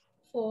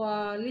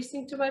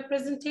listening to my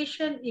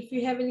presentation. If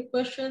you have any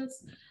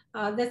questions,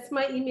 that's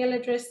my email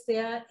address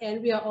there.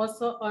 And we are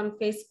also on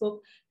Facebook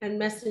and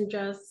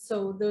Messenger.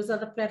 So those are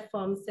the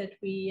platforms that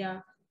we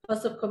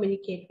also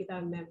communicate with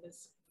our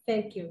members.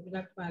 Thank you.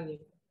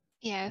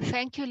 Yeah,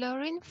 thank you,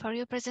 Lauren, for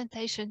your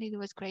presentation. It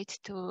was great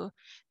to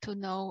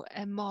know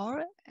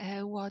more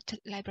what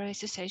Library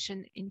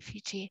Association in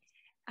Fiji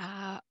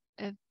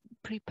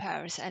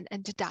prepares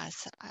and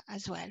does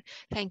as well.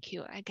 Thank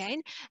you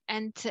again.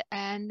 And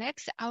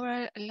next,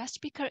 our last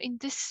speaker in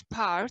this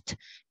part,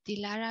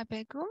 Dilara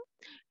Begum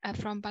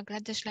from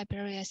Bangladesh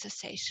Library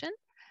Association.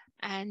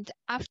 And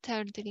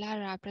after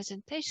Dilara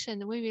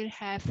presentation, we will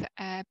have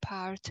a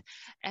part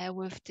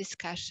with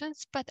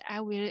discussions, but I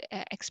will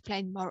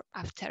explain more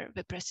after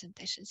the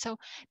presentation. So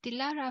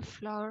Dilara,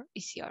 floor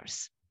is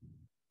yours.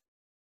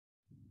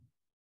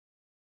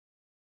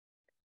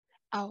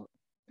 Oh,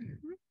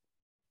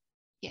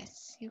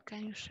 yes, you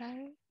can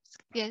share.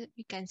 Yeah,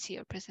 we can see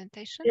your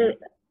presentation.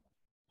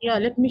 Yeah,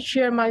 let me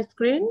share my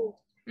screen.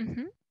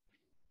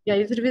 Yeah,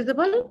 is it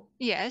visible?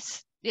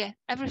 Yes, yeah,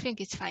 everything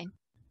is fine.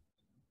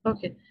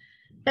 Okay.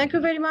 Thank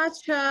you very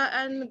much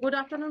and good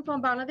afternoon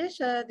from Bangladesh.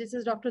 This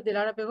is Dr.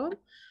 Dilara Begum.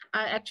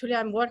 Actually,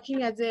 I'm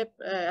working as a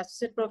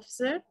associate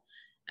professor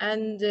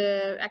and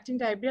acting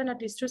librarian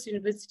at East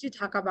University,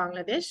 Dhaka,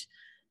 Bangladesh.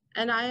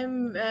 And I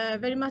am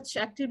very much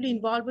actively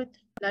involved with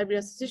Library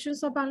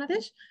Associations of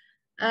Bangladesh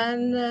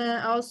and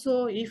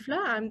also IFLA.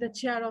 I'm the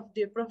chair of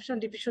the Professional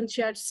Division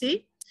Chair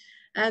C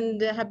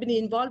and have been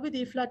involved with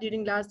IFLA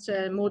during last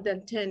more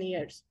than 10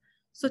 years.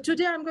 So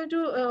today I'm going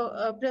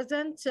to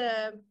present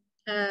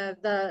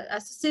the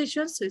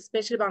associations,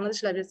 especially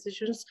Bangladesh Library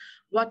Associations,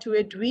 what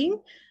we're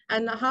doing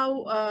and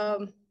how,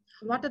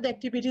 what are the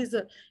activities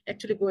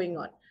actually going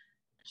on.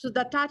 So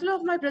the title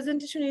of my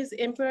presentation is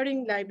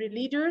Empowering Library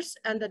Leaders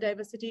and the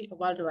Diversity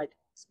Worldwide,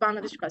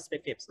 Bangladesh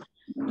Perspectives.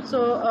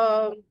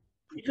 So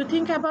if you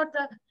think about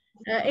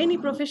any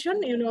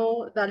profession, you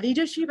know, the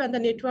leadership and the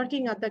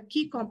networking are the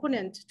key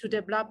component to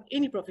develop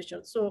any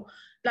profession. So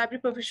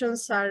library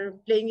professions are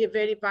playing a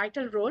very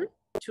vital role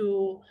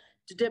to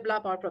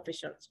develop our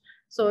professions.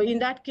 So in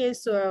that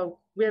case,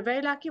 we're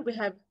very lucky. We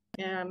have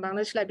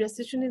Bangladesh Library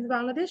Association in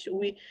Bangladesh.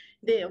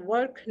 They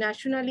work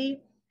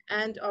nationally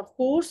and of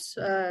course,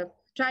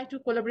 try to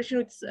collaboration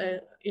with,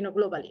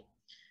 globally.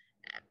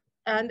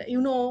 And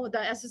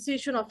the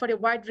association offer a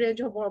wide range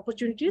of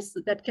opportunities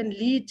that can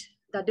lead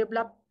the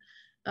develop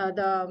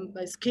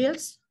the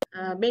skills,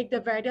 make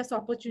the various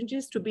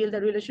opportunities to build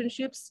the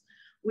relationships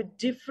with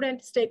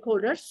different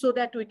stakeholders so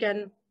that we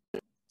can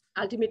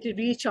ultimately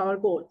reach our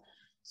goal.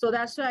 So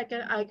that's why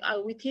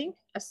we think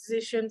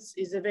associations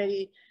is a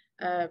very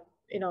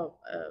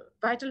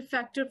vital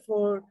factor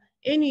for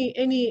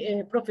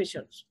any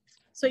professions.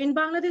 So in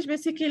Bangladesh,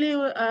 basically,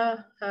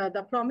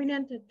 the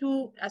prominent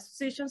two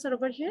associations are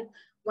over here.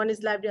 One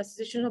is Library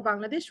Association of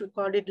Bangladesh, we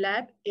called it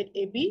LAB,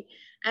 AB,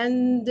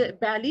 and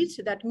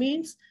BLIC, that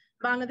means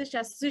Bangladesh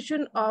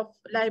Association of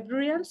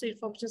Librarians,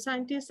 Information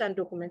Scientists, and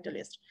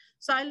Documentalists.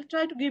 So I'll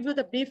try to give you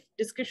the brief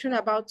description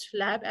about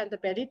LAB and the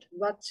BLIC,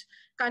 what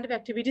kind of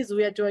activities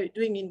we are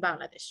doing in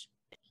Bangladesh.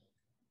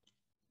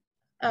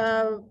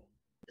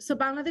 So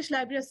Bangladesh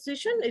Library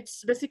Association,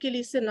 it's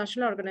a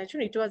national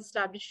organization. It was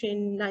established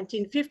in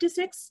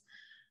 1956.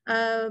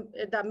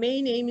 The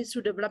main aim is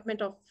to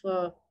development of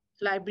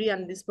library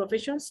and these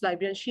professions,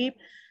 librarianship,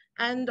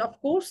 and of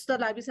course the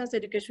library science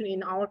education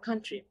in our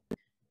country.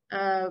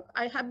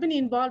 I have been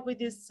involved with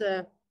this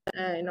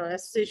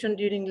association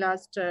during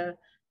last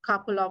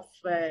couple of,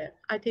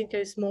 I think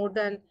it's more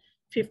than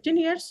 15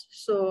 years.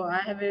 So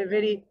I have a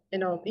very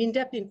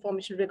in-depth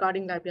information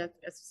regarding Library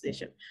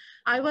Association.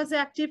 I was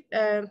active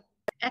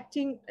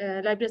acting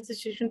Library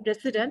Association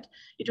president.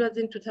 It was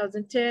in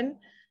 2010.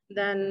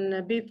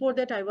 Then before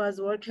that, I was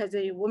worked as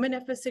a Women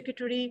Affairs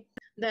Secretary.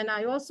 Then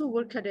I also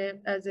worked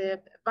as a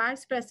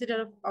Vice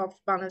President of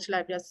Bangladesh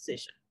Library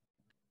Association.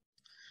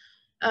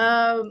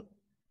 And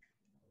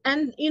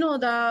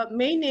the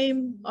main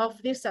aim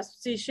of this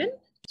association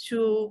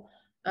to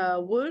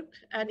work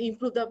and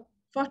improve the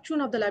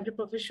fortune of the library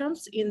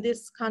professions in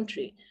this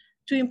country,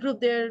 to improve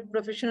their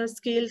professional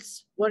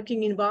skills,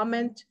 working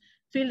environment,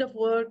 field of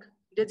work,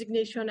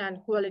 designation,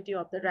 and quality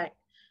of the rank.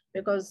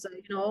 Because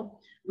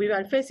we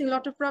are facing a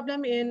lot of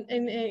problem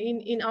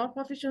in our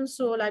profession,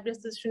 so Library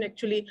Association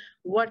actually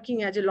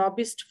working as a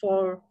lobbyist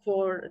for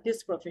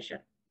this profession.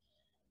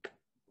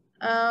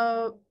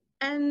 Some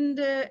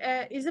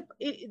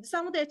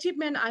of the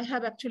achievement I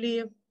have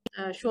actually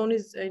shown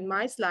is in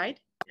my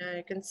slide.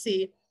 You can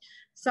see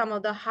some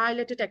of the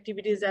highlighted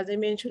activities. As I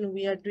mentioned,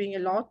 we are doing a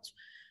lot,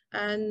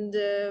 and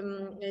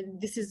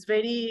this is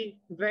very,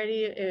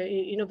 very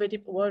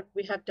innovative work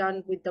we have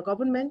done with the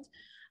government.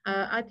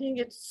 I think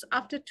it's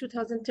after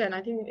 2010.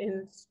 I think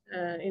in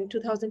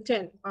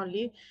 2010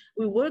 only,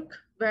 we work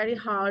very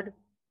hard,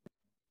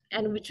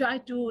 and we try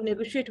to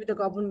negotiate with the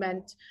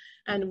government,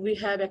 and we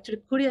have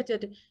actually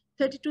created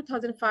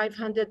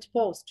 32,500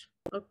 posts.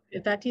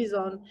 That is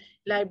on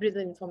libraries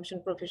and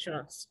information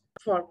professionals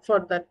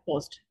for that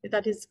post.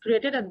 That is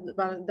created, and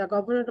the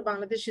government of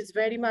Bangladesh is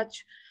very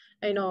much,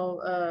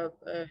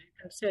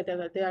 say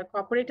that they are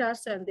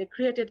cooperators, and they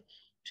created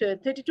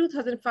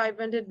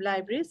 32,500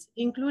 libraries,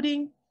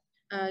 including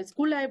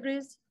school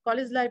libraries,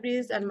 college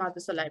libraries, and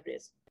madrasa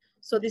libraries.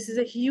 So this is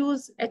a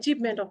huge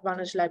achievement of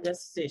Bangladesh Library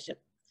Association.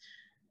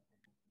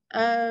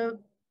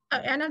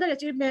 Another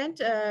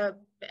achievement,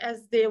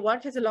 as they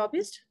work as a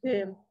lobbyist,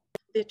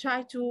 they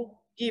try to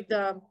give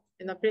the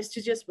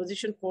prestigious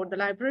position for the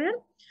librarian.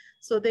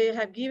 So they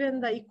have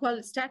given the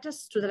equal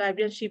status to the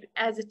librarianship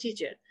as a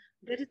teacher.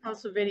 That is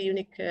also very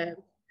unique,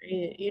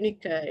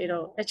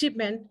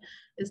 achievement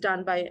is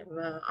done by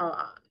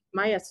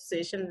my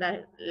association,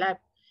 LAB.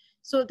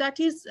 So that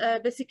is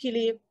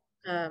basically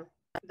the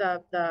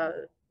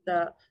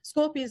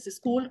scope is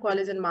school,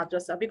 college, and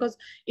madrasa, because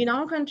in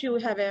our country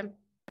we have a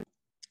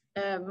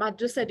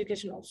madrasa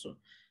education also.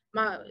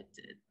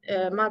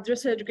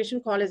 Madrasa education,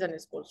 college,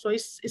 and school. So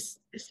it's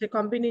a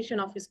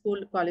combination of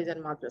school, college,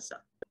 and madrasa.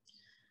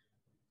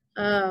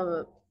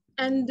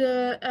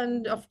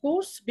 And of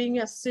course, being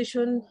an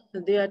association,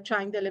 they are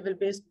trying the level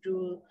base to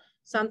do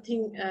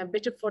something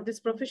better for this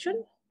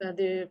profession.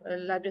 The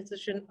Library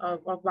Association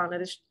of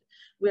Bangladesh,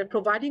 we are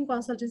providing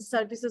consultancy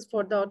services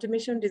for the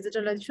automation,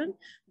 digitalization.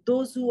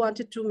 Those who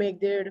wanted to make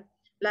their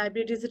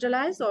library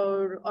digitalized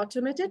or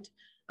automated,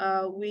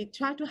 we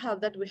try to have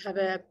that. We have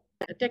a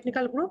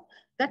technical group.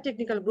 That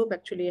technical group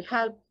actually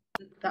help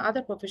the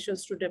other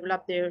professions to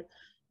develop their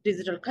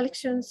digital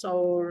collections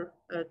or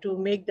to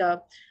make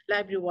the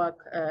library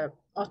work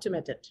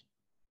automated.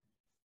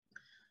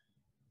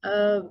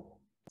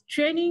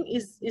 Training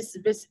is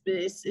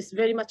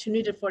very much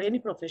needed for any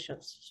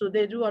professions. So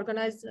they do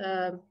organize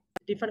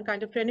different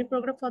kind of training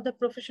program for the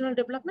professional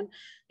development.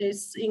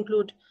 This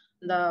include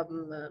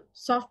the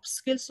soft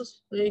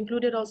skills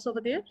included also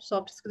over there.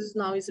 Soft skills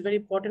now is very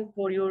important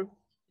for your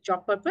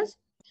job purpose.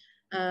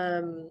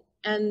 From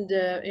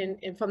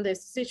the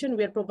association,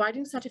 we are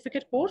providing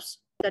certificate course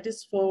that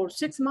is for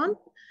 6 months,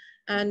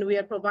 and we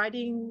are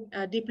providing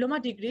a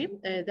diploma degree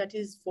that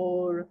is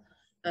for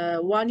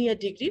 1 year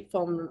degree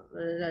from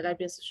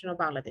Library Association of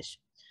Bangladesh.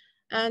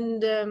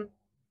 And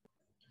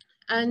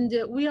And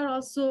we are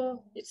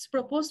also, it's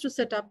proposed to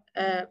set up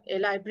a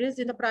libraries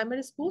in the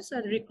primary schools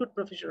and recruit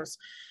professionals.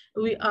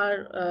 We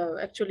are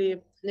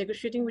actually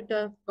negotiating with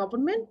the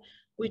government.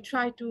 We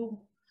try to,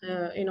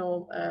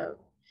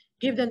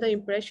 give them the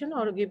impression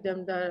or give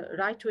them the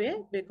right way,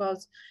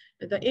 because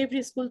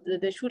every school,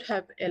 they should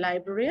have a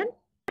librarian,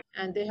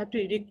 and they have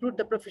to recruit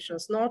the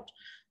professionals, not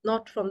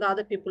from the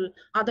other people.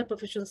 Other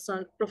professionals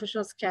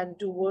can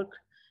do work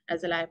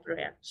as a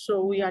librarian.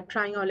 So we are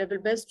trying our level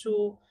best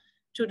to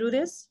do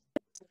this.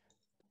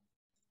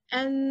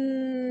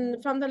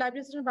 And from the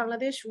Library Association of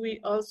Bangladesh, we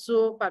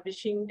also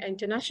publishing an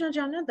international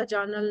journal. The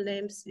journal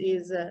names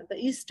is the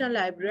Eastern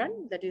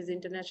Librarian, that is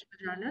international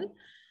journal.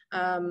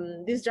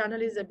 This journal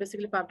is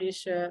basically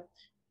published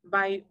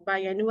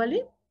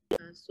biannually,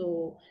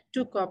 so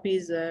 2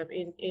 copies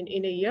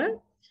in a year,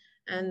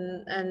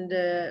 and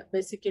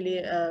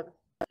basically the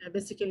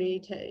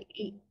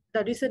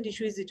recent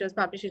issue is it was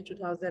published in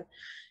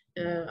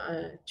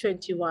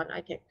 2021,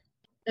 I think,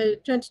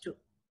 22.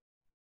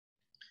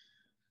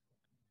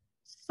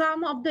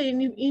 Some of the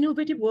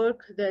innovative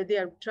work that they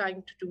are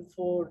trying to do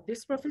for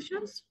these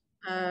professions.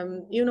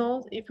 You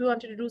know, if you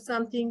wanted to do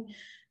something,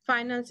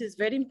 finance is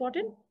very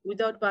important.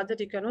 Without budget,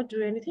 you cannot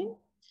do anything.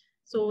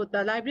 So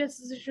the Library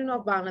Association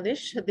of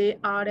Bangladesh, they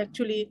are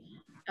actually,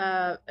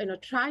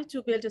 try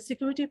to build a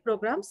security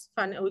programs,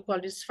 we call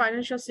this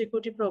financial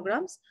security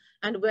programs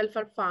and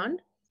welfare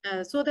fund,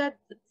 so that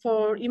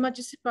for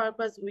emergency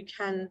purpose, we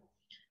can,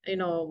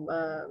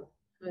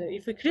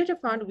 if we create a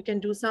fund, we can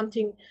do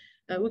something.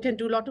 We can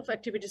do a lot of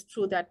activities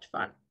through that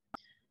fund.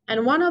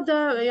 And one of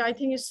the, I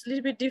think it's a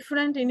little bit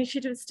different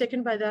initiatives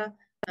taken by the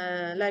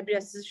Library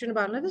Association of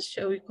Bangladesh.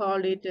 We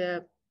call it,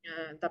 the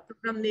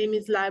program name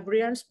is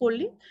Librarians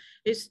Polli.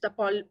 It's the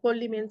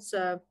Polli means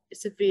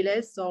it's a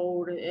village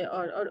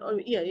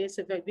yeah, it's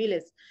a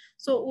village.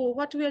 So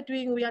what we are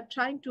doing, we are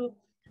trying to,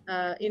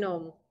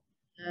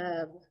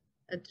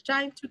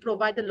 trying to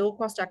provide the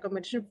low-cost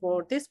accommodation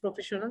for these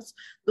professionals,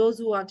 those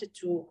who wanted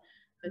to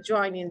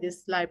join in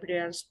this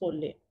Librarians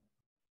Polli.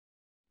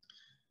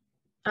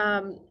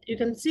 You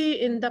can see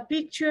in the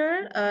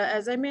picture,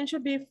 as I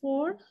mentioned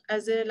before,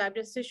 as a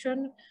library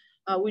session,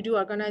 we do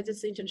organize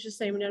this international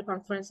seminar,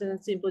 conferences,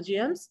 and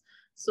symposiums.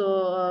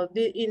 So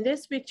in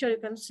this picture, you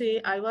can see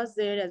I was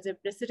there as a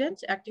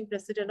president, acting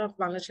president of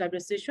Bangladesh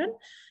Library Session,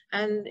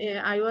 and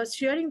I was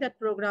sharing that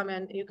program.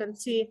 And you can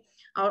see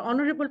our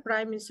Honorable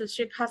Prime Minister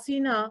Sheikh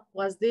Hasina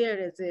was there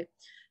as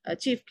a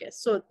chief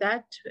guest. So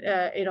that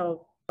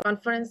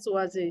conference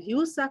was a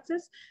huge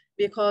success,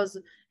 because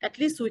at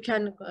least we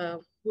can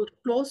go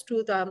close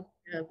to the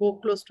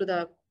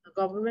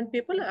government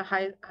people,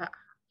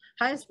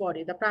 highest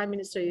body. The Prime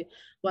Minister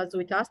was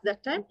with us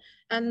that time,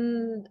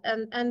 and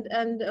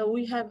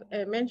we have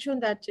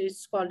mentioned that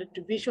it's called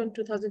Vision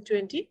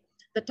 2020.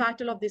 The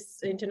title of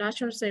this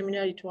international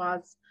seminar, it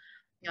was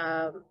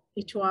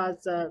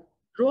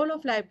Role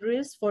of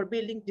Libraries for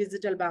Building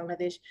Digital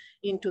Bangladesh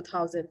in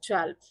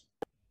 2012.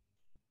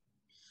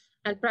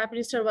 And Prime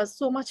Minister was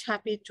so much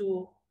happy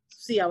to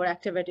see our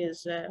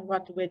activities,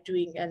 what we're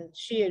doing, and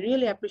she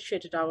really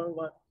appreciated our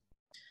work.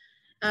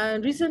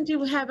 And recently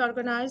we have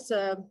organized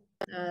the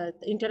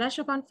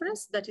international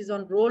conference that is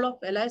on role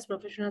of allies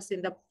professionals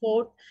in the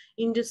 4th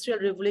Industrial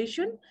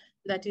Revolution,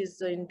 that is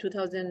in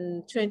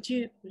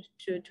 2020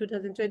 to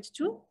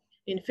 2022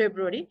 in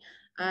February.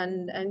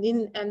 And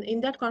in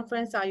that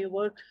conference, I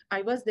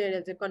was there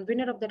as a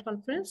convener of that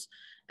conference,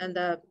 and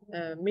the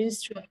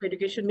Minister of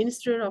Education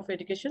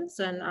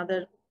and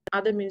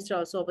other ministers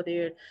also over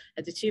there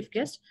as a chief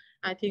guest.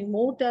 I think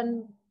more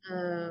than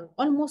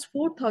almost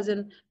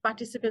 4,000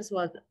 participants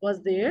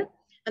was there,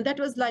 and that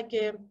was like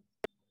a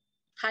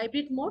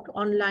hybrid mode,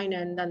 online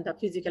and then the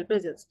physical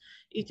presence.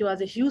 It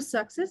was a huge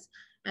success,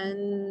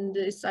 and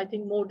it's, I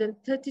think, more than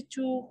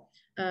 32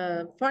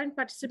 foreign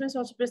participants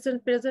also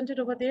presented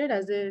over there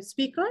as a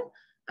speaker.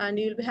 And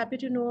you'll be happy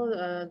to know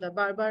the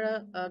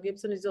Barbara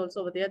Gibson is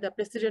also over there, the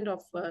president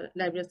of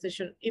Library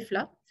Association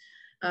IFLA.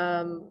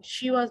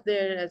 She was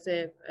there as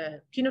a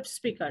keynote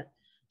speaker.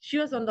 She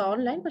was on the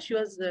online, but she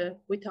was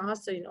with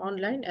us in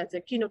online as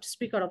a keynote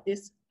speaker of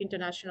this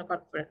international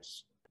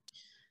conference.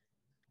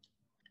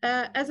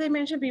 As I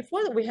mentioned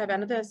before, we have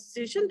another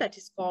association that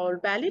is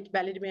called BLIC.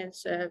 BLIC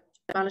means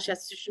Bangladesh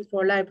Association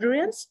for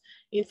Librarians,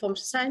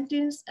 Information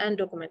Scientists, and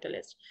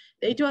Documentalists.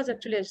 It was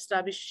actually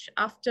established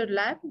after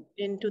LAB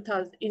in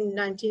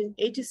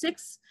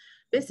 1986.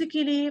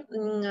 Basically,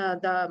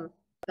 the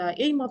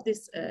aim of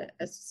this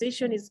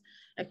association is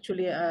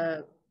actually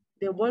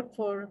they work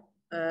for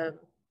the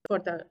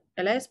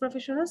LIS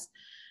professionals,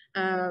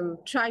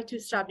 try to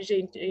establish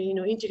an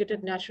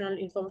integrated national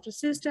information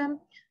system.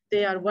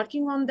 They are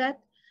working on that.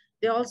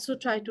 They also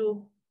try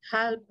to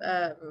help,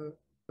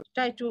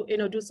 do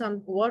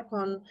some work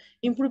on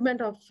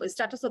improvement of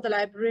status of the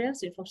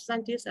librarians, information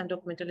scientists, and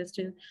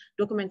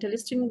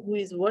documentalists who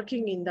is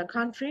working in the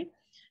country,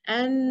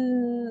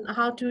 and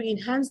how to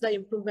enhance the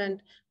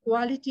improvement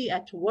quality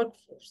at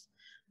workforce.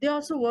 They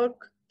also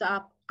work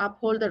to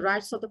uphold the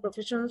rights of the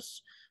professional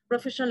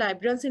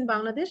librarians in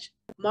Bangladesh.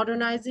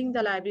 modernizing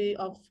the library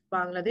of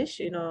Bangladesh,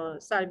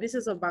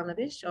 services of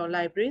Bangladesh, or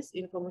libraries,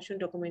 information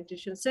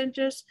documentation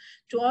centers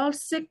to all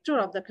sector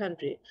of the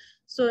country.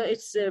 So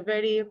it's a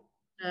very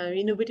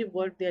innovative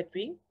work they're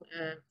doing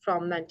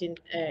from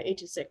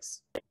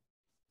 1986.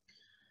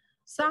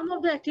 Some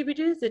of the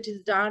activities that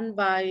is done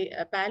by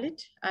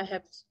Palette, I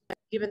have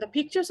given the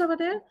pictures over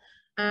there.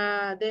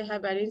 They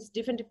have arranged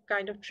different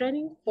kind of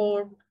training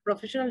for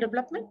professional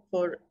development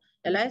for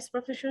LIS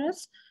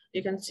professionals.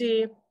 You can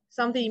see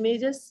some of the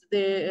images.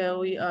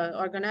 We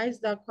organize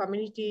the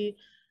community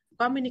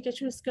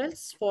communication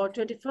skills for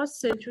 21st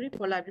century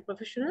for library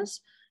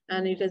professionals.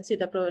 And you can see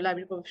the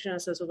library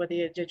professionals over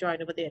there, they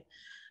join over there.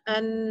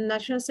 And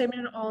national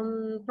seminar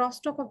on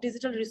prospect of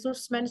digital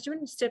resource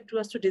management, step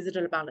towards to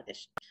digital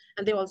Bangladesh.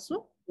 And they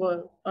also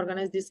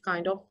organize this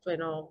kind of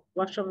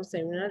workshop and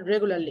seminar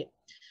regularly.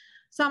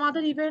 Some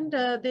other event,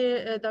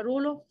 the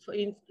role of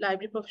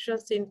library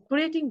professionals in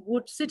creating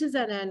good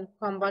citizen and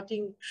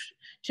combating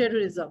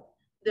terrorism.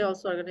 They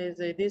also organize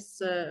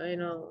this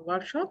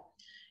workshop.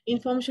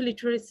 Information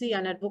literacy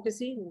and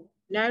advocacy,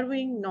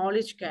 narrowing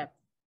knowledge gap.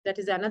 That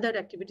is another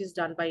activities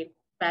done by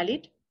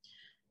Palette.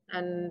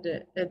 And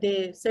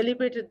they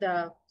celebrated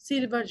the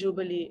Silver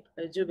Jubilee.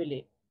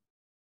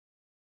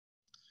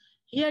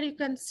 Here you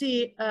can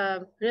see,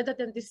 rather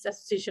than this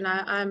association,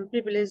 I'm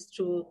privileged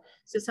to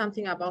say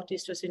something about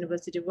East West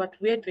University, what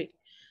we're doing.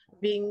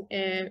 Being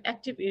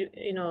active,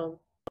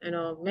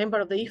 member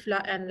of the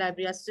IFLA and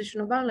Library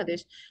Association of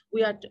Bangladesh,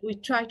 we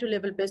try to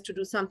level best to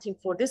do something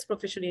for this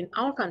profession in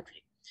our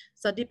country.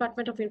 So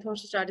Department of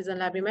Information Studies and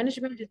Library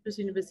Management, East West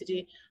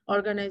University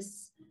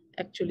organized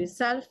actually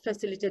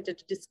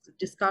self-facilitated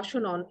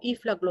discussion on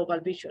IFLA Global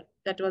Vision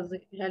that was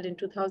held in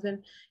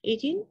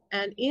 2018.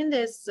 And in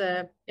this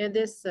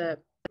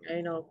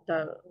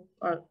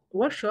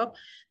workshop,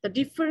 the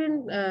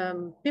different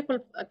people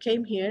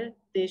came here.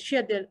 They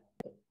shared their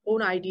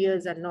own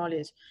ideas and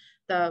knowledge,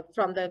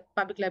 from the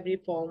public library,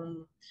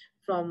 from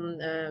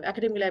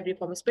academic library,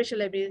 from special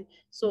library.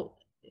 So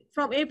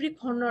from every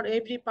corner,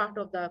 every part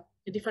of the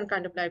different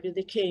kind of library,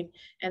 they came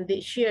and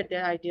they shared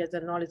their ideas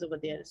and knowledge over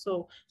there.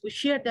 So we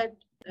shared that,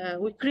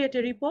 we create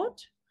a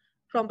report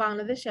from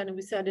Bangladesh and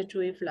we send it to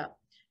IFLA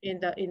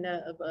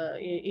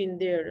in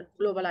their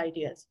global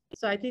ideas.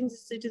 So I think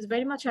it is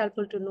very much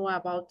helpful to know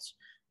about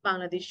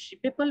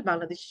Bangladeshi people,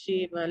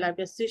 Bangladeshi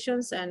library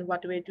associations, and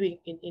what we're doing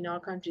in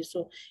our country.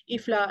 So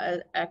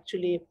IFLA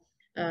actually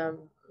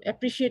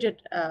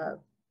appreciated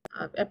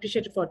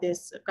for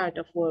this kind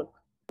of work.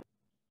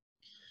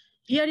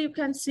 Here you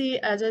can see,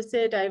 as I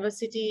said,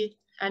 diversity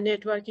and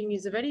networking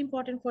is very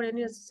important for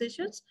any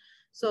associations.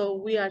 So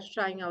we are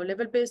trying our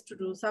level best to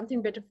do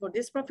something better for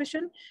this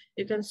profession.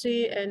 You can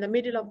see in the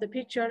middle of the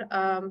picture,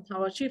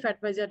 our chief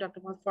advisor, Dr.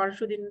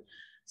 Farshudin,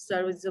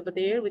 sir, is over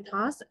there with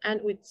us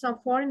and with some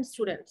foreign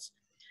students.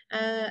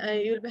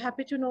 You'll be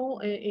happy to know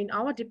in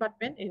our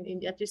department,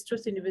 at East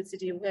West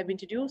University, we have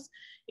introduced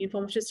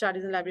Information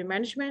Studies and Library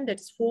Management.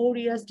 That's 4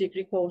 years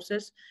degree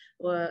courses,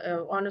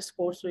 honors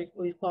course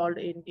we called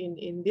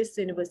in this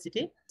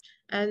university.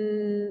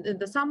 And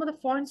some of the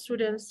foreign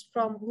students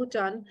from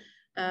Bhutan,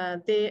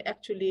 they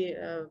actually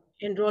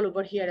enroll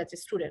over here as a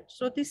student.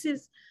 So this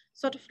is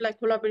sort of like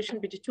collaboration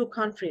between two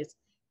countries.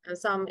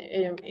 Some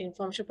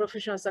information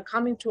professionals are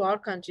coming to our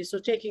country, so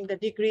taking the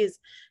degrees,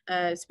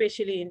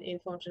 especially in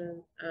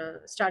information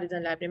studies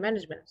and library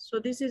management. So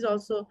this is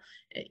also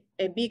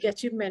a big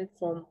achievement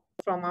from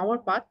our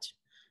part.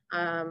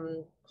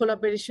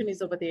 Collaboration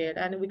is over there,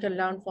 and we can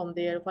learn from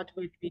there what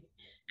we do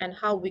and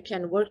how we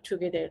can work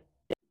together.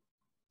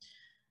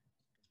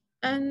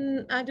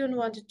 And I don't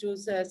want to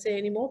say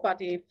any more,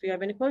 but if you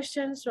have any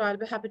questions, so I'll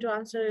be happy to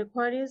answer your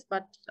queries.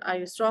 But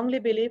I strongly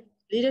believe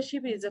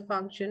leadership is a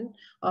function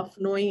of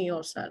knowing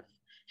yourself,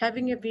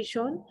 having a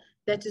vision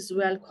that is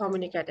well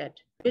communicated,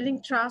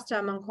 building trust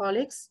among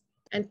colleagues,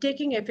 and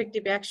taking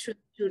effective action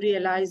to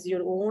realize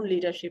your own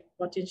leadership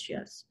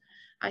potentials.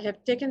 I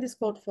have taken this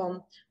quote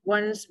from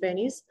Warren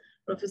Bennis,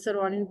 Professor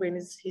Warren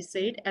Bennis, he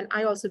said, and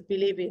I also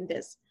believe in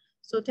this.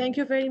 So thank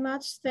you very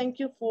much. Thank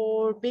you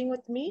for being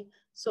with me.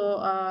 So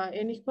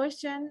any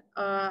question,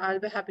 I'll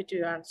be happy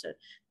to answer.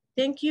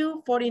 Thank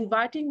you for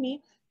inviting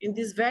me in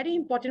this very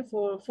important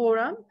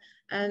forum.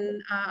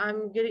 And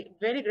I'm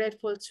very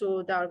grateful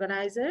to the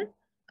organizer,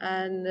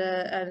 and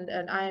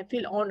I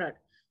feel honored.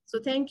 So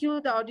thank you,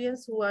 the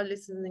audience who are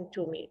listening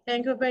to me.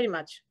 Thank you very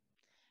much.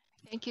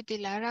 Thank you,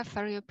 Dilara,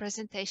 for your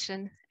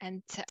presentation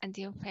and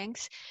your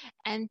thanks.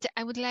 And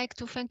I would like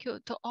to thank you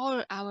to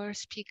all our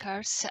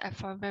speakers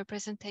for their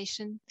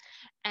presentation.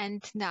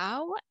 And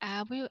now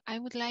I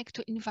would like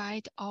to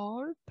invite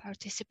all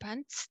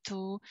participants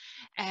to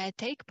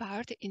take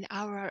part in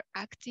our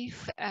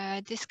active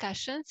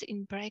discussions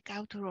in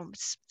breakout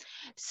rooms.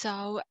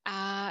 So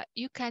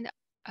you can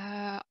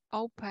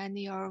open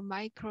your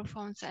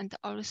microphones and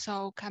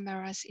also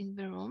cameras in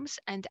the rooms,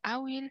 and I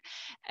will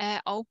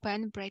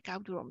open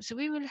breakout rooms.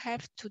 We will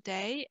have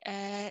today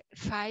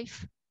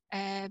 5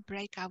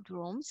 breakout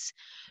rooms.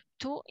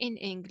 2 in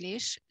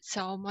English.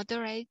 So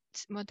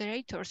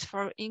moderators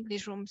for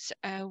English rooms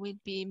will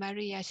be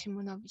Maria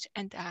Simonovic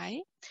and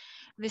I.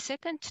 The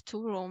second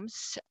 2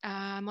 rooms,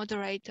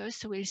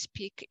 moderators will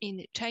speak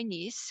in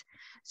Chinese.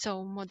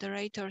 So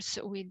moderators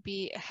will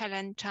be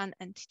Helen Chan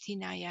and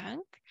Tina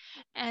Yang.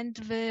 And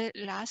the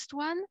last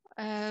one,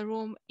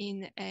 room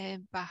in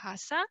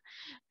Bahasa,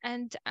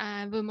 and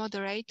the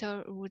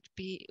moderator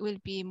will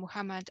be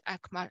Muhammad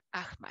Akmal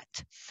Ahmad.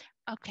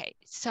 Okay,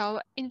 so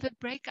in the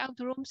breakout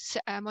rooms,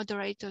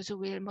 moderators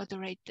will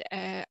moderate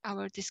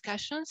our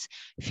discussions.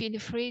 Feel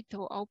free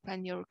to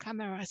open your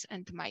cameras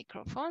and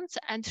microphones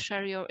and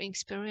share your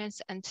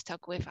experience and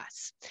talk with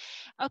us.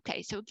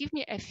 Okay, so give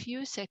me a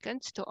few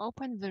seconds to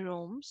open the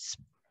rooms.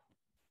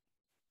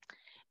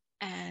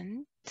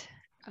 And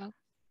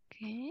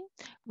okay,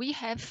 we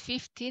have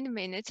 15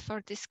 minutes for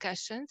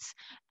discussions,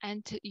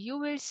 and you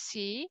will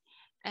see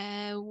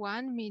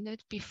 1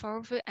 minute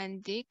before the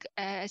ending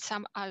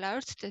some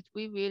alerts that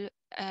we will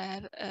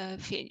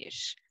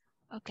finish.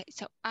 Okay,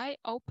 so I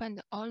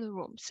opened all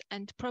rooms,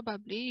 and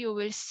probably you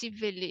will see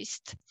the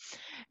list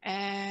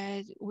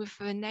with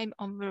the name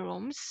of the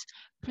rooms.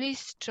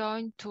 Please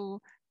join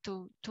to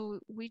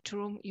which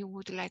room you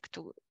would like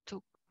to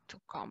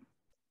come.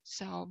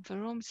 So the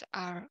rooms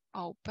are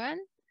open.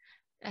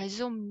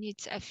 Zoom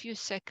needs a few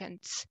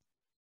seconds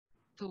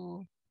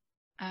to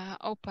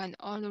open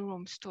all the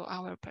rooms to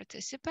our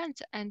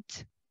participants, and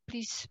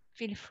please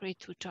feel free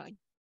to join.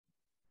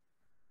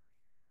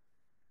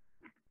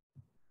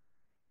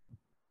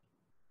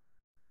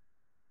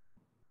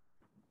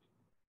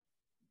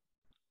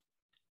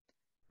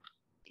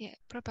 Yeah,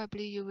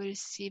 probably you will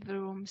see the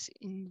rooms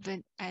in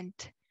the end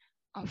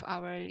of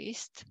our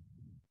list.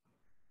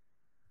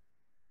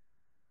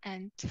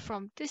 And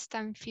from this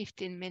time,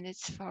 15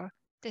 minutes for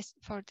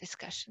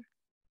discussion.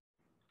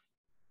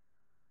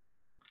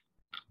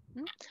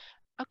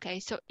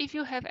 Okay, so if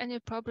you have any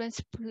problems,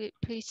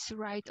 please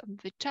write on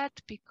the chat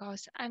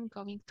because I'm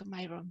going to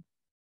my room.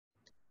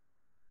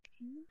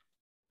 Okay.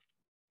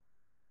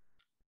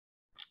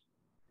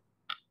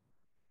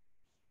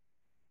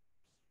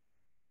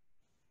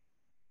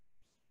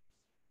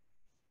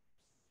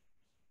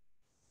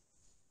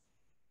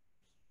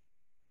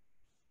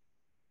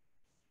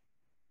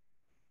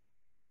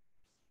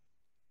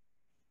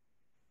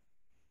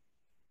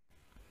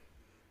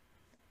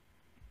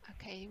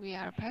 Okay, we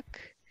are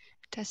back.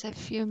 Just a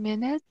few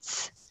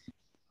minutes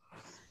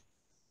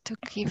to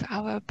give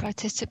our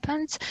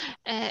participants.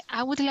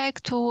 I would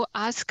like to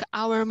ask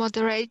our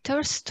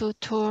moderators to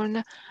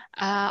turn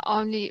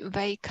only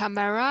their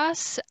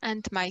cameras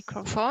and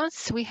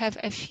microphones. We have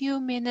a few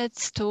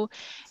minutes to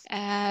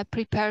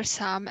prepare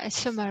a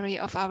summary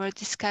of our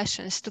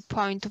discussions to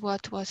point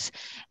what was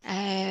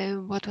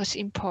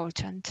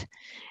important.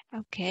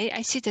 Okay,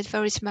 I see that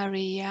there is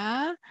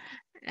Maria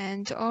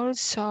and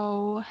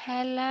also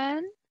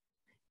Helen.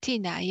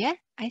 Tina, yeah,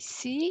 I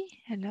see.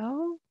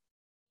 Hello.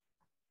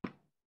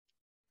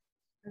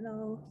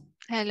 Hello.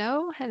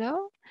 Hello,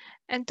 hello.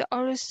 And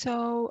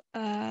also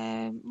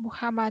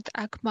Muhammad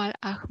Akmal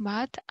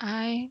Ahmad.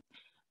 I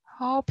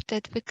hope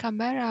that the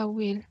camera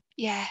will,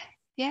 yeah,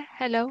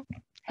 hello.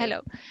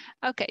 Hello.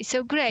 Okay,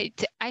 so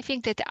great. I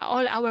think that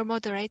all our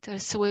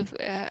moderators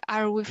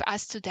are with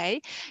us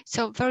today.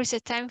 So there is a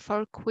time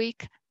for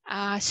quick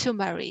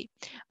summary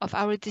of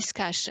our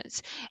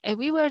discussions.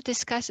 We were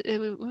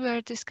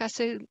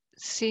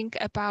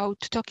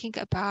talking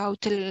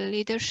about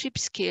leadership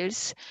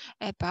skills,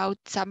 about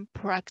some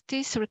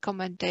practice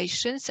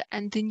recommendations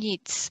and the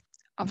needs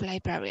of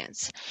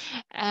librarians.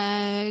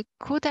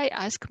 Could I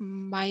ask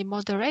my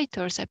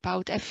moderators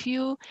about a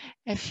few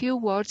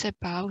words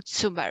about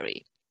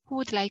summary? Who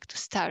would like to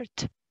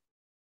start?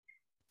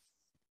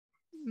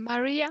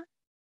 Maria?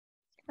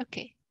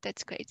 Okay,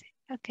 that's great.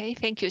 Okay,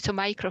 thank you. So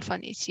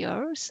microphone is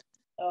yours.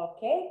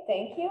 Okay,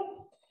 thank you.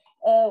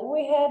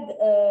 We had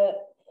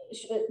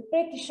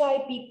pretty shy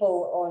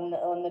people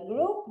on the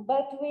group,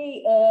 but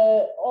we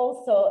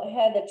also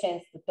had a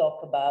chance to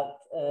talk about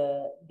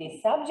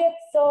this subject.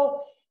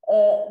 So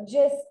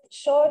just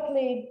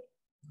shortly,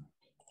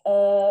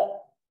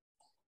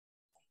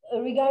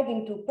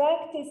 regarding to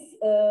practice,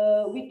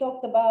 we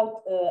talked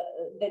about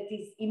that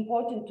it's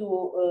important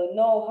to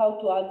know how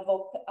to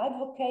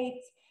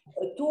advocate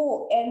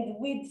to and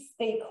with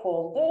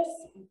stakeholders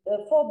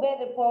for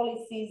better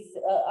policies,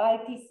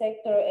 IT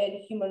sector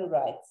and human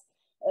rights.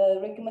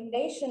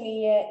 Recommendation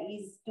here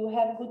is to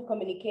have good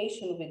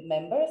communication with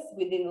members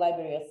within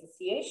library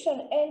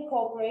association and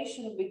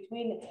cooperation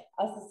between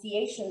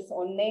associations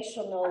on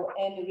national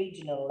and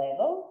regional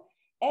level.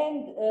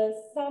 And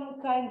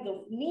some kind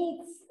of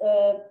needs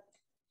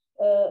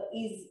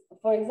is,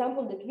 for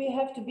example, that we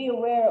have to be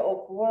aware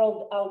of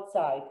world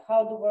outside,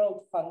 how the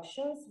world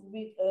functions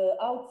with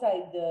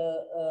outside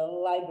the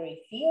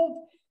library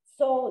field,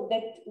 so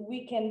that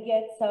we can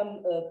get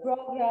some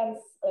programs,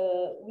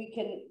 we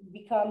can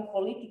become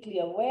politically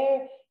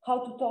aware, how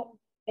to talk to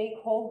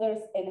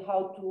stakeholders and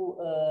how to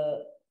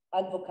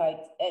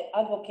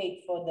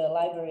advocate for the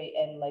library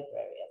and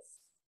librarians.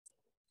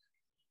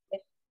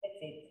 That's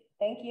it.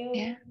 Thank you.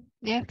 Yeah,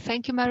 Yeah,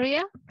 thank you,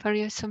 Maria, for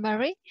your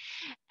summary.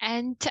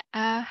 And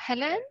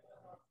Helen?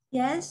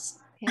 Yes.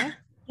 Yeah.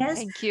 Yes.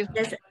 Thank you.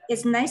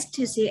 It's nice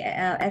to see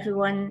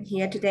everyone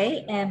here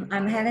today.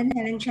 I'm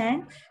Helen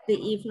Chan, the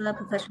IFLA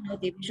Professional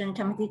Division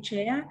Committee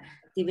Chair,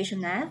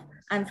 Division F.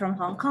 I'm from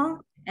Hong Kong,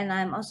 and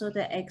I'm also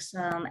the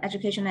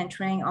ex-Education and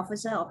Training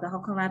Officer of the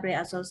Hong Kong Library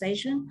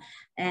Association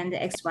and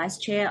the ex-Vice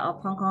Chair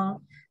of Hong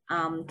Kong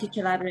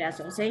Teacher Library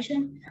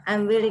Association.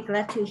 I'm really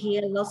glad to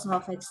hear lots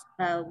of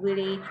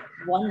really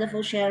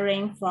wonderful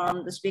sharing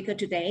from the speaker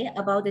today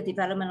about the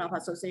development of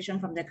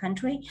association from the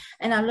country.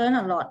 And I learned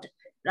a lot,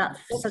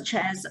 such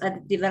as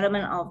the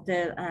development of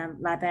the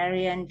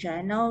librarian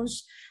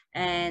journals,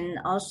 and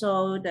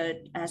also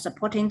the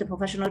supporting the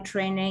professional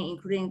training,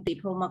 including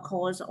diploma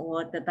course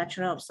or the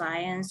Bachelor of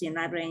Science in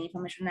Library and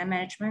Information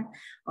Management,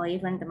 or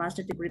even the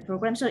master degree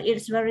program. So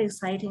it's very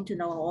exciting to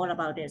know all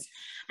about this.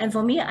 And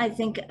for me, I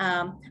think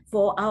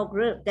for our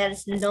group, there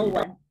is no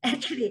one.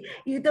 Actually,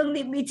 you don't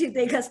need me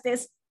today because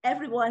there's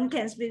everyone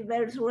can speak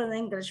very fluent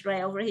English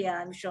right over here,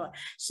 I'm sure.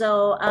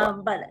 So,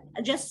 but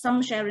just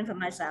some sharing for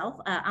myself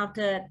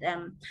after,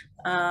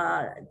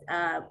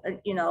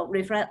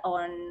 reflect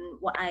on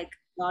what I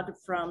got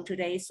from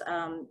today's,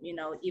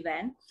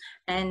 event.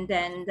 And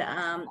then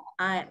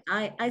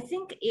I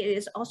think it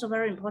is also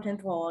very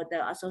important for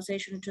the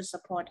association to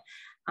support,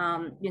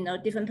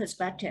 different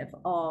perspective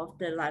of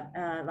the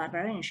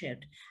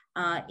librarianship,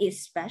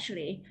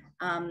 especially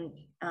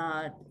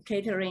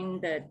catering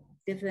the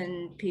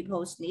different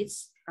people's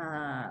needs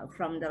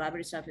from the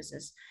library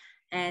services.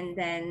 And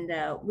then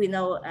we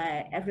know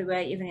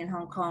everywhere, even in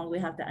Hong Kong, we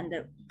have the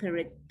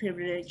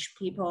underprivileged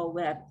people,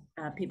 we have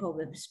people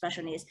with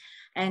special needs.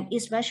 And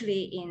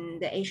especially in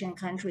the Asian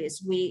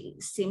countries, we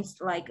seems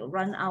like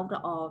run out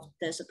of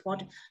the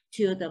support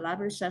to the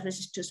library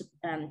services to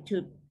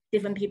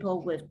different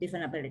people with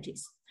different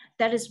abilities.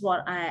 That is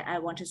what I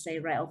want to say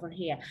right over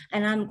here.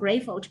 And I'm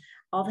grateful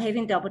of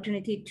having the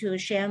opportunity to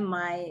share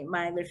my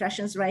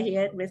reflections right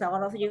here with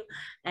all of you,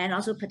 and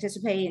also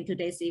participate in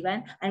today's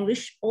event, and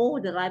wish all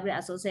the Library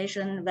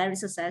Association very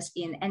success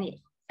in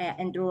any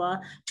endeavor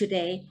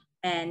today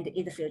and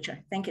in the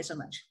future. Thank you so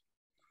much.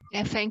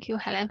 Yeah, thank you,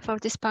 Helen, for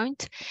this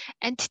point.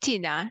 And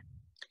Tina.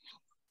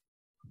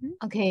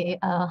 Okay,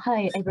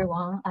 hi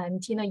everyone. I'm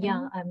Tina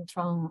Yang. I'm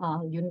from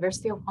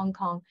University of Hong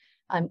Kong.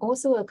 I'm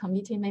also a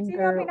committee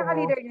member of,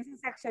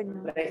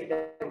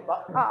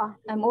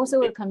 I'm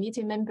also a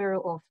committee member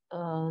of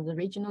the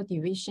regional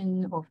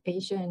division of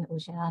Asia and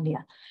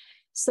Oceania.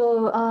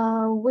 So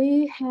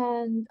we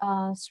had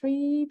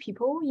 3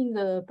 people in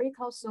the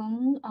breakout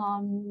zone,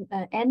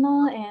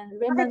 Anna and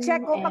Raymond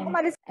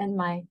and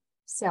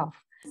myself.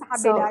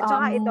 So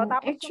actually,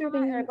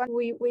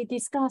 we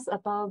discussed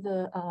about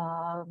the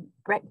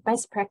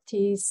best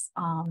practice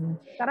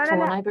for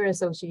library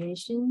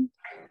association.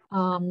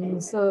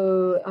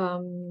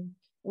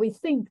 We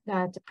think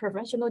that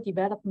professional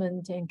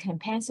development and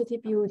capacity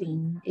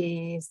building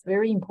is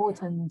very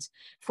important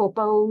for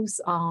both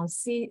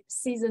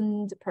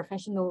seasoned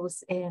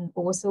professionals and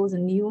also the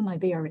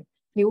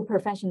new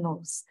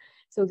professionals.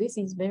 So this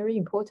is very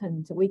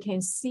important. We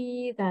can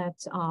see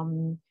that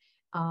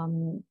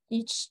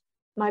each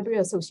library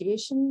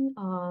association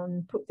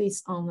put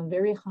this on a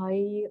very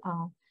high,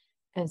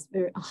 as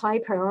very high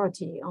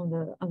priority on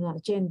the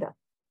agenda.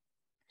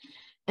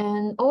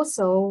 And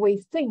also we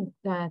think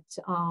that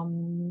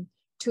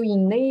to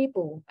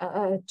enable,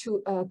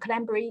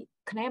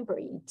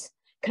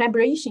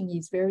 collaboration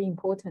is very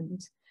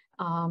important.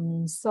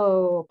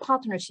 So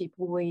partnership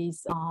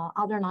with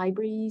other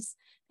libraries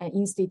and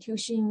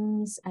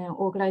institutions and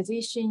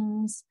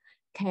organizations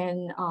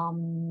can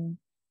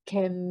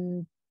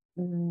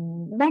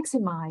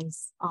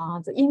maximize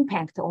the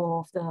impact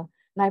of the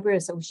library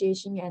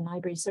association and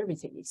library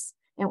services,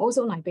 and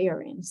also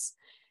librarians.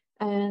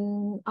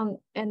 And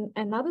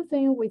another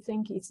thing we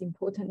think is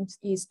important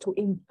is to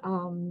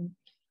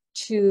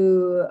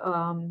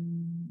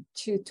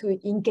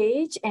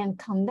engage and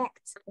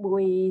connect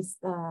with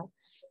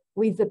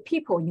the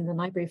people in the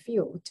library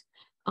field.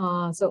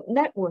 So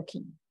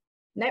networking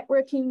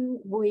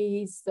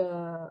with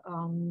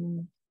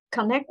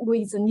connect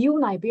with the new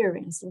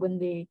librarians when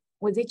they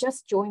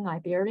just join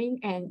librarian,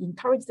 and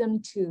encourage them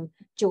to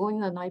join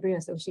the library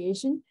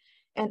association,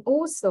 and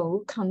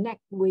also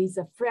connect with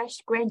the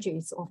fresh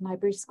graduates of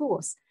library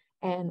schools,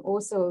 and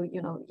also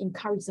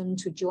encourage them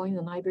to join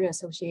the library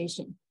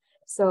association.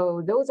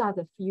 So those are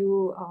the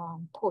few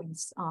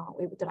points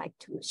we would like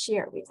to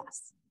share with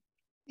us.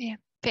 Yeah,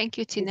 thank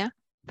you, Tina,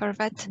 for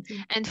that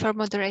and for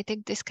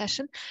moderating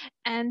discussion.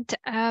 And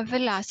the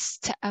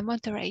last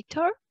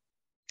moderator,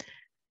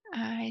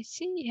 I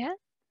see, yeah.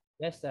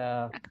 Yes,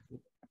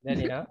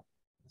 Magdalena.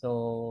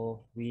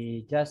 So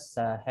we just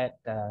had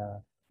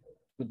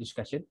good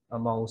discussion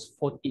amongst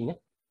 14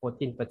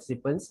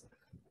 participants.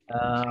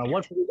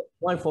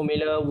 One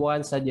formula,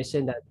 one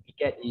suggestion that we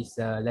get is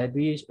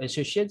library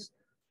associations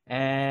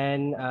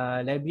and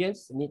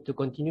librarians need to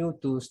continue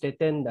to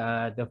strengthen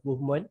the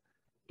movement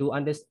to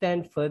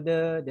understand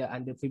further the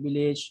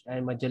underprivileged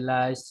and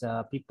marginalized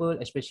people,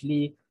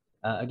 especially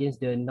against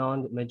the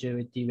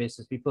non-majority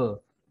racist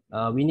people.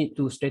 We need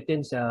to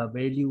strengthen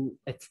value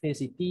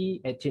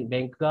ethnicity, ethnic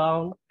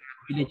background,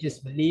 religious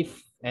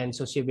belief, and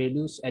social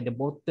values at the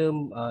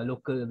bottom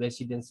local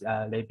residents,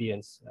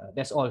 Librarians.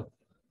 That's all,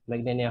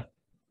 Magdalena.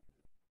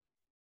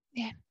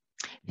 Yeah.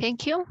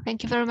 Thank you.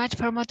 Thank you very much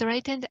for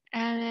moderating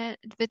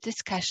the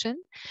discussion.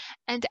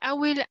 And I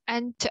will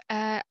end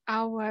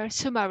our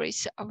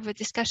summaries of the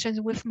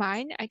discussion with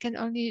mine. I can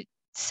only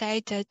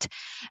say that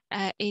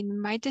in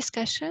my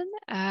discussion,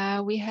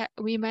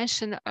 we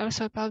mentioned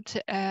also about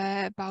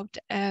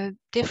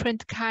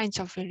different kinds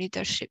of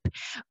leadership.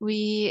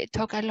 We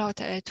talk a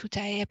lot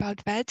today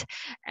about that,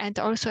 and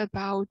also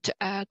about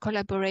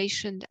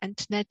collaboration and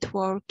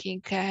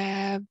networking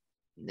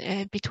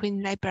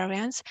between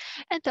librarians,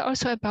 and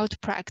also about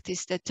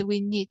practice, that we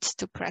need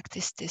to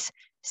practice this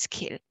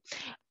skill.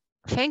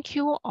 Thank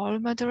you all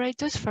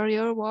moderators for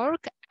your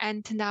work.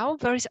 And now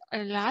there is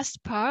a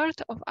last part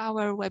of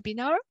our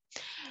webinar,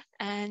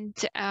 and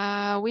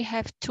we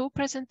have two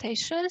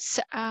presentations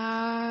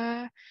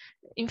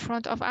in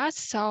front of us.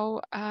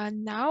 So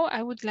now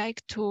I would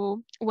like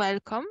to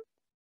welcome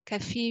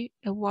Kathy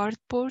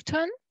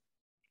Ward-Burton.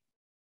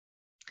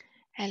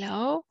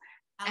 Hello.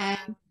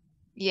 And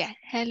yeah,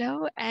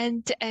 hello.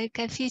 And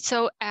Kathy,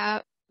 so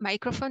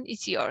microphone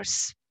is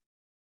yours.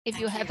 If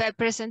you have a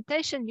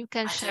presentation, you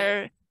can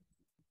share.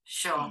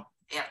 Sure.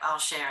 Yep, I'll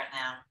share it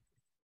now.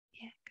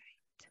 Yeah,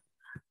 great.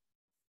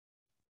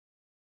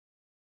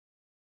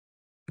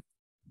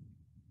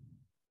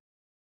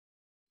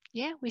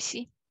 Yeah, we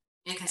see.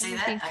 You can see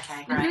that?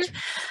 Okay, great.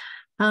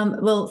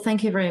 Mm-hmm. Well,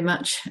 thank you very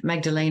much,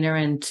 Magdalena,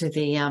 and to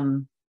the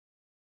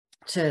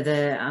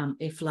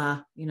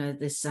IFLA, you know,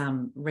 this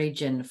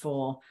region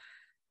for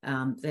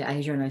the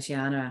Asia and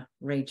Oceania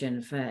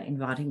region for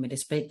inviting me to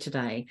speak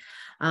today.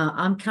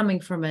 I'm coming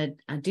from a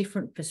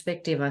different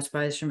perspective, I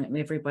suppose, from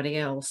everybody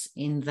else,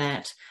 in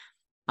that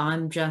I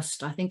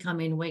think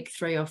I'm in week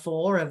 3 or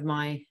 4 of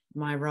my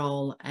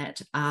role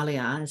at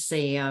ALIA, as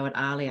CEO at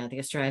ALIA, the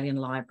Australian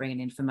Library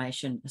and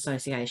Information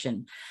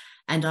Association,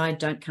 and I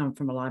don't come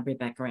from a library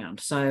background.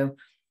 So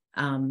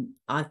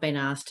I've been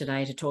asked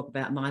today to talk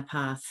about my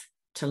path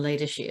to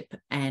leadership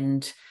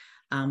and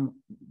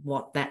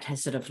what that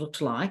has sort of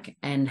looked like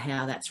and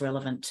how that's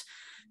relevant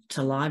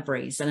to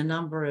libraries, and a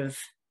number of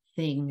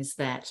things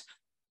that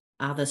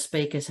other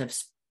speakers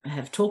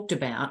have talked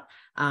about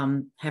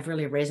have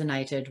really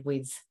resonated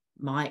with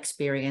my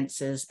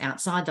experiences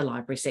outside the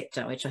library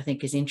sector, which I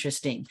think is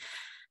interesting.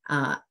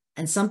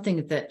 And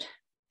something that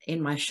in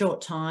my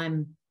short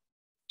time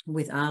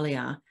with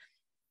ALIA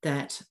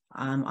that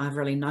I've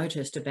really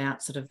noticed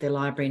about sort of the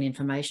library and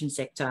information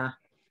sector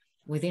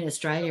within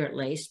Australia at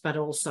least, but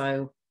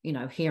also, you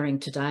know, hearing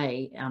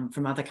today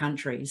from other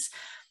countries,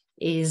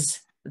 is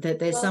that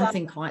there's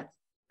something quite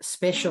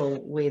special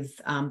with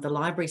the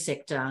library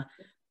sector,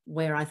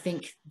 where I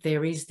think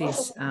there is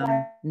this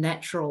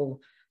natural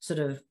sort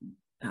of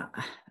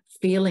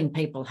feeling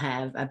people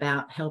have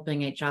about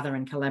helping each other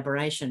in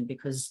collaboration,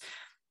 because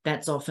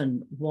that's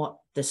often what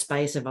the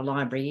space of a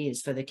library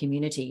is for the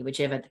community,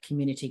 whichever the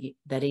community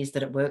that is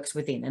that it works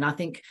within. And I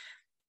think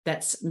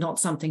that's not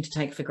something to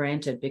take for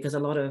granted, because a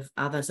lot of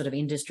other sort of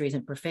industries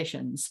and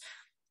professions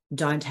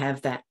don't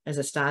have that as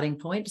a starting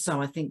point.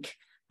 So I think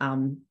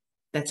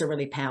that's a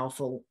really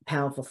powerful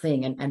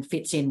thing, and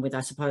fits in with,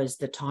 I suppose,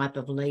 the type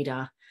of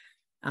leader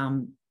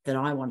that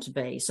I want to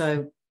be.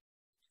 So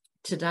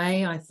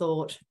today I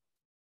thought,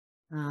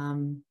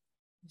 let's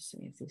see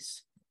if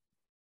this,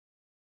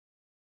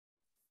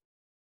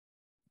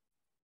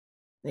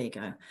 there you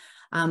go.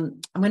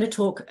 I'm going to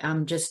talk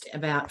just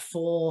about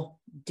 4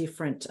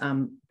 different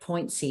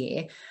points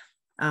here.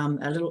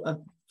 A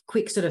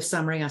quick sort of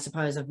summary, I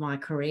suppose, of my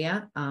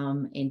career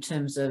in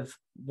terms of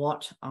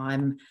what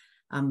I'm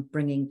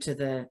bringing to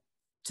the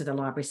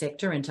library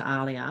sector and to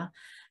ALIA,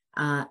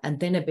 and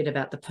then a bit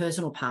about the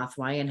personal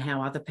pathway and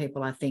how other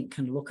people, I think,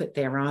 can look at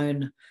their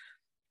own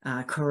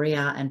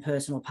career and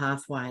personal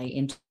pathway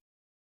into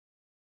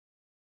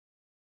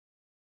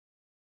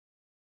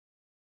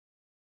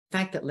the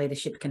fact that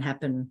leadership can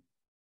happen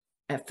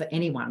for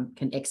anyone,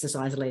 can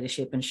exercise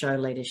leadership and show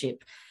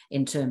leadership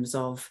in terms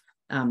of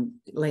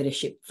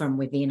leadership from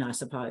within, I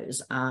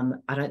suppose.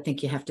 I don't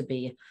think you have to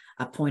be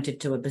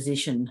appointed to a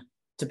position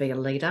to be a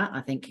leader.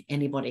 I think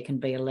anybody can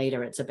be a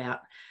leader. It's about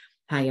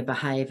how you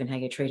behave and how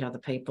you treat other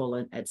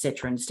people,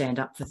 etc., and stand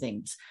up for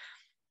things.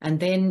 And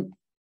then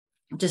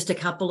just a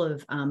couple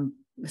of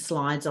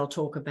slides I'll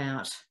talk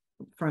about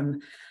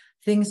from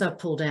things I've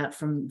pulled out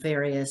from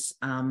various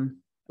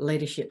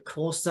leadership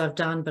courses I've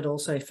done, but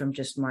also from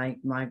just my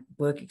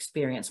work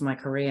experience, my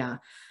career,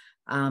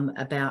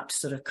 about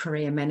sort of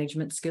career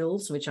management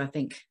skills, which I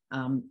think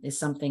is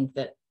something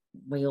that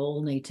we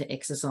all need to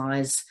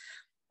exercise,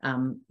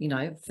 you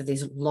know, for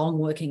this long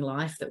working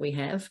life that we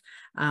have,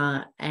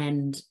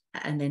 and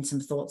then some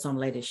thoughts on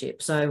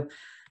leadership. So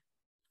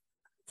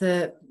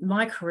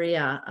my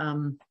career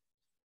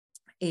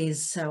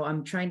so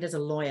I'm trained as a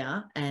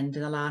lawyer, and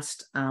in the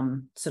last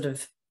sort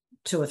of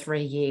 2 or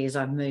 3 years,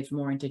 I've moved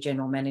more into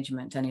general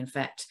management. And in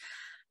fact,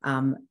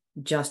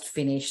 just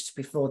finished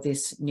before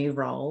this new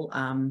role.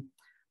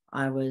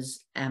 I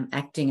was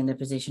acting in the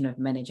position of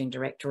managing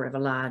director of a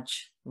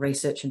large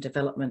research and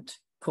development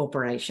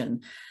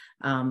corporation.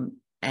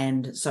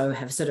 And so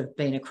have sort of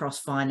been across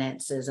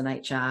finances and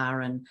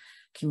HR and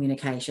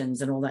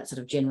communications and all that sort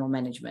of general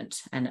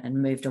management,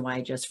 and moved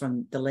away just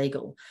from the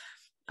legal.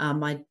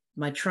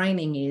 My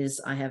training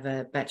is, I have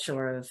a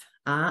Bachelor of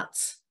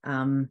Arts,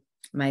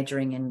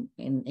 majoring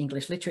in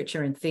English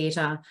literature and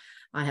theatre.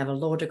 I have a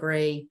law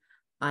degree.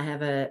 I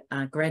have a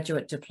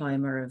graduate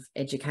diploma of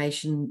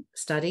education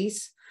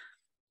studies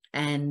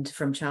and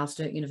from Charles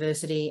Sturt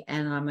University,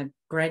 and I'm a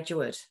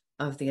graduate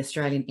of the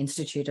Australian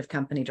Institute of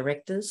Company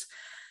Directors.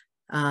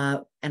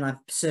 And I've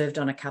served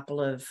on a couple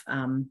of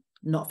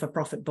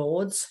not-for-profit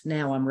boards.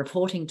 Now I'm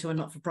reporting to a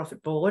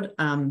not-for-profit board.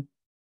 And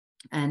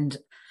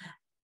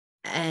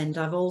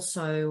I've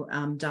also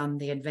done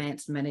the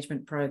Advanced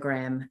Management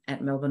Program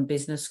at Melbourne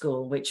Business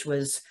School, which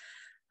was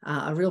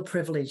a real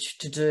privilege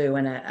to do,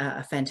 and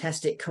a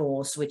fantastic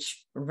course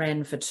which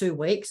ran for 2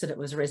 weeks, and it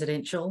was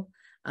residential,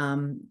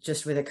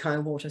 just with a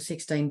cohort of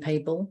 16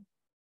 people.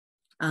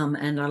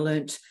 And I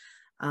learnt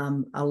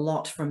a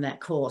lot from that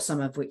course,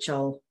 some of which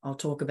I'll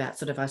talk about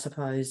sort of, I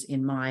suppose,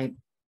 in my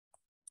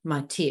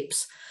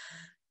tips.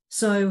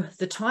 So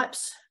the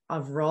types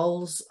of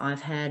roles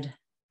I've had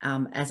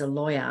as a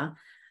lawyer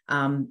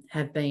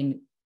have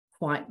been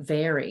quite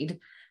varied,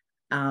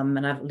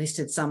 and I've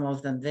listed some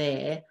of them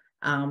there.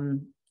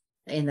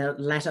 In the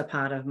latter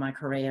part of my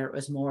career, it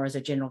was more as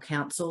a general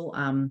counsel,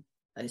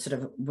 sort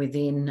of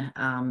within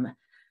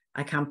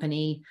a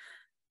company,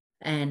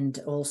 and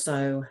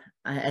also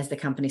as the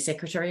company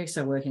secretary,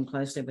 so working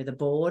closely with the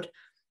board.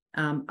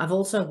 I've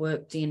also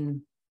worked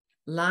in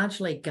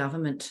largely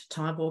government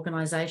type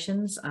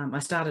organisations. I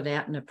started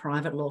out in a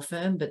private law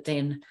firm, but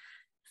then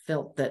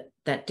felt that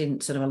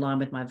didn't sort of align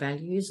with my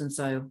values, and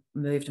so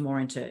moved more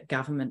into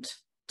government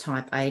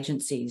type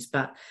agencies,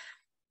 but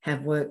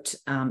have worked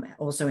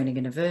also in a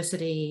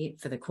university,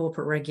 for the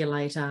corporate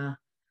regulator,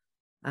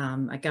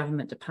 a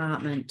government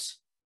department,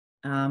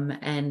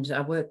 and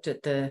I worked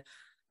at the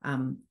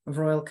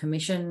Royal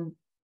Commission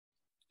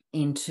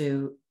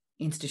into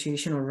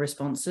institutional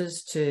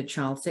responses to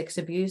child sex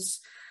abuse.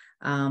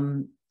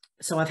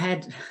 So I've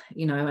had,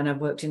 and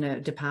I've worked in a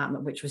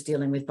department which was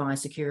dealing with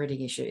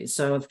biosecurity issues.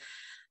 So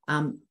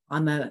I'm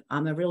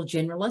a real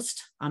generalist.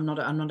 I'm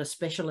not a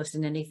specialist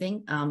in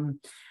anything.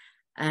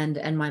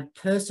 And my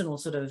personal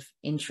sort of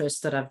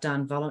interests that I've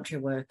done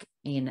voluntary work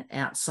in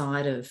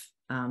outside of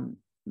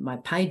my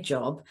paid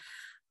job,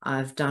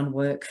 I've done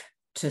work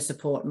to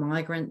support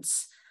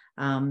migrants,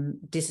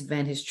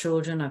 disadvantaged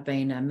children. I've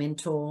been a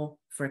mentor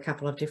for a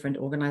couple of different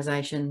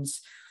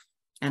organisations,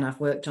 and I've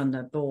worked on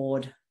the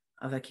board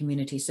of a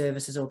community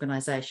services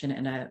organisation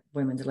and a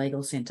women's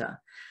legal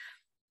centre.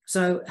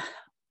 So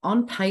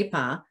on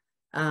paper,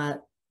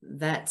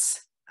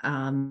 that's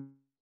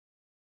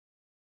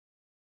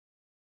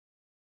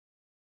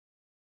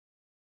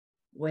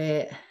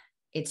where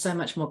it's so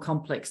much more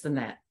complex than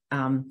that.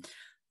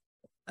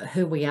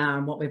 Who we are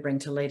and what we bring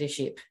to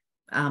leadership,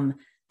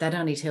 that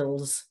only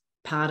tells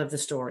part of the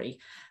story,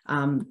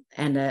 and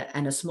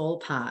a small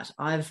part.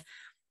 I've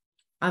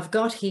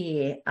got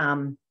here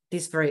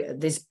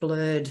this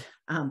blurred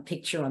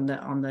picture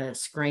on the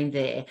screen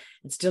there.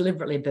 It's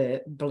deliberately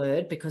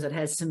blurred because it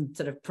has some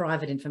sort of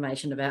private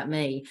information about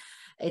me.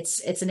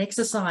 It's an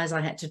exercise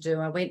I had to do.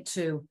 I went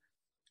to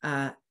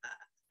a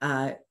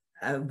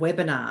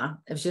webinar.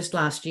 It was just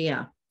last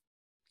year,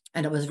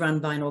 and it was run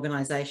by an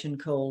organisation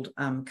called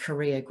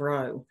Career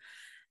Grow.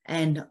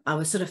 And I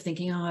was sort of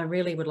thinking, I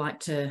really would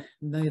like to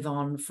move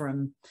on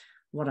from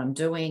what I'm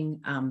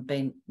doing,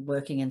 been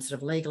working in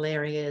sort of legal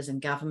areas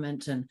and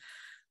government, and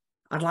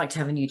I'd like to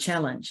have a new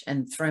challenge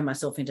and throw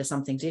myself into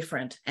something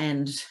different.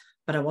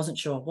 But I wasn't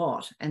sure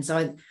what. And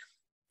so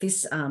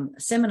this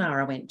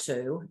seminar I went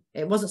to,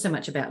 it wasn't so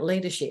much about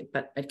leadership,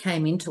 but it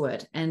came into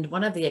it. And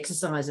one of the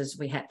exercises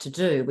we had to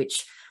do,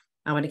 which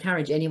I would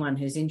encourage anyone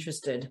who's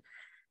interested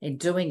in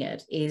doing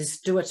it,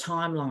 is do a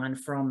timeline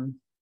from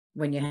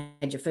when you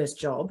had your first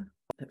job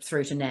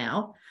through to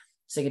now.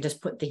 So you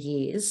just put the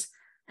years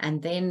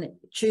and then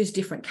choose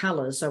different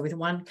colours. So with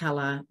one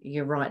colour,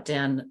 you write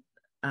down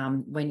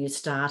when you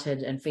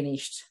started and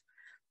finished,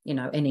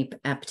 any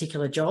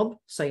particular job.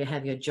 So you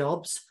have your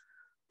jobs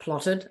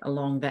plotted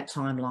along that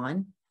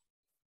timeline.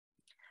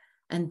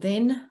 And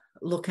then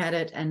look at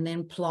it and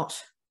then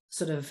plot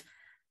sort of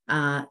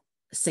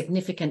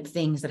significant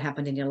things that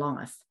happened in your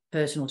life.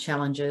 Personal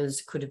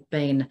challenges could have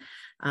been,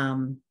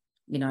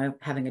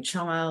 having a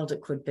child.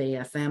 It could be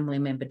a family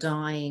member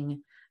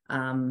dying.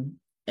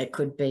 It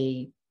could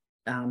be,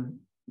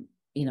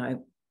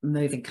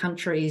 moving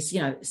countries,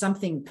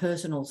 something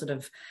personal sort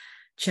of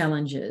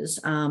challenges,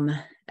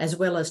 as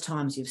well as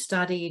times you've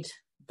studied,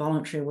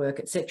 voluntary work,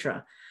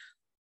 etc.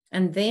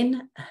 And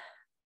then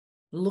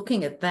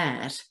looking at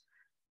that,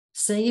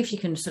 see if you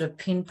can sort of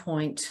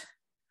pinpoint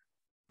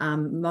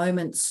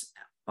moments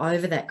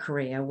over that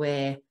career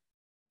where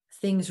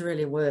things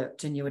really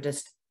worked and you were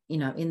just,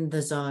 in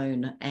the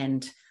zone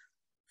and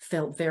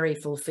felt very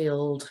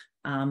fulfilled,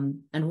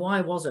 and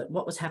why was it?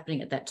 What was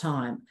happening at that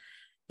time?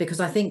 Because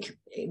I think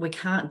we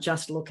can't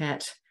just look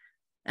at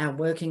our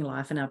working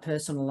life and our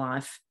personal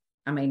life.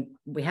 I mean,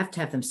 we have to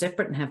have them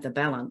separate and have the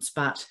balance,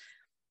 but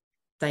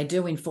they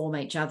do inform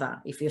each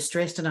other. If you're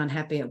stressed and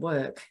unhappy at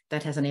work,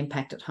 that has an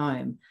impact at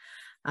home.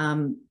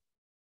 And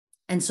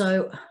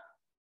so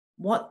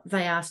what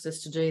they asked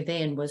us to do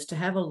then was to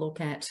have a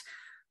look at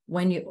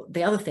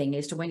the other thing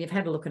is when you've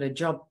had a look at a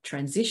job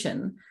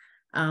transition,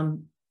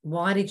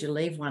 why did you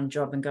leave one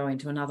job and go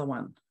into another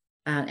one?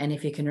 And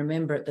if you can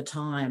remember at the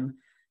time,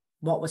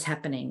 what was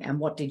happening and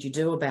what did you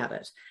do about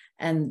it?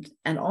 And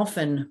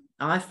often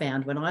I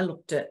found when I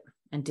looked at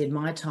and did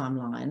my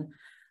timeline,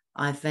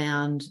 I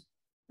found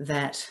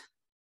that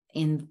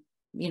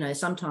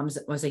sometimes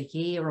it was a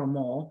year or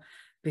more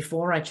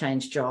before I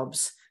changed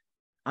jobs,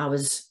 I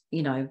was,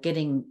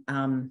 getting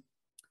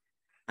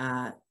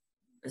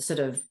sort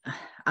of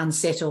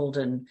unsettled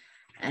and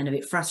a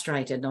bit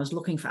frustrated. And I was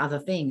looking for other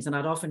things, and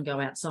I'd often go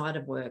outside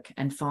of work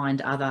and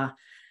find other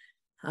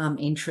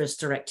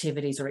interests or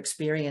activities or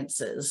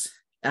experiences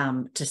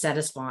to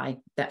satisfy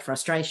that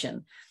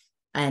frustration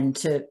and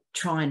to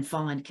try and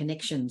find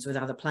connections with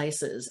other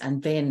places.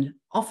 And then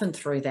often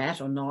through that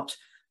or not,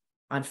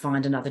 I'd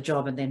find another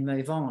job and then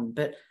move on.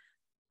 But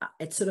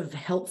it's sort of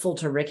helpful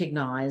to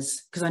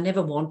recognise, because I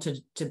never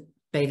wanted to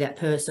be that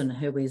person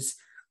who is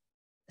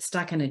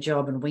stuck in a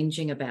job and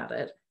whinging about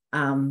it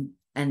and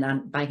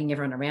making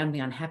everyone around me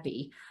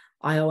unhappy.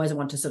 I always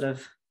want to sort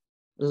of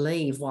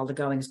leave while the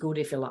going's good,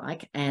 if you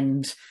like,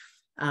 and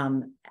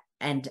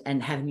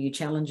have new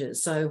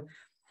challenges. So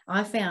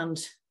I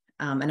found,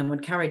 and I would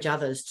encourage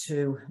others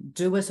to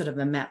do a sort of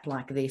a map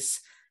like this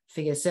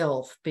for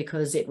yourself,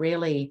 because it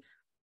really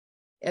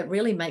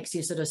makes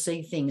you sort of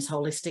see things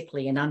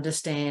holistically and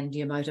understand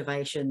your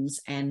motivations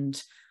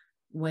and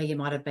where you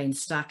might have been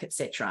stuck,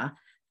 etc.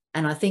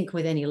 And I think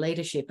with any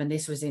leadership, and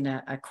this was in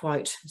a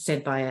quote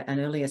said by an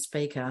earlier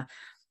speaker,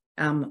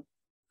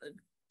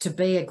 to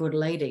be a good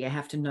leader, you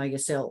have to know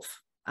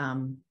yourself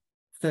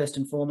first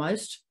and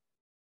foremost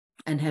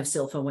and have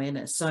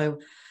self-awareness. So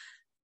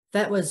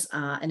that was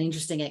an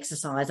interesting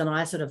exercise. And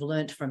I sort of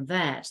learnt from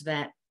that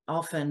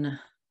often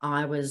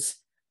I was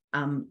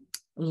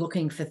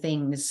looking for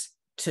things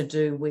to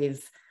do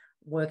with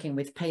working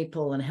with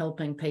people and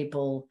helping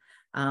people.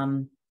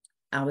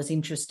 I was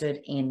interested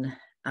in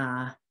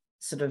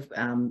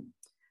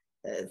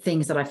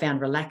things that I found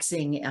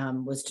relaxing,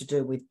 was to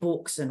do with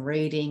books and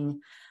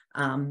reading,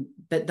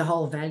 but the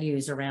whole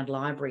values around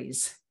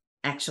libraries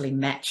actually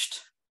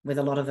matched with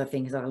a lot of the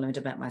things that I learned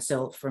about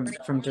myself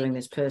from doing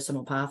this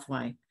personal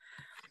pathway.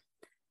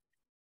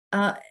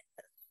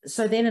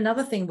 So then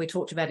another thing we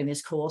talked about in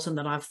this course and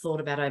that I've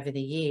thought about over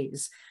the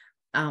years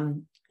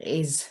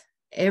is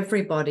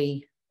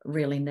everybody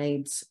really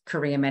needs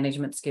career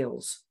management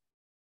skills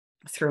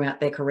throughout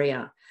their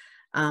career,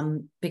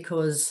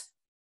 because,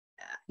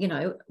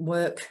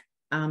 work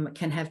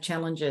can have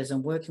challenges,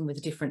 and working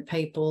with different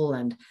people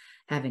and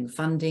having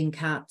funding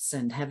cuts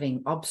and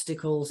having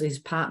obstacles is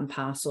part and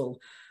parcel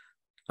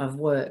of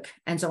work.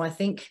 And so I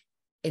think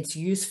it's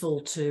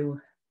useful to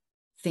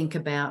think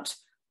about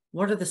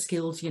what are the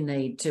skills you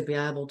need to be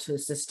able to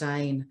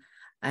sustain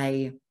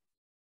a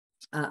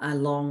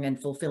long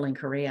and fulfilling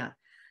career.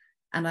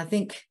 And I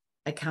think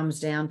it comes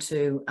down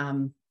to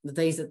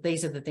these are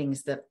the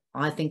things that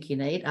I think you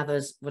need.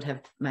 Others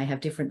may have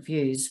different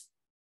views.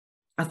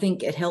 I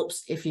think it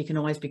helps if you can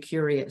always be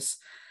curious.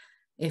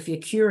 If you're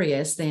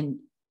curious, then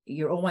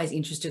you're always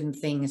interested in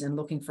things and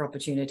looking for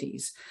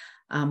opportunities.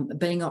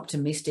 Being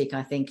optimistic,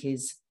 I think,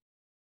 is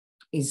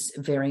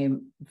very,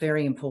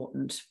 very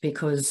important,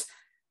 because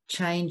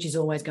change is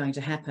always going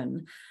to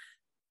happen.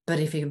 But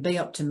if you can be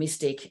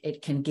optimistic,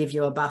 it can give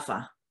you a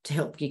buffer to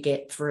help you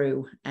get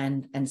through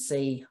and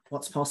see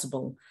what's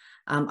possible.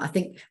 I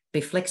think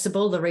be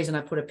flexible. The reason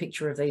I put a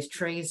picture of these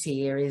trees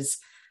here is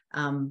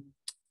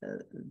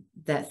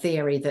that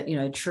theory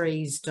that,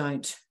 trees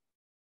don't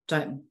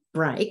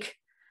break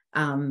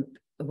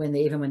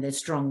even when there's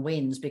strong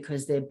winds,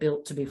 because they're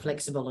built to be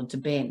flexible and to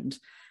bend.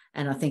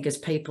 And I think as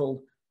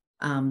people,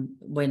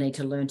 we need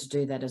to learn to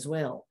do that as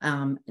well.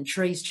 And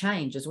trees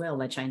change as well.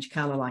 They change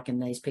colour, like in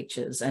these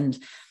pictures. And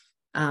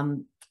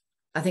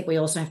I think we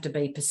also have to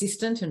be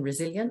persistent and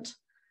resilient,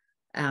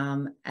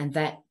 and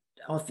that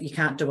you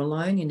can't do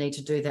alone. You need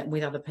to do that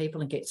with other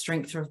people and get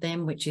strength from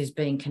them, which is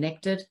being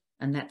connected.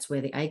 And that's where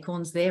the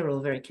acorns there are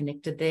all very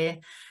connected there.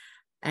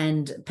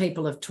 And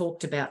people have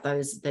talked about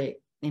the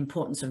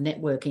importance of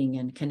networking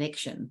and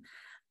connection.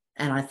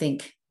 And I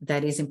think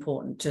that is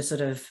important, to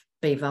sort of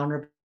be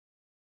vulnerable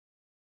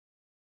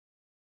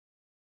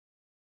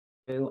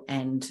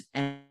and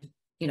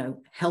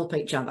help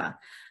each other.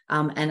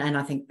 And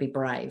I think be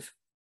brave.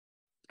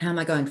 How am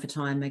I going for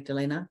time,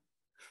 Magdalena?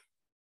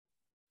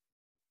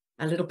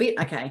 A little bit?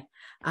 Okay.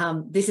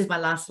 This is my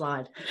last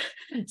slide.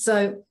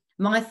 So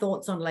my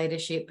thoughts on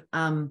leadership,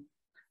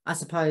 I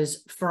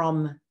suppose,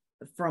 from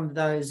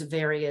those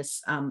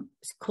various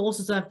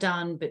courses I've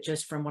done, but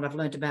just from what I've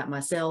learned about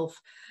myself,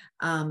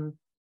 are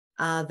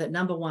that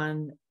number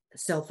one,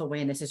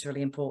 self-awareness is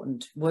really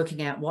important,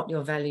 working out what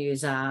your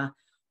values are,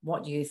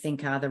 what you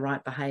think are the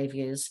right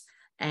behaviours,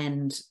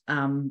 and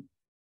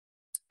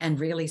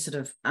really sort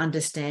of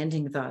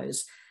understanding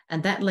those.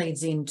 And that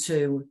leads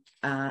into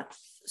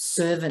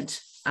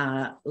servant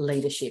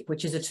leadership,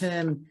 which is a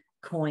term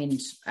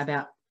coined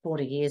about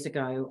 40 years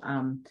ago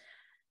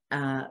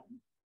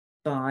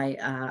by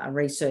a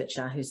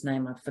researcher whose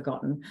name I've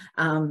forgotten.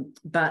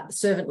 But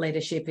servant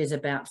leadership is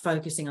about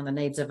focusing on the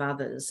needs of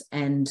others.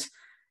 And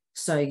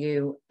so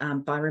you,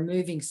 by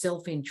removing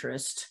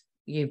self-interest,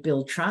 you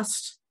build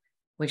trust,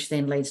 which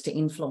then leads to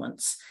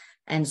influence.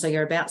 And so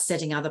you're about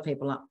setting other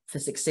people up for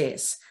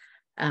success.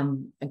 A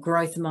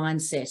growth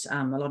mindset,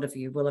 a lot of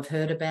you will have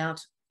heard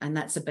about, and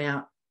that's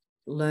about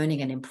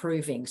learning and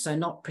improving. So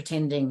not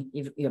pretending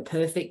you're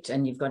perfect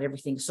and you've got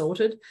everything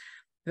sorted,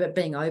 but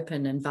being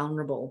open and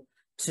vulnerable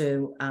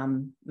to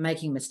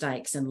making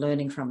mistakes and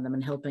learning from them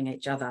and helping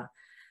each other.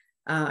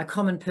 A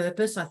common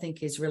purpose, I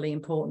think, is really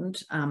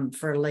important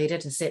for a leader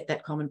to set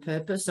that common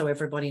purpose so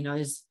everybody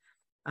knows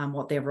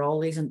what their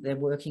role is and they're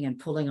working and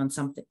pulling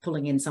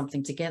in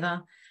something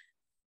together.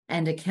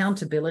 And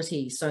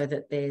accountability, so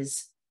that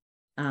there's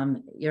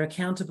you're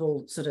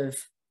accountable sort of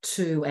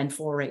to and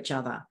for each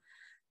other.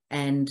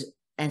 And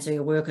so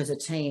you work as a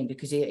team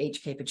because you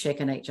each keep a check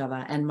on each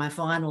other. And my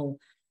final,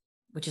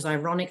 which is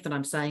ironic that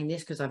I'm saying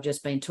this because I've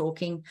just been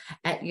talking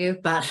at you,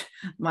 but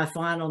my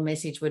final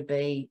message would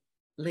be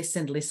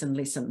listen, listen,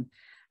 listen.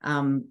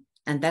 And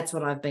that's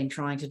what I've been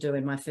trying to do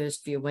in my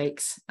first few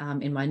weeks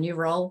in my new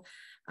role,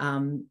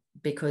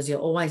 because you'll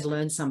always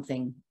learn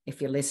something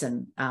if you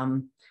listen.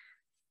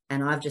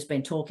 And I've just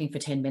been talking for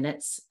 10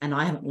 minutes and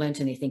I haven't learned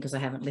anything because I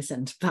haven't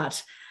listened,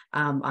 but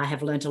I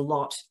have learned a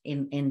lot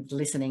in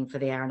listening for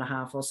the hour and a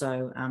half or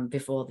so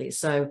before this.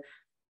 So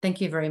thank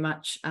you very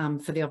much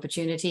for the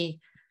opportunity,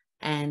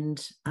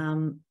 and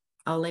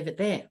I'll leave it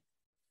there.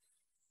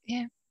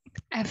 Yeah.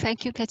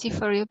 Thank you, Katie,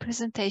 for your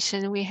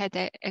presentation. We had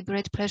a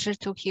great pleasure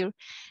to hear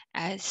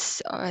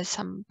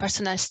some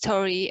personal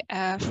story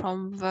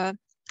from the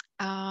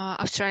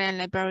Australian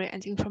Library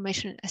and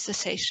Information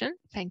Association.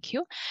 Thank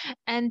you.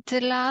 And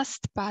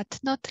last but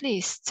not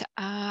least,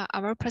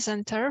 our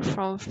presenter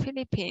from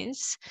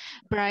Philippines,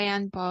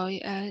 Brian Boy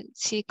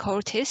C.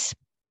 Curtis,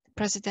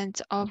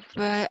 President of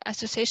the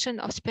Association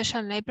of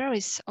Special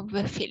Libraries of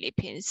the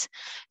Philippines.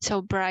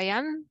 So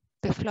Brian,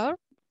 the floor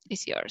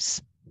is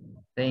yours.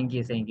 Thank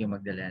you,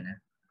 Magdalena.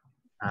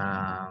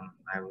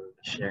 I will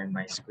be sharing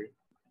my screen.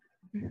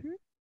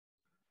 Mm-hmm.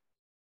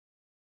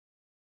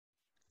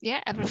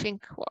 Yeah, everything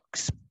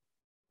works.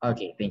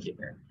 Okay, thank you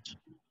very much.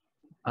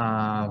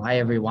 Hi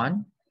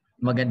everyone.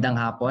 Magandang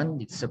hapon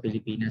dito sa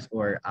Pilipinas,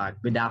 or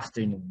good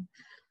afternoon.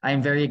 I'm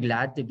very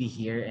glad to be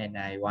here, and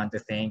I want to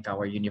thank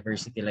our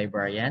university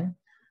librarian,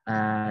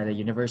 the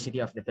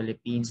University of the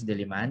Philippines,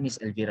 Diliman,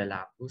 Ms. Elvira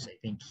Lapus. I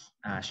think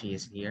she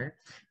is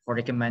here, for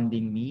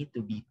recommending me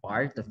to be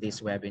part of this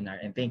webinar.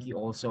 And thank you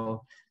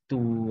also to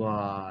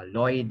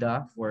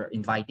Loida for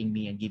inviting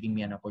me and giving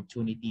me an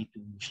opportunity to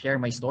share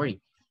my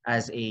story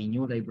as a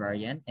new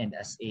librarian and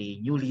as a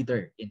new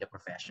leader in the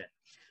profession.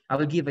 I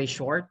will give a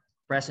short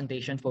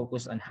presentation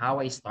focused on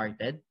how I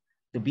started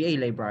to be a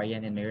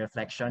librarian and my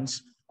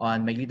reflections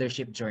on my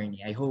leadership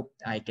journey. I hope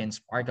I can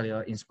spark a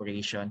little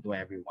inspiration to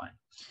everyone.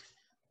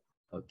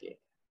 Okay.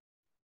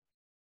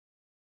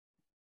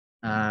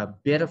 A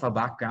bit of a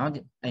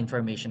background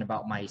information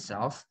about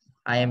myself.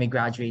 I am a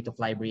graduate of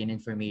Library and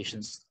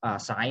Information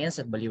Science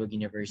at WLIC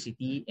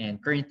University,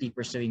 and currently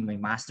pursuing my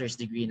master's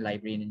degree in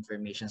Library and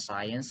Information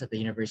Science at the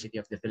University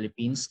of the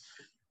Philippines,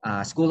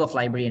 School of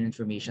Library and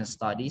Information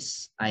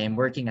Studies. I am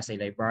working as a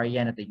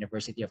librarian at the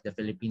University of the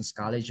Philippines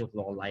College of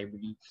Law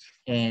Library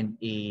and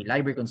a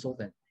library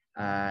consultant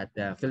at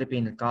the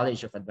Philippine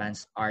College of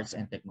Advanced Arts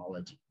and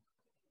Technology.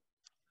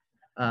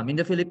 In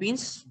the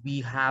Philippines, we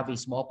have a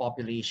small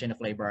population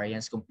of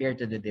librarians compared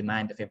to the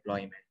demand of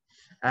employment.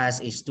 As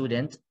a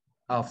student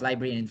of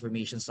Library and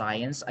Information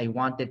Science, I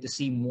wanted to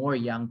see more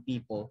young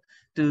people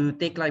to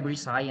take library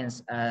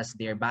science as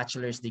their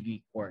bachelor's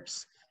degree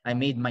course. I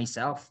made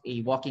myself a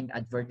walking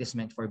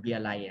advertisement for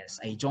BLIS.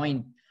 I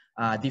joined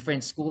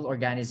different school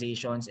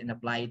organizations and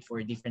applied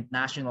for different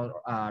national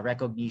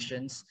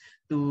recognitions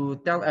to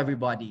tell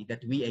everybody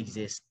that we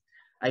exist.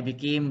 I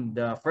became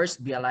the first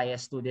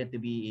BLIS student to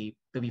be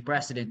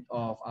president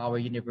of our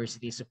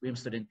university's Supreme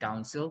Student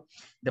Council,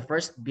 the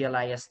first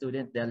BLIS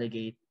student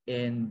delegate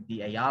in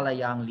the Ayala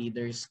Young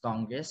Leaders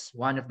Congress,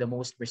 one of the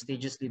most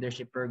prestigious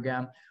leadership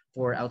program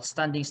for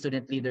outstanding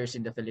student leaders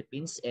in the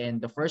Philippines,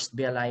 and the first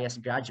BLIS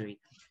graduate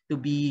to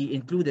be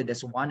included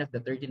as one of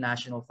the 30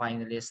 national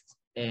finalists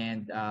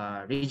and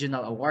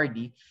regional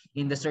awardee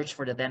in the search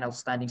for the 10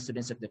 outstanding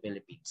students of the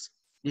Philippines.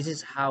 This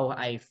is how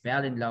I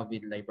fell in love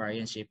with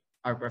librarianship,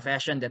 our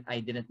profession that I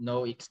didn't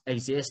know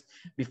exists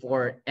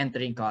before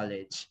entering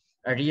college.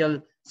 A real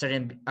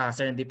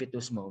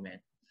serendipitous moment.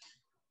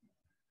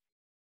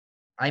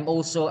 I'm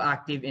also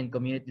active in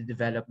community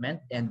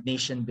development and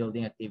nation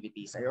building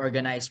activities. I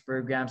organize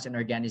programs and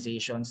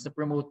organizations to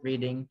promote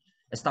reading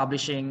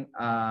establishing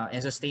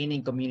and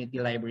sustaining community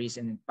libraries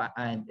and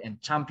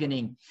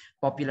championing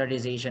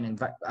popularization and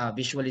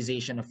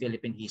visualization of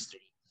Philippine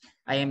history.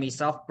 I am a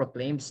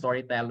self-proclaimed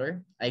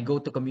storyteller. I go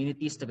to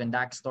communities to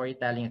conduct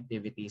storytelling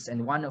activities,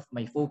 and one of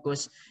my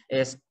focus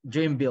is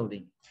dream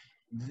building.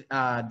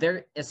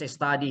 There is a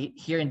study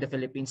here in the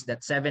Philippines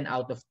that 7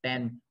 out of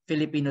 10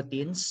 Filipino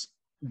teens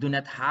do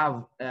not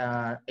have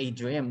a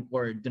dream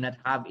or do not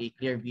have a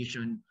clear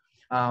vision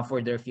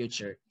for their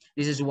future.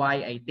 This is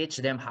why I teach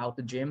them how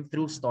to dream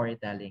through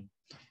storytelling.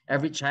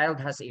 Every child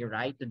has a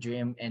right to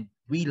dream, and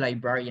we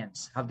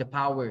librarians have the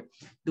power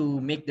to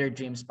make their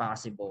dreams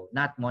possible,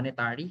 not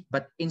monetary,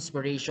 but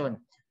inspiration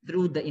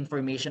through the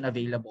information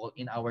available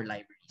in our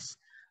libraries.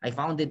 I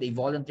founded a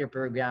volunteer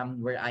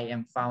program where I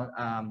am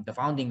the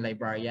founding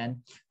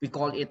librarian. We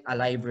call it a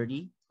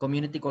library,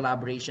 community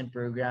collaboration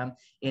program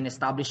in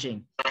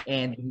establishing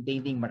and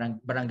maintaining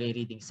barangay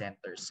reading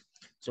centers.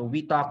 So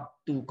we talk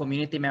to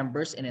community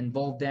members and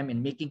involve them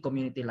in making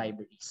community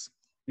libraries.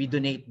 We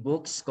donate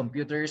books,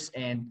 computers,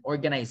 and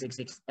organize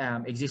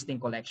existing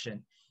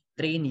collection,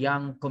 train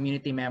young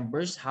community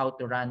members how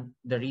to run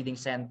the reading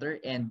center,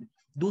 and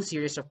do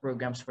series of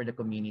programs for the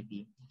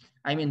community.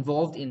 I'm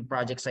involved in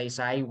Project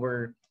Saysay,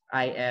 where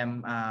I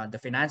am the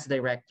finance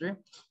director.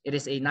 It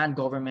is a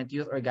non-government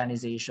youth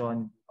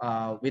organization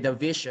with a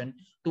vision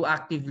to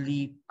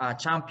actively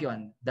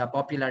champion the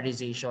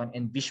popularization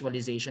and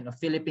visualization of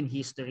Philippine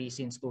history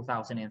since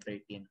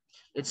 2013.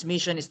 Its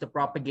mission is to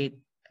propagate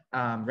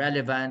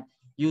relevant,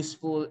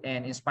 useful,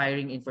 and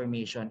inspiring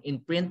information in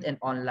print and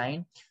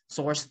online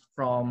sourced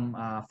from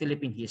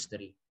Philippine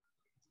history.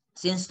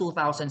 Since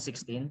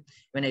 2016,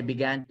 when I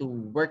began to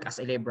work as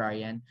a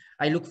librarian,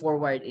 I look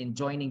forward in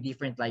joining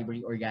different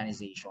library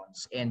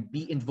organizations and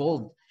be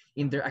involved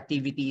in their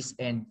activities,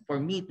 and for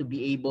me to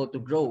be able to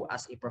grow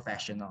as a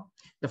professional.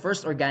 The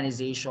first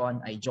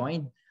organization I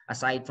joined,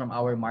 aside from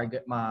our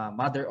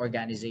mother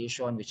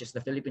organization, which is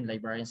the Philippine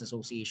Librarians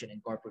Association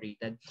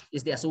Incorporated,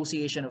 is the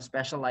Association of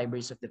Special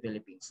Libraries of the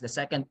Philippines, the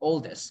second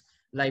oldest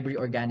library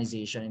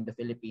organization in the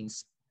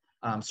Philippines,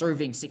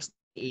 serving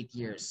 68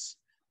 years.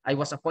 I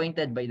was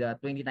appointed by the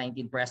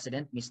 2019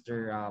 president,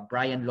 Mr.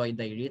 Brian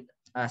Loida,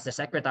 as the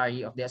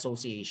secretary of the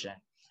association.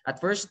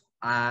 At first,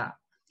 I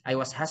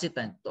was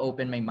hesitant to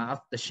open my mouth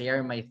to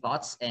share my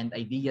thoughts and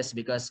ideas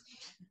because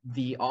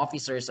the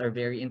officers are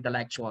very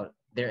intellectual.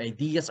 Their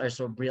ideas are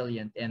so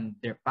brilliant, and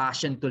their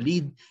passion to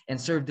lead and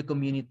serve the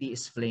community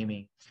is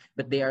flaming.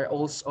 But they are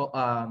also,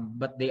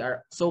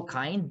 so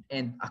kind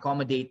and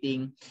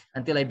accommodating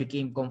until I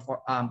became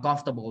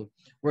comfortable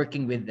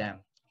working with them.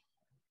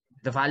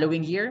 The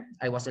following year,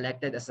 I was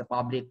elected as the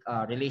public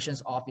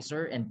relations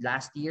officer, and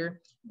last year,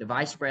 the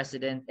vice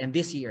president, and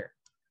this year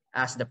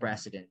as the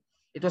president.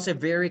 It was a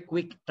very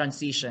quick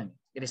transition.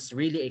 It is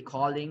really a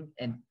calling,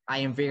 and I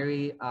am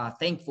very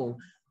thankful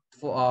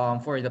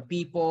for the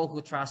people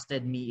who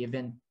trusted me.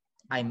 Even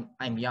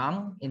I'm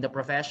young in the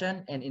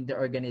profession and in the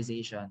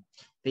organization.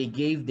 They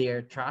gave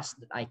their trust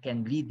that I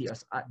can lead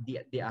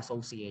the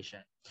association.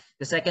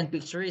 The second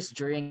picture is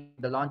during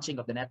the launching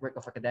of the Network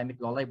of Academic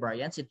Law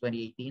Librarians in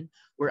 2018,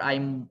 where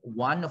I'm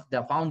one of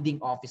the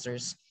founding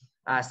officers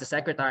as the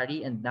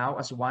secretary and now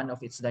as one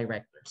of its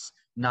directors.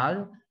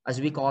 NAL, as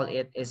we call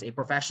it, is a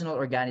professional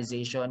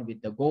organization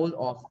with the goal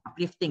of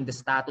uplifting the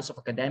status of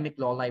academic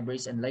law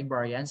libraries and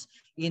librarians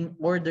in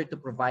order to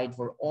provide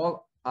for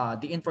all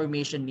the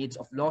information needs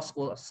of law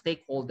school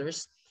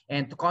stakeholders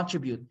and to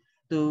contribute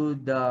to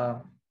the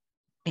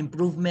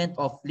improvement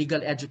of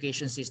legal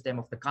education system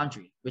of the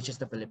country, which is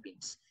the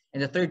Philippines.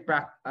 And the third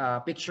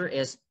picture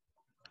is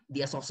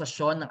the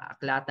Asosasyon ng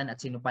Aklatan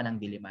at Sinupan ng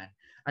Diliman,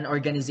 an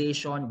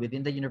organization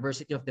within the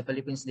University of the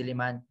Philippines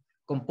Diliman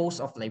composed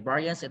of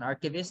librarians and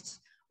archivists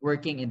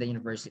working in the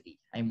university.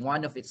 I'm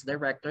one of its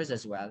directors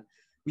as well.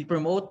 We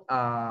promote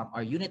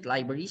our unit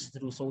libraries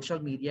through social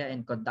media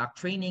and conduct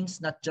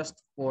trainings, not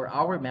just for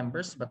our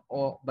members, but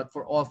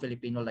for all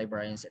Filipino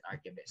librarians and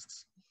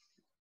archivists.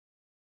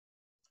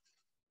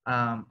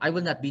 I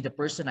will not be the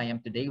person I am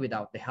today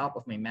without the help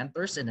of my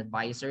mentors and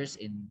advisors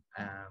in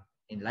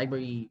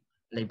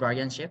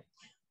librarianship,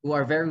 who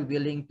are very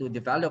willing to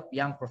develop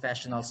young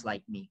professionals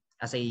like me.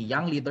 As a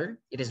young leader,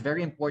 it is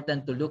very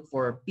important to look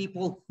for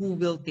people who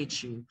will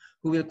teach you,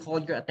 who will call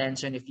your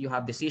attention if you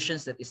have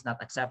decisions that is not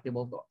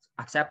acceptable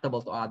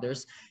to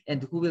others,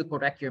 and who will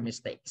correct your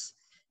mistakes.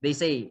 They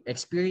say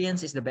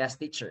experience is the best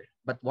teacher,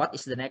 but what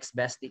is the next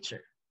best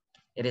teacher?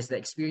 It is the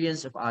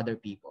experience of other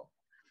people.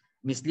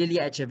 Miss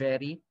Lilia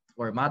Echeverry,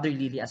 or Mother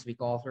Lily as we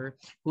call her,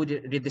 who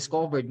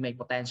rediscovered my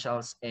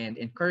potentials and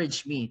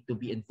encouraged me to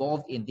be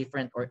involved in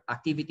different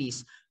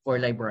activities for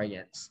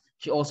librarians.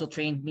 She also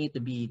trained me to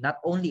be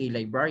not only a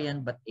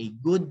librarian, but a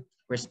good,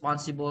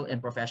 responsible, and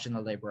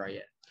professional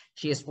librarian.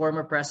 She is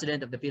former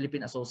president of the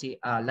Philippine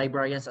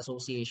Librarians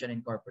Association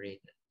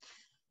Incorporated.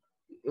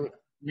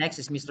 Next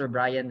is Mr.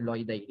 Brian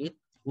Loida,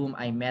 whom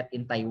I met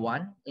in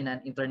Taiwan in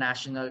an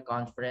international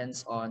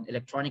conference on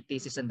electronic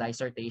thesis and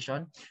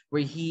dissertation,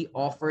 where he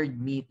offered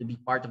me to be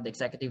part of the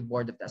executive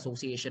board of the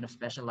Association of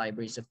Special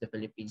Libraries of the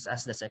Philippines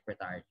as the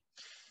secretary.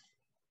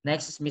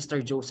 Next is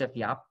Mr. Joseph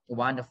Yap,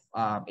 one of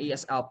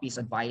ASLP's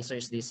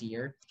advisors this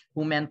year,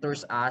 who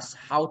mentors us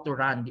how to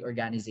run the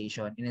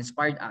organization and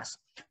inspired us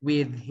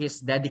with his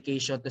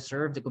dedication to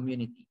serve the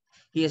community.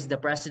 He is the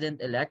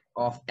president-elect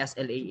of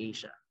SLA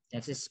Asia.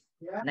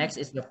 Next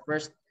is the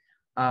first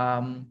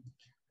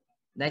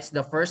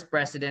the first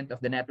president of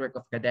the Network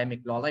of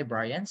Academic Law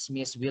Librarians,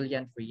 Ms.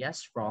 Willian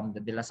Frias from the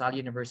De La Salle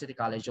University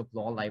College of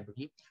Law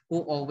Library,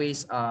 who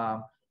always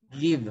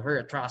give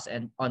her trust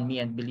on me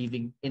and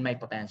believing in my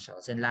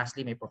potentials. And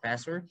lastly, my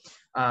professor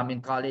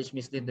in college,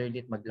 Ms.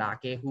 Linderlit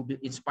Maglake, who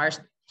inspires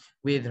me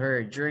with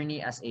her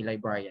journey as a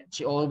librarian.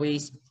 She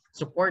always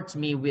supports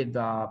me with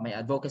my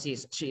advocacy.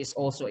 She is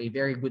also a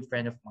very good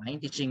friend of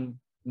mine, teaching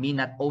me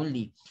not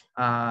only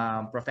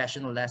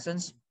professional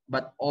lessons,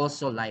 but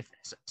also life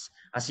lessons.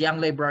 As a young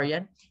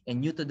librarian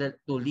and new to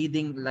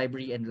leading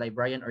library and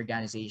librarian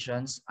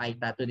organizations, I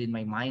tattooed in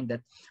my mind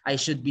that I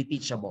should be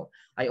teachable.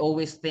 I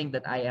always think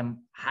that I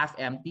am half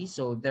empty,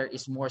 so there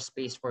is more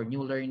space for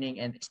new learning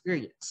and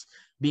experience.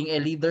 Being a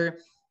leader,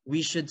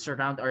 we should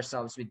surround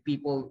ourselves with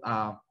people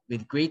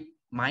with great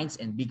minds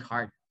and big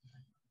heart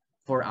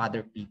for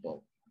other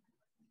people.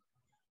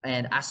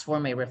 And as for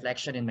my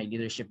reflection in my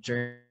leadership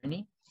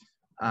journey,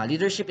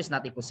 leadership is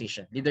not a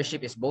position.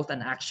 Leadership is both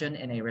an action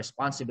and a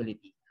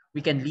responsibility.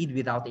 We can lead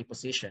without a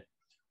position.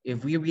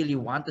 If we really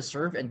want to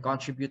serve and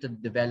contribute to the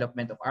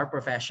development of our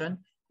profession,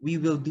 we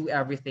will do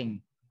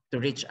everything to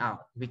reach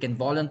out. We can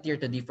volunteer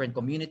to different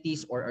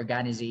communities or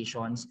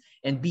organizations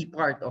and be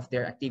part of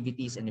their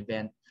activities and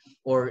events,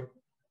 or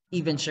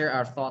even share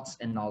our thoughts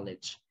and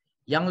knowledge.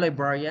 Young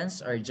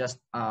librarians are just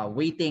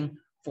waiting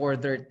for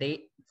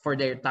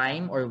their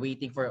time, or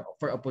waiting for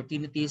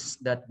opportunities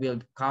that will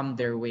come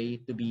their way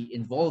to be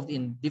involved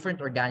in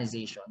different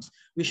organizations.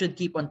 We should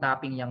keep on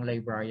tapping young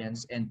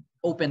librarians and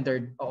open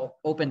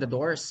the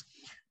doors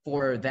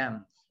for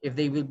them. If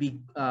they will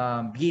be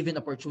given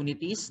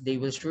opportunities, they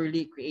will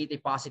surely create a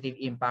positive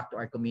impact to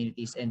our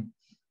communities, and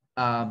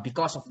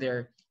because of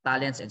their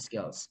talents and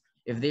skills.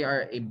 If they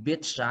are a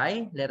bit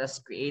shy, let us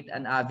create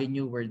an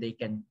avenue where they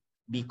can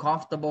be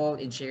comfortable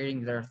in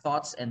sharing their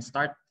thoughts and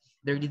start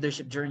their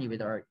leadership journey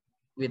with our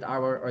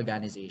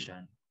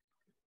organization.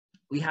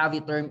 We have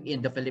a term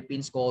in the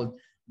Philippines called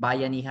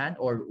bayanihan,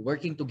 or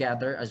working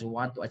together as we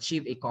want to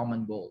achieve a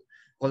common goal.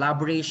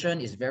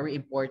 Collaboration is very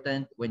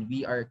important when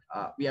we are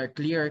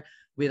clear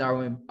with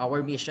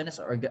our mission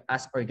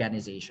as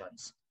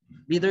organizations.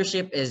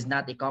 Leadership is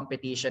not a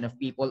competition of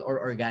people or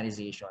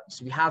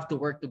organizations. We have to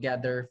work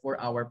together for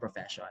our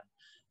profession.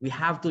 We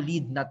have to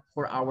lead not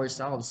for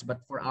ourselves,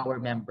 but for our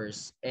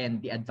members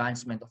and the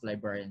advancement of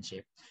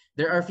librarianship.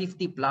 There are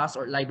 50 plus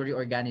library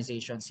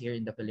organizations here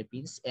in the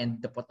Philippines,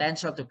 and the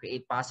potential to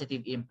create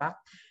positive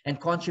impact and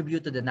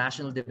contribute to the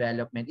national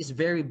development is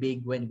very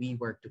big when we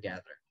work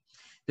together.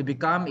 To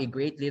become a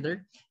great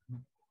leader,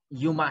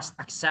 you must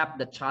accept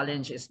that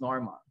challenge is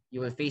normal.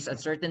 You will face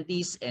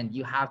uncertainties, and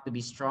you have to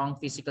be strong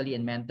physically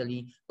and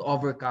mentally to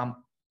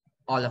overcome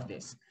all of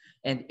this.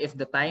 And if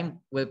the time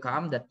will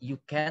come that you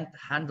can't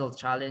handle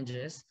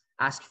challenges,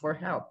 ask for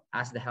help.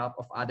 Ask the help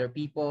of other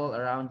people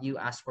around you.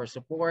 Ask for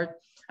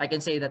support. I can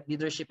say that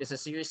leadership is a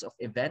series of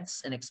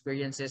events and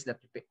experiences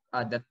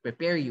that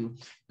prepare you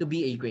to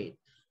be a great.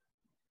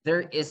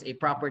 There is a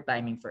proper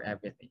timing for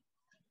everything.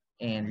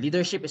 And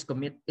leadership is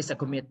a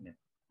commitment.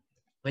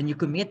 When you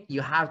commit,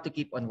 you have to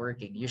keep on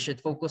working. You should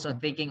focus on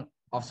thinking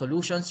of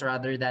solutions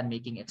rather than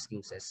making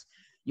excuses.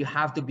 You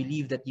have to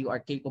believe that you are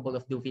capable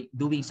of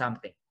doing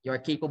something. You are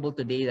capable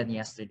today than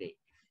yesterday.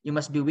 You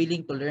must be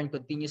willing to learn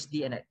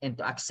continuously and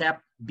to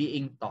accept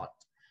being taught.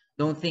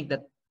 Don't think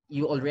that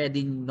you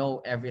already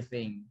know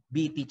everything.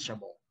 Be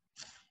teachable.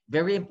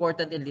 Very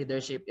important in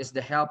leadership is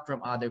the help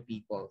from other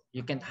people.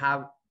 You can't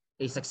have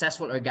a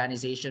successful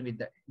organization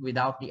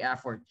without the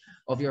effort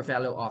of your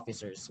fellow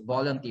officers,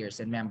 volunteers,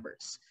 and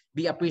members.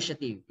 Be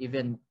appreciative,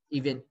 even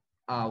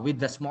with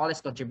the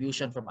smallest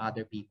contribution from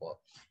other people.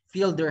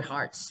 Fill their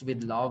hearts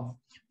with love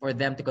for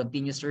them to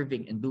continue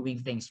serving and doing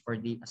things for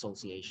the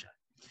association.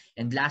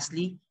 And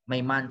lastly,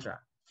 my mantra,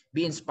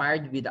 be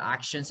inspired with the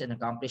actions and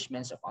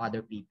accomplishments of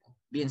other people.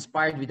 Be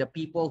inspired with the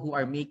people who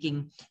are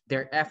making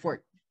their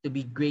effort to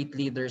be great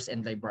leaders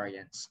and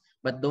librarians.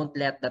 But don't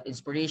let that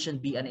inspiration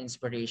be an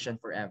inspiration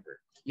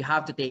forever. You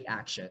have to take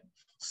action.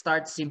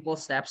 Start simple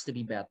steps to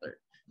be better.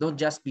 Don't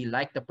just be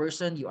like the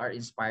person you are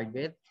inspired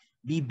with.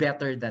 Be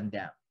better than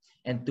them.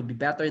 And to be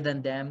better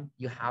than them,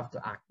 you have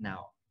to act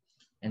now.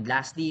 And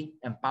lastly,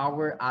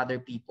 empower other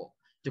people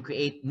to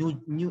create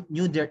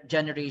new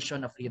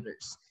generation of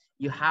leaders.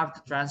 You have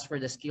to transfer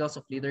the skills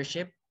of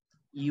leadership.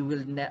 You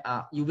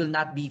will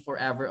not be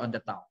forever on the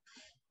top.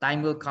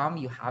 Time will come,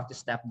 you have to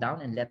step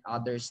down and let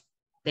others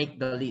take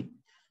the lead.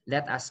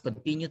 Let us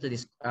continue to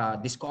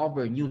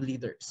discover new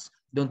leaders.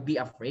 Don't be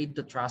afraid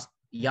to trust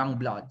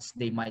young bloods.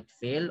 They might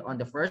fail on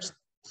the first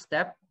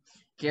step.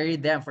 Carry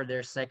them for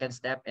their second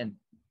step, and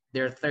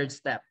their third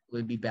step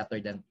will be better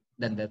than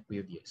the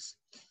previous.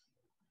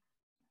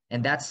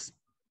 And that's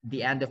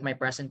the end of my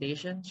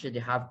presentation. Should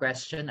you have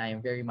questions, I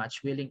am very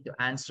much willing to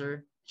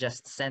answer.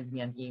 Just send me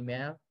an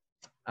email.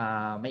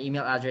 My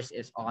email address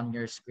is on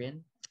your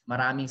screen.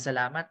 Maraming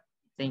salamat.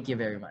 Thank you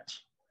very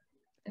much.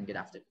 And good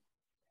afternoon.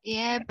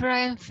 Yeah,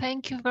 Brian,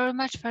 thank you very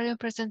much for your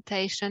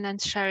presentation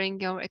and sharing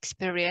your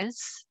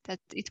experience. That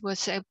it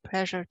was a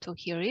pleasure to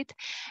hear it.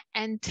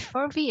 And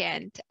for the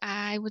end,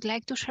 I would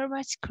like to share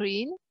my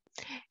screen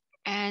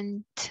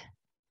and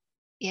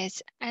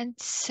yes, and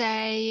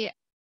say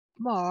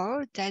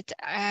more that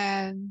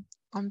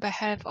on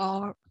behalf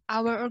of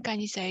our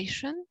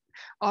organization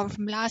of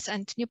MLAS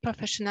and new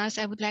professionals,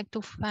 I would like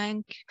to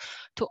thank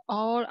to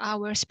all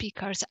our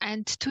speakers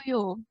and to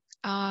you,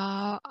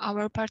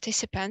 our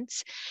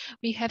participants.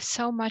 We have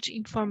so much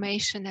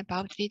information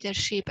about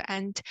leadership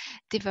and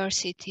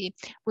diversity.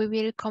 We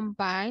will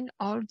combine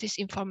all this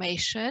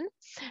information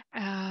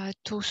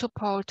to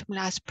support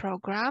MLAS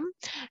program.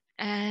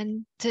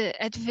 And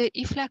at the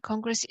IFLA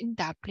Congress in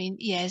Dublin,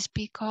 yes,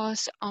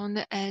 because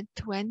on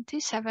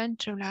 27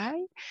 July,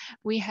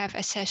 we have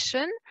a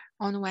session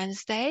on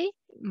Wednesday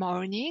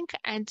morning,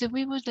 and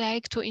we would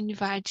like to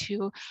invite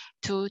you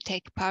to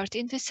take part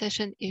in the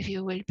session if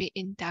you will be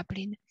in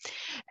Dublin.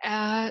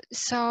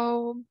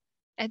 So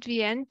at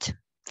the end,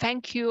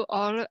 thank you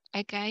all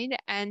again,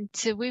 and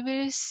we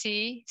will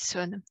see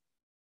soon.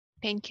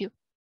 Thank you.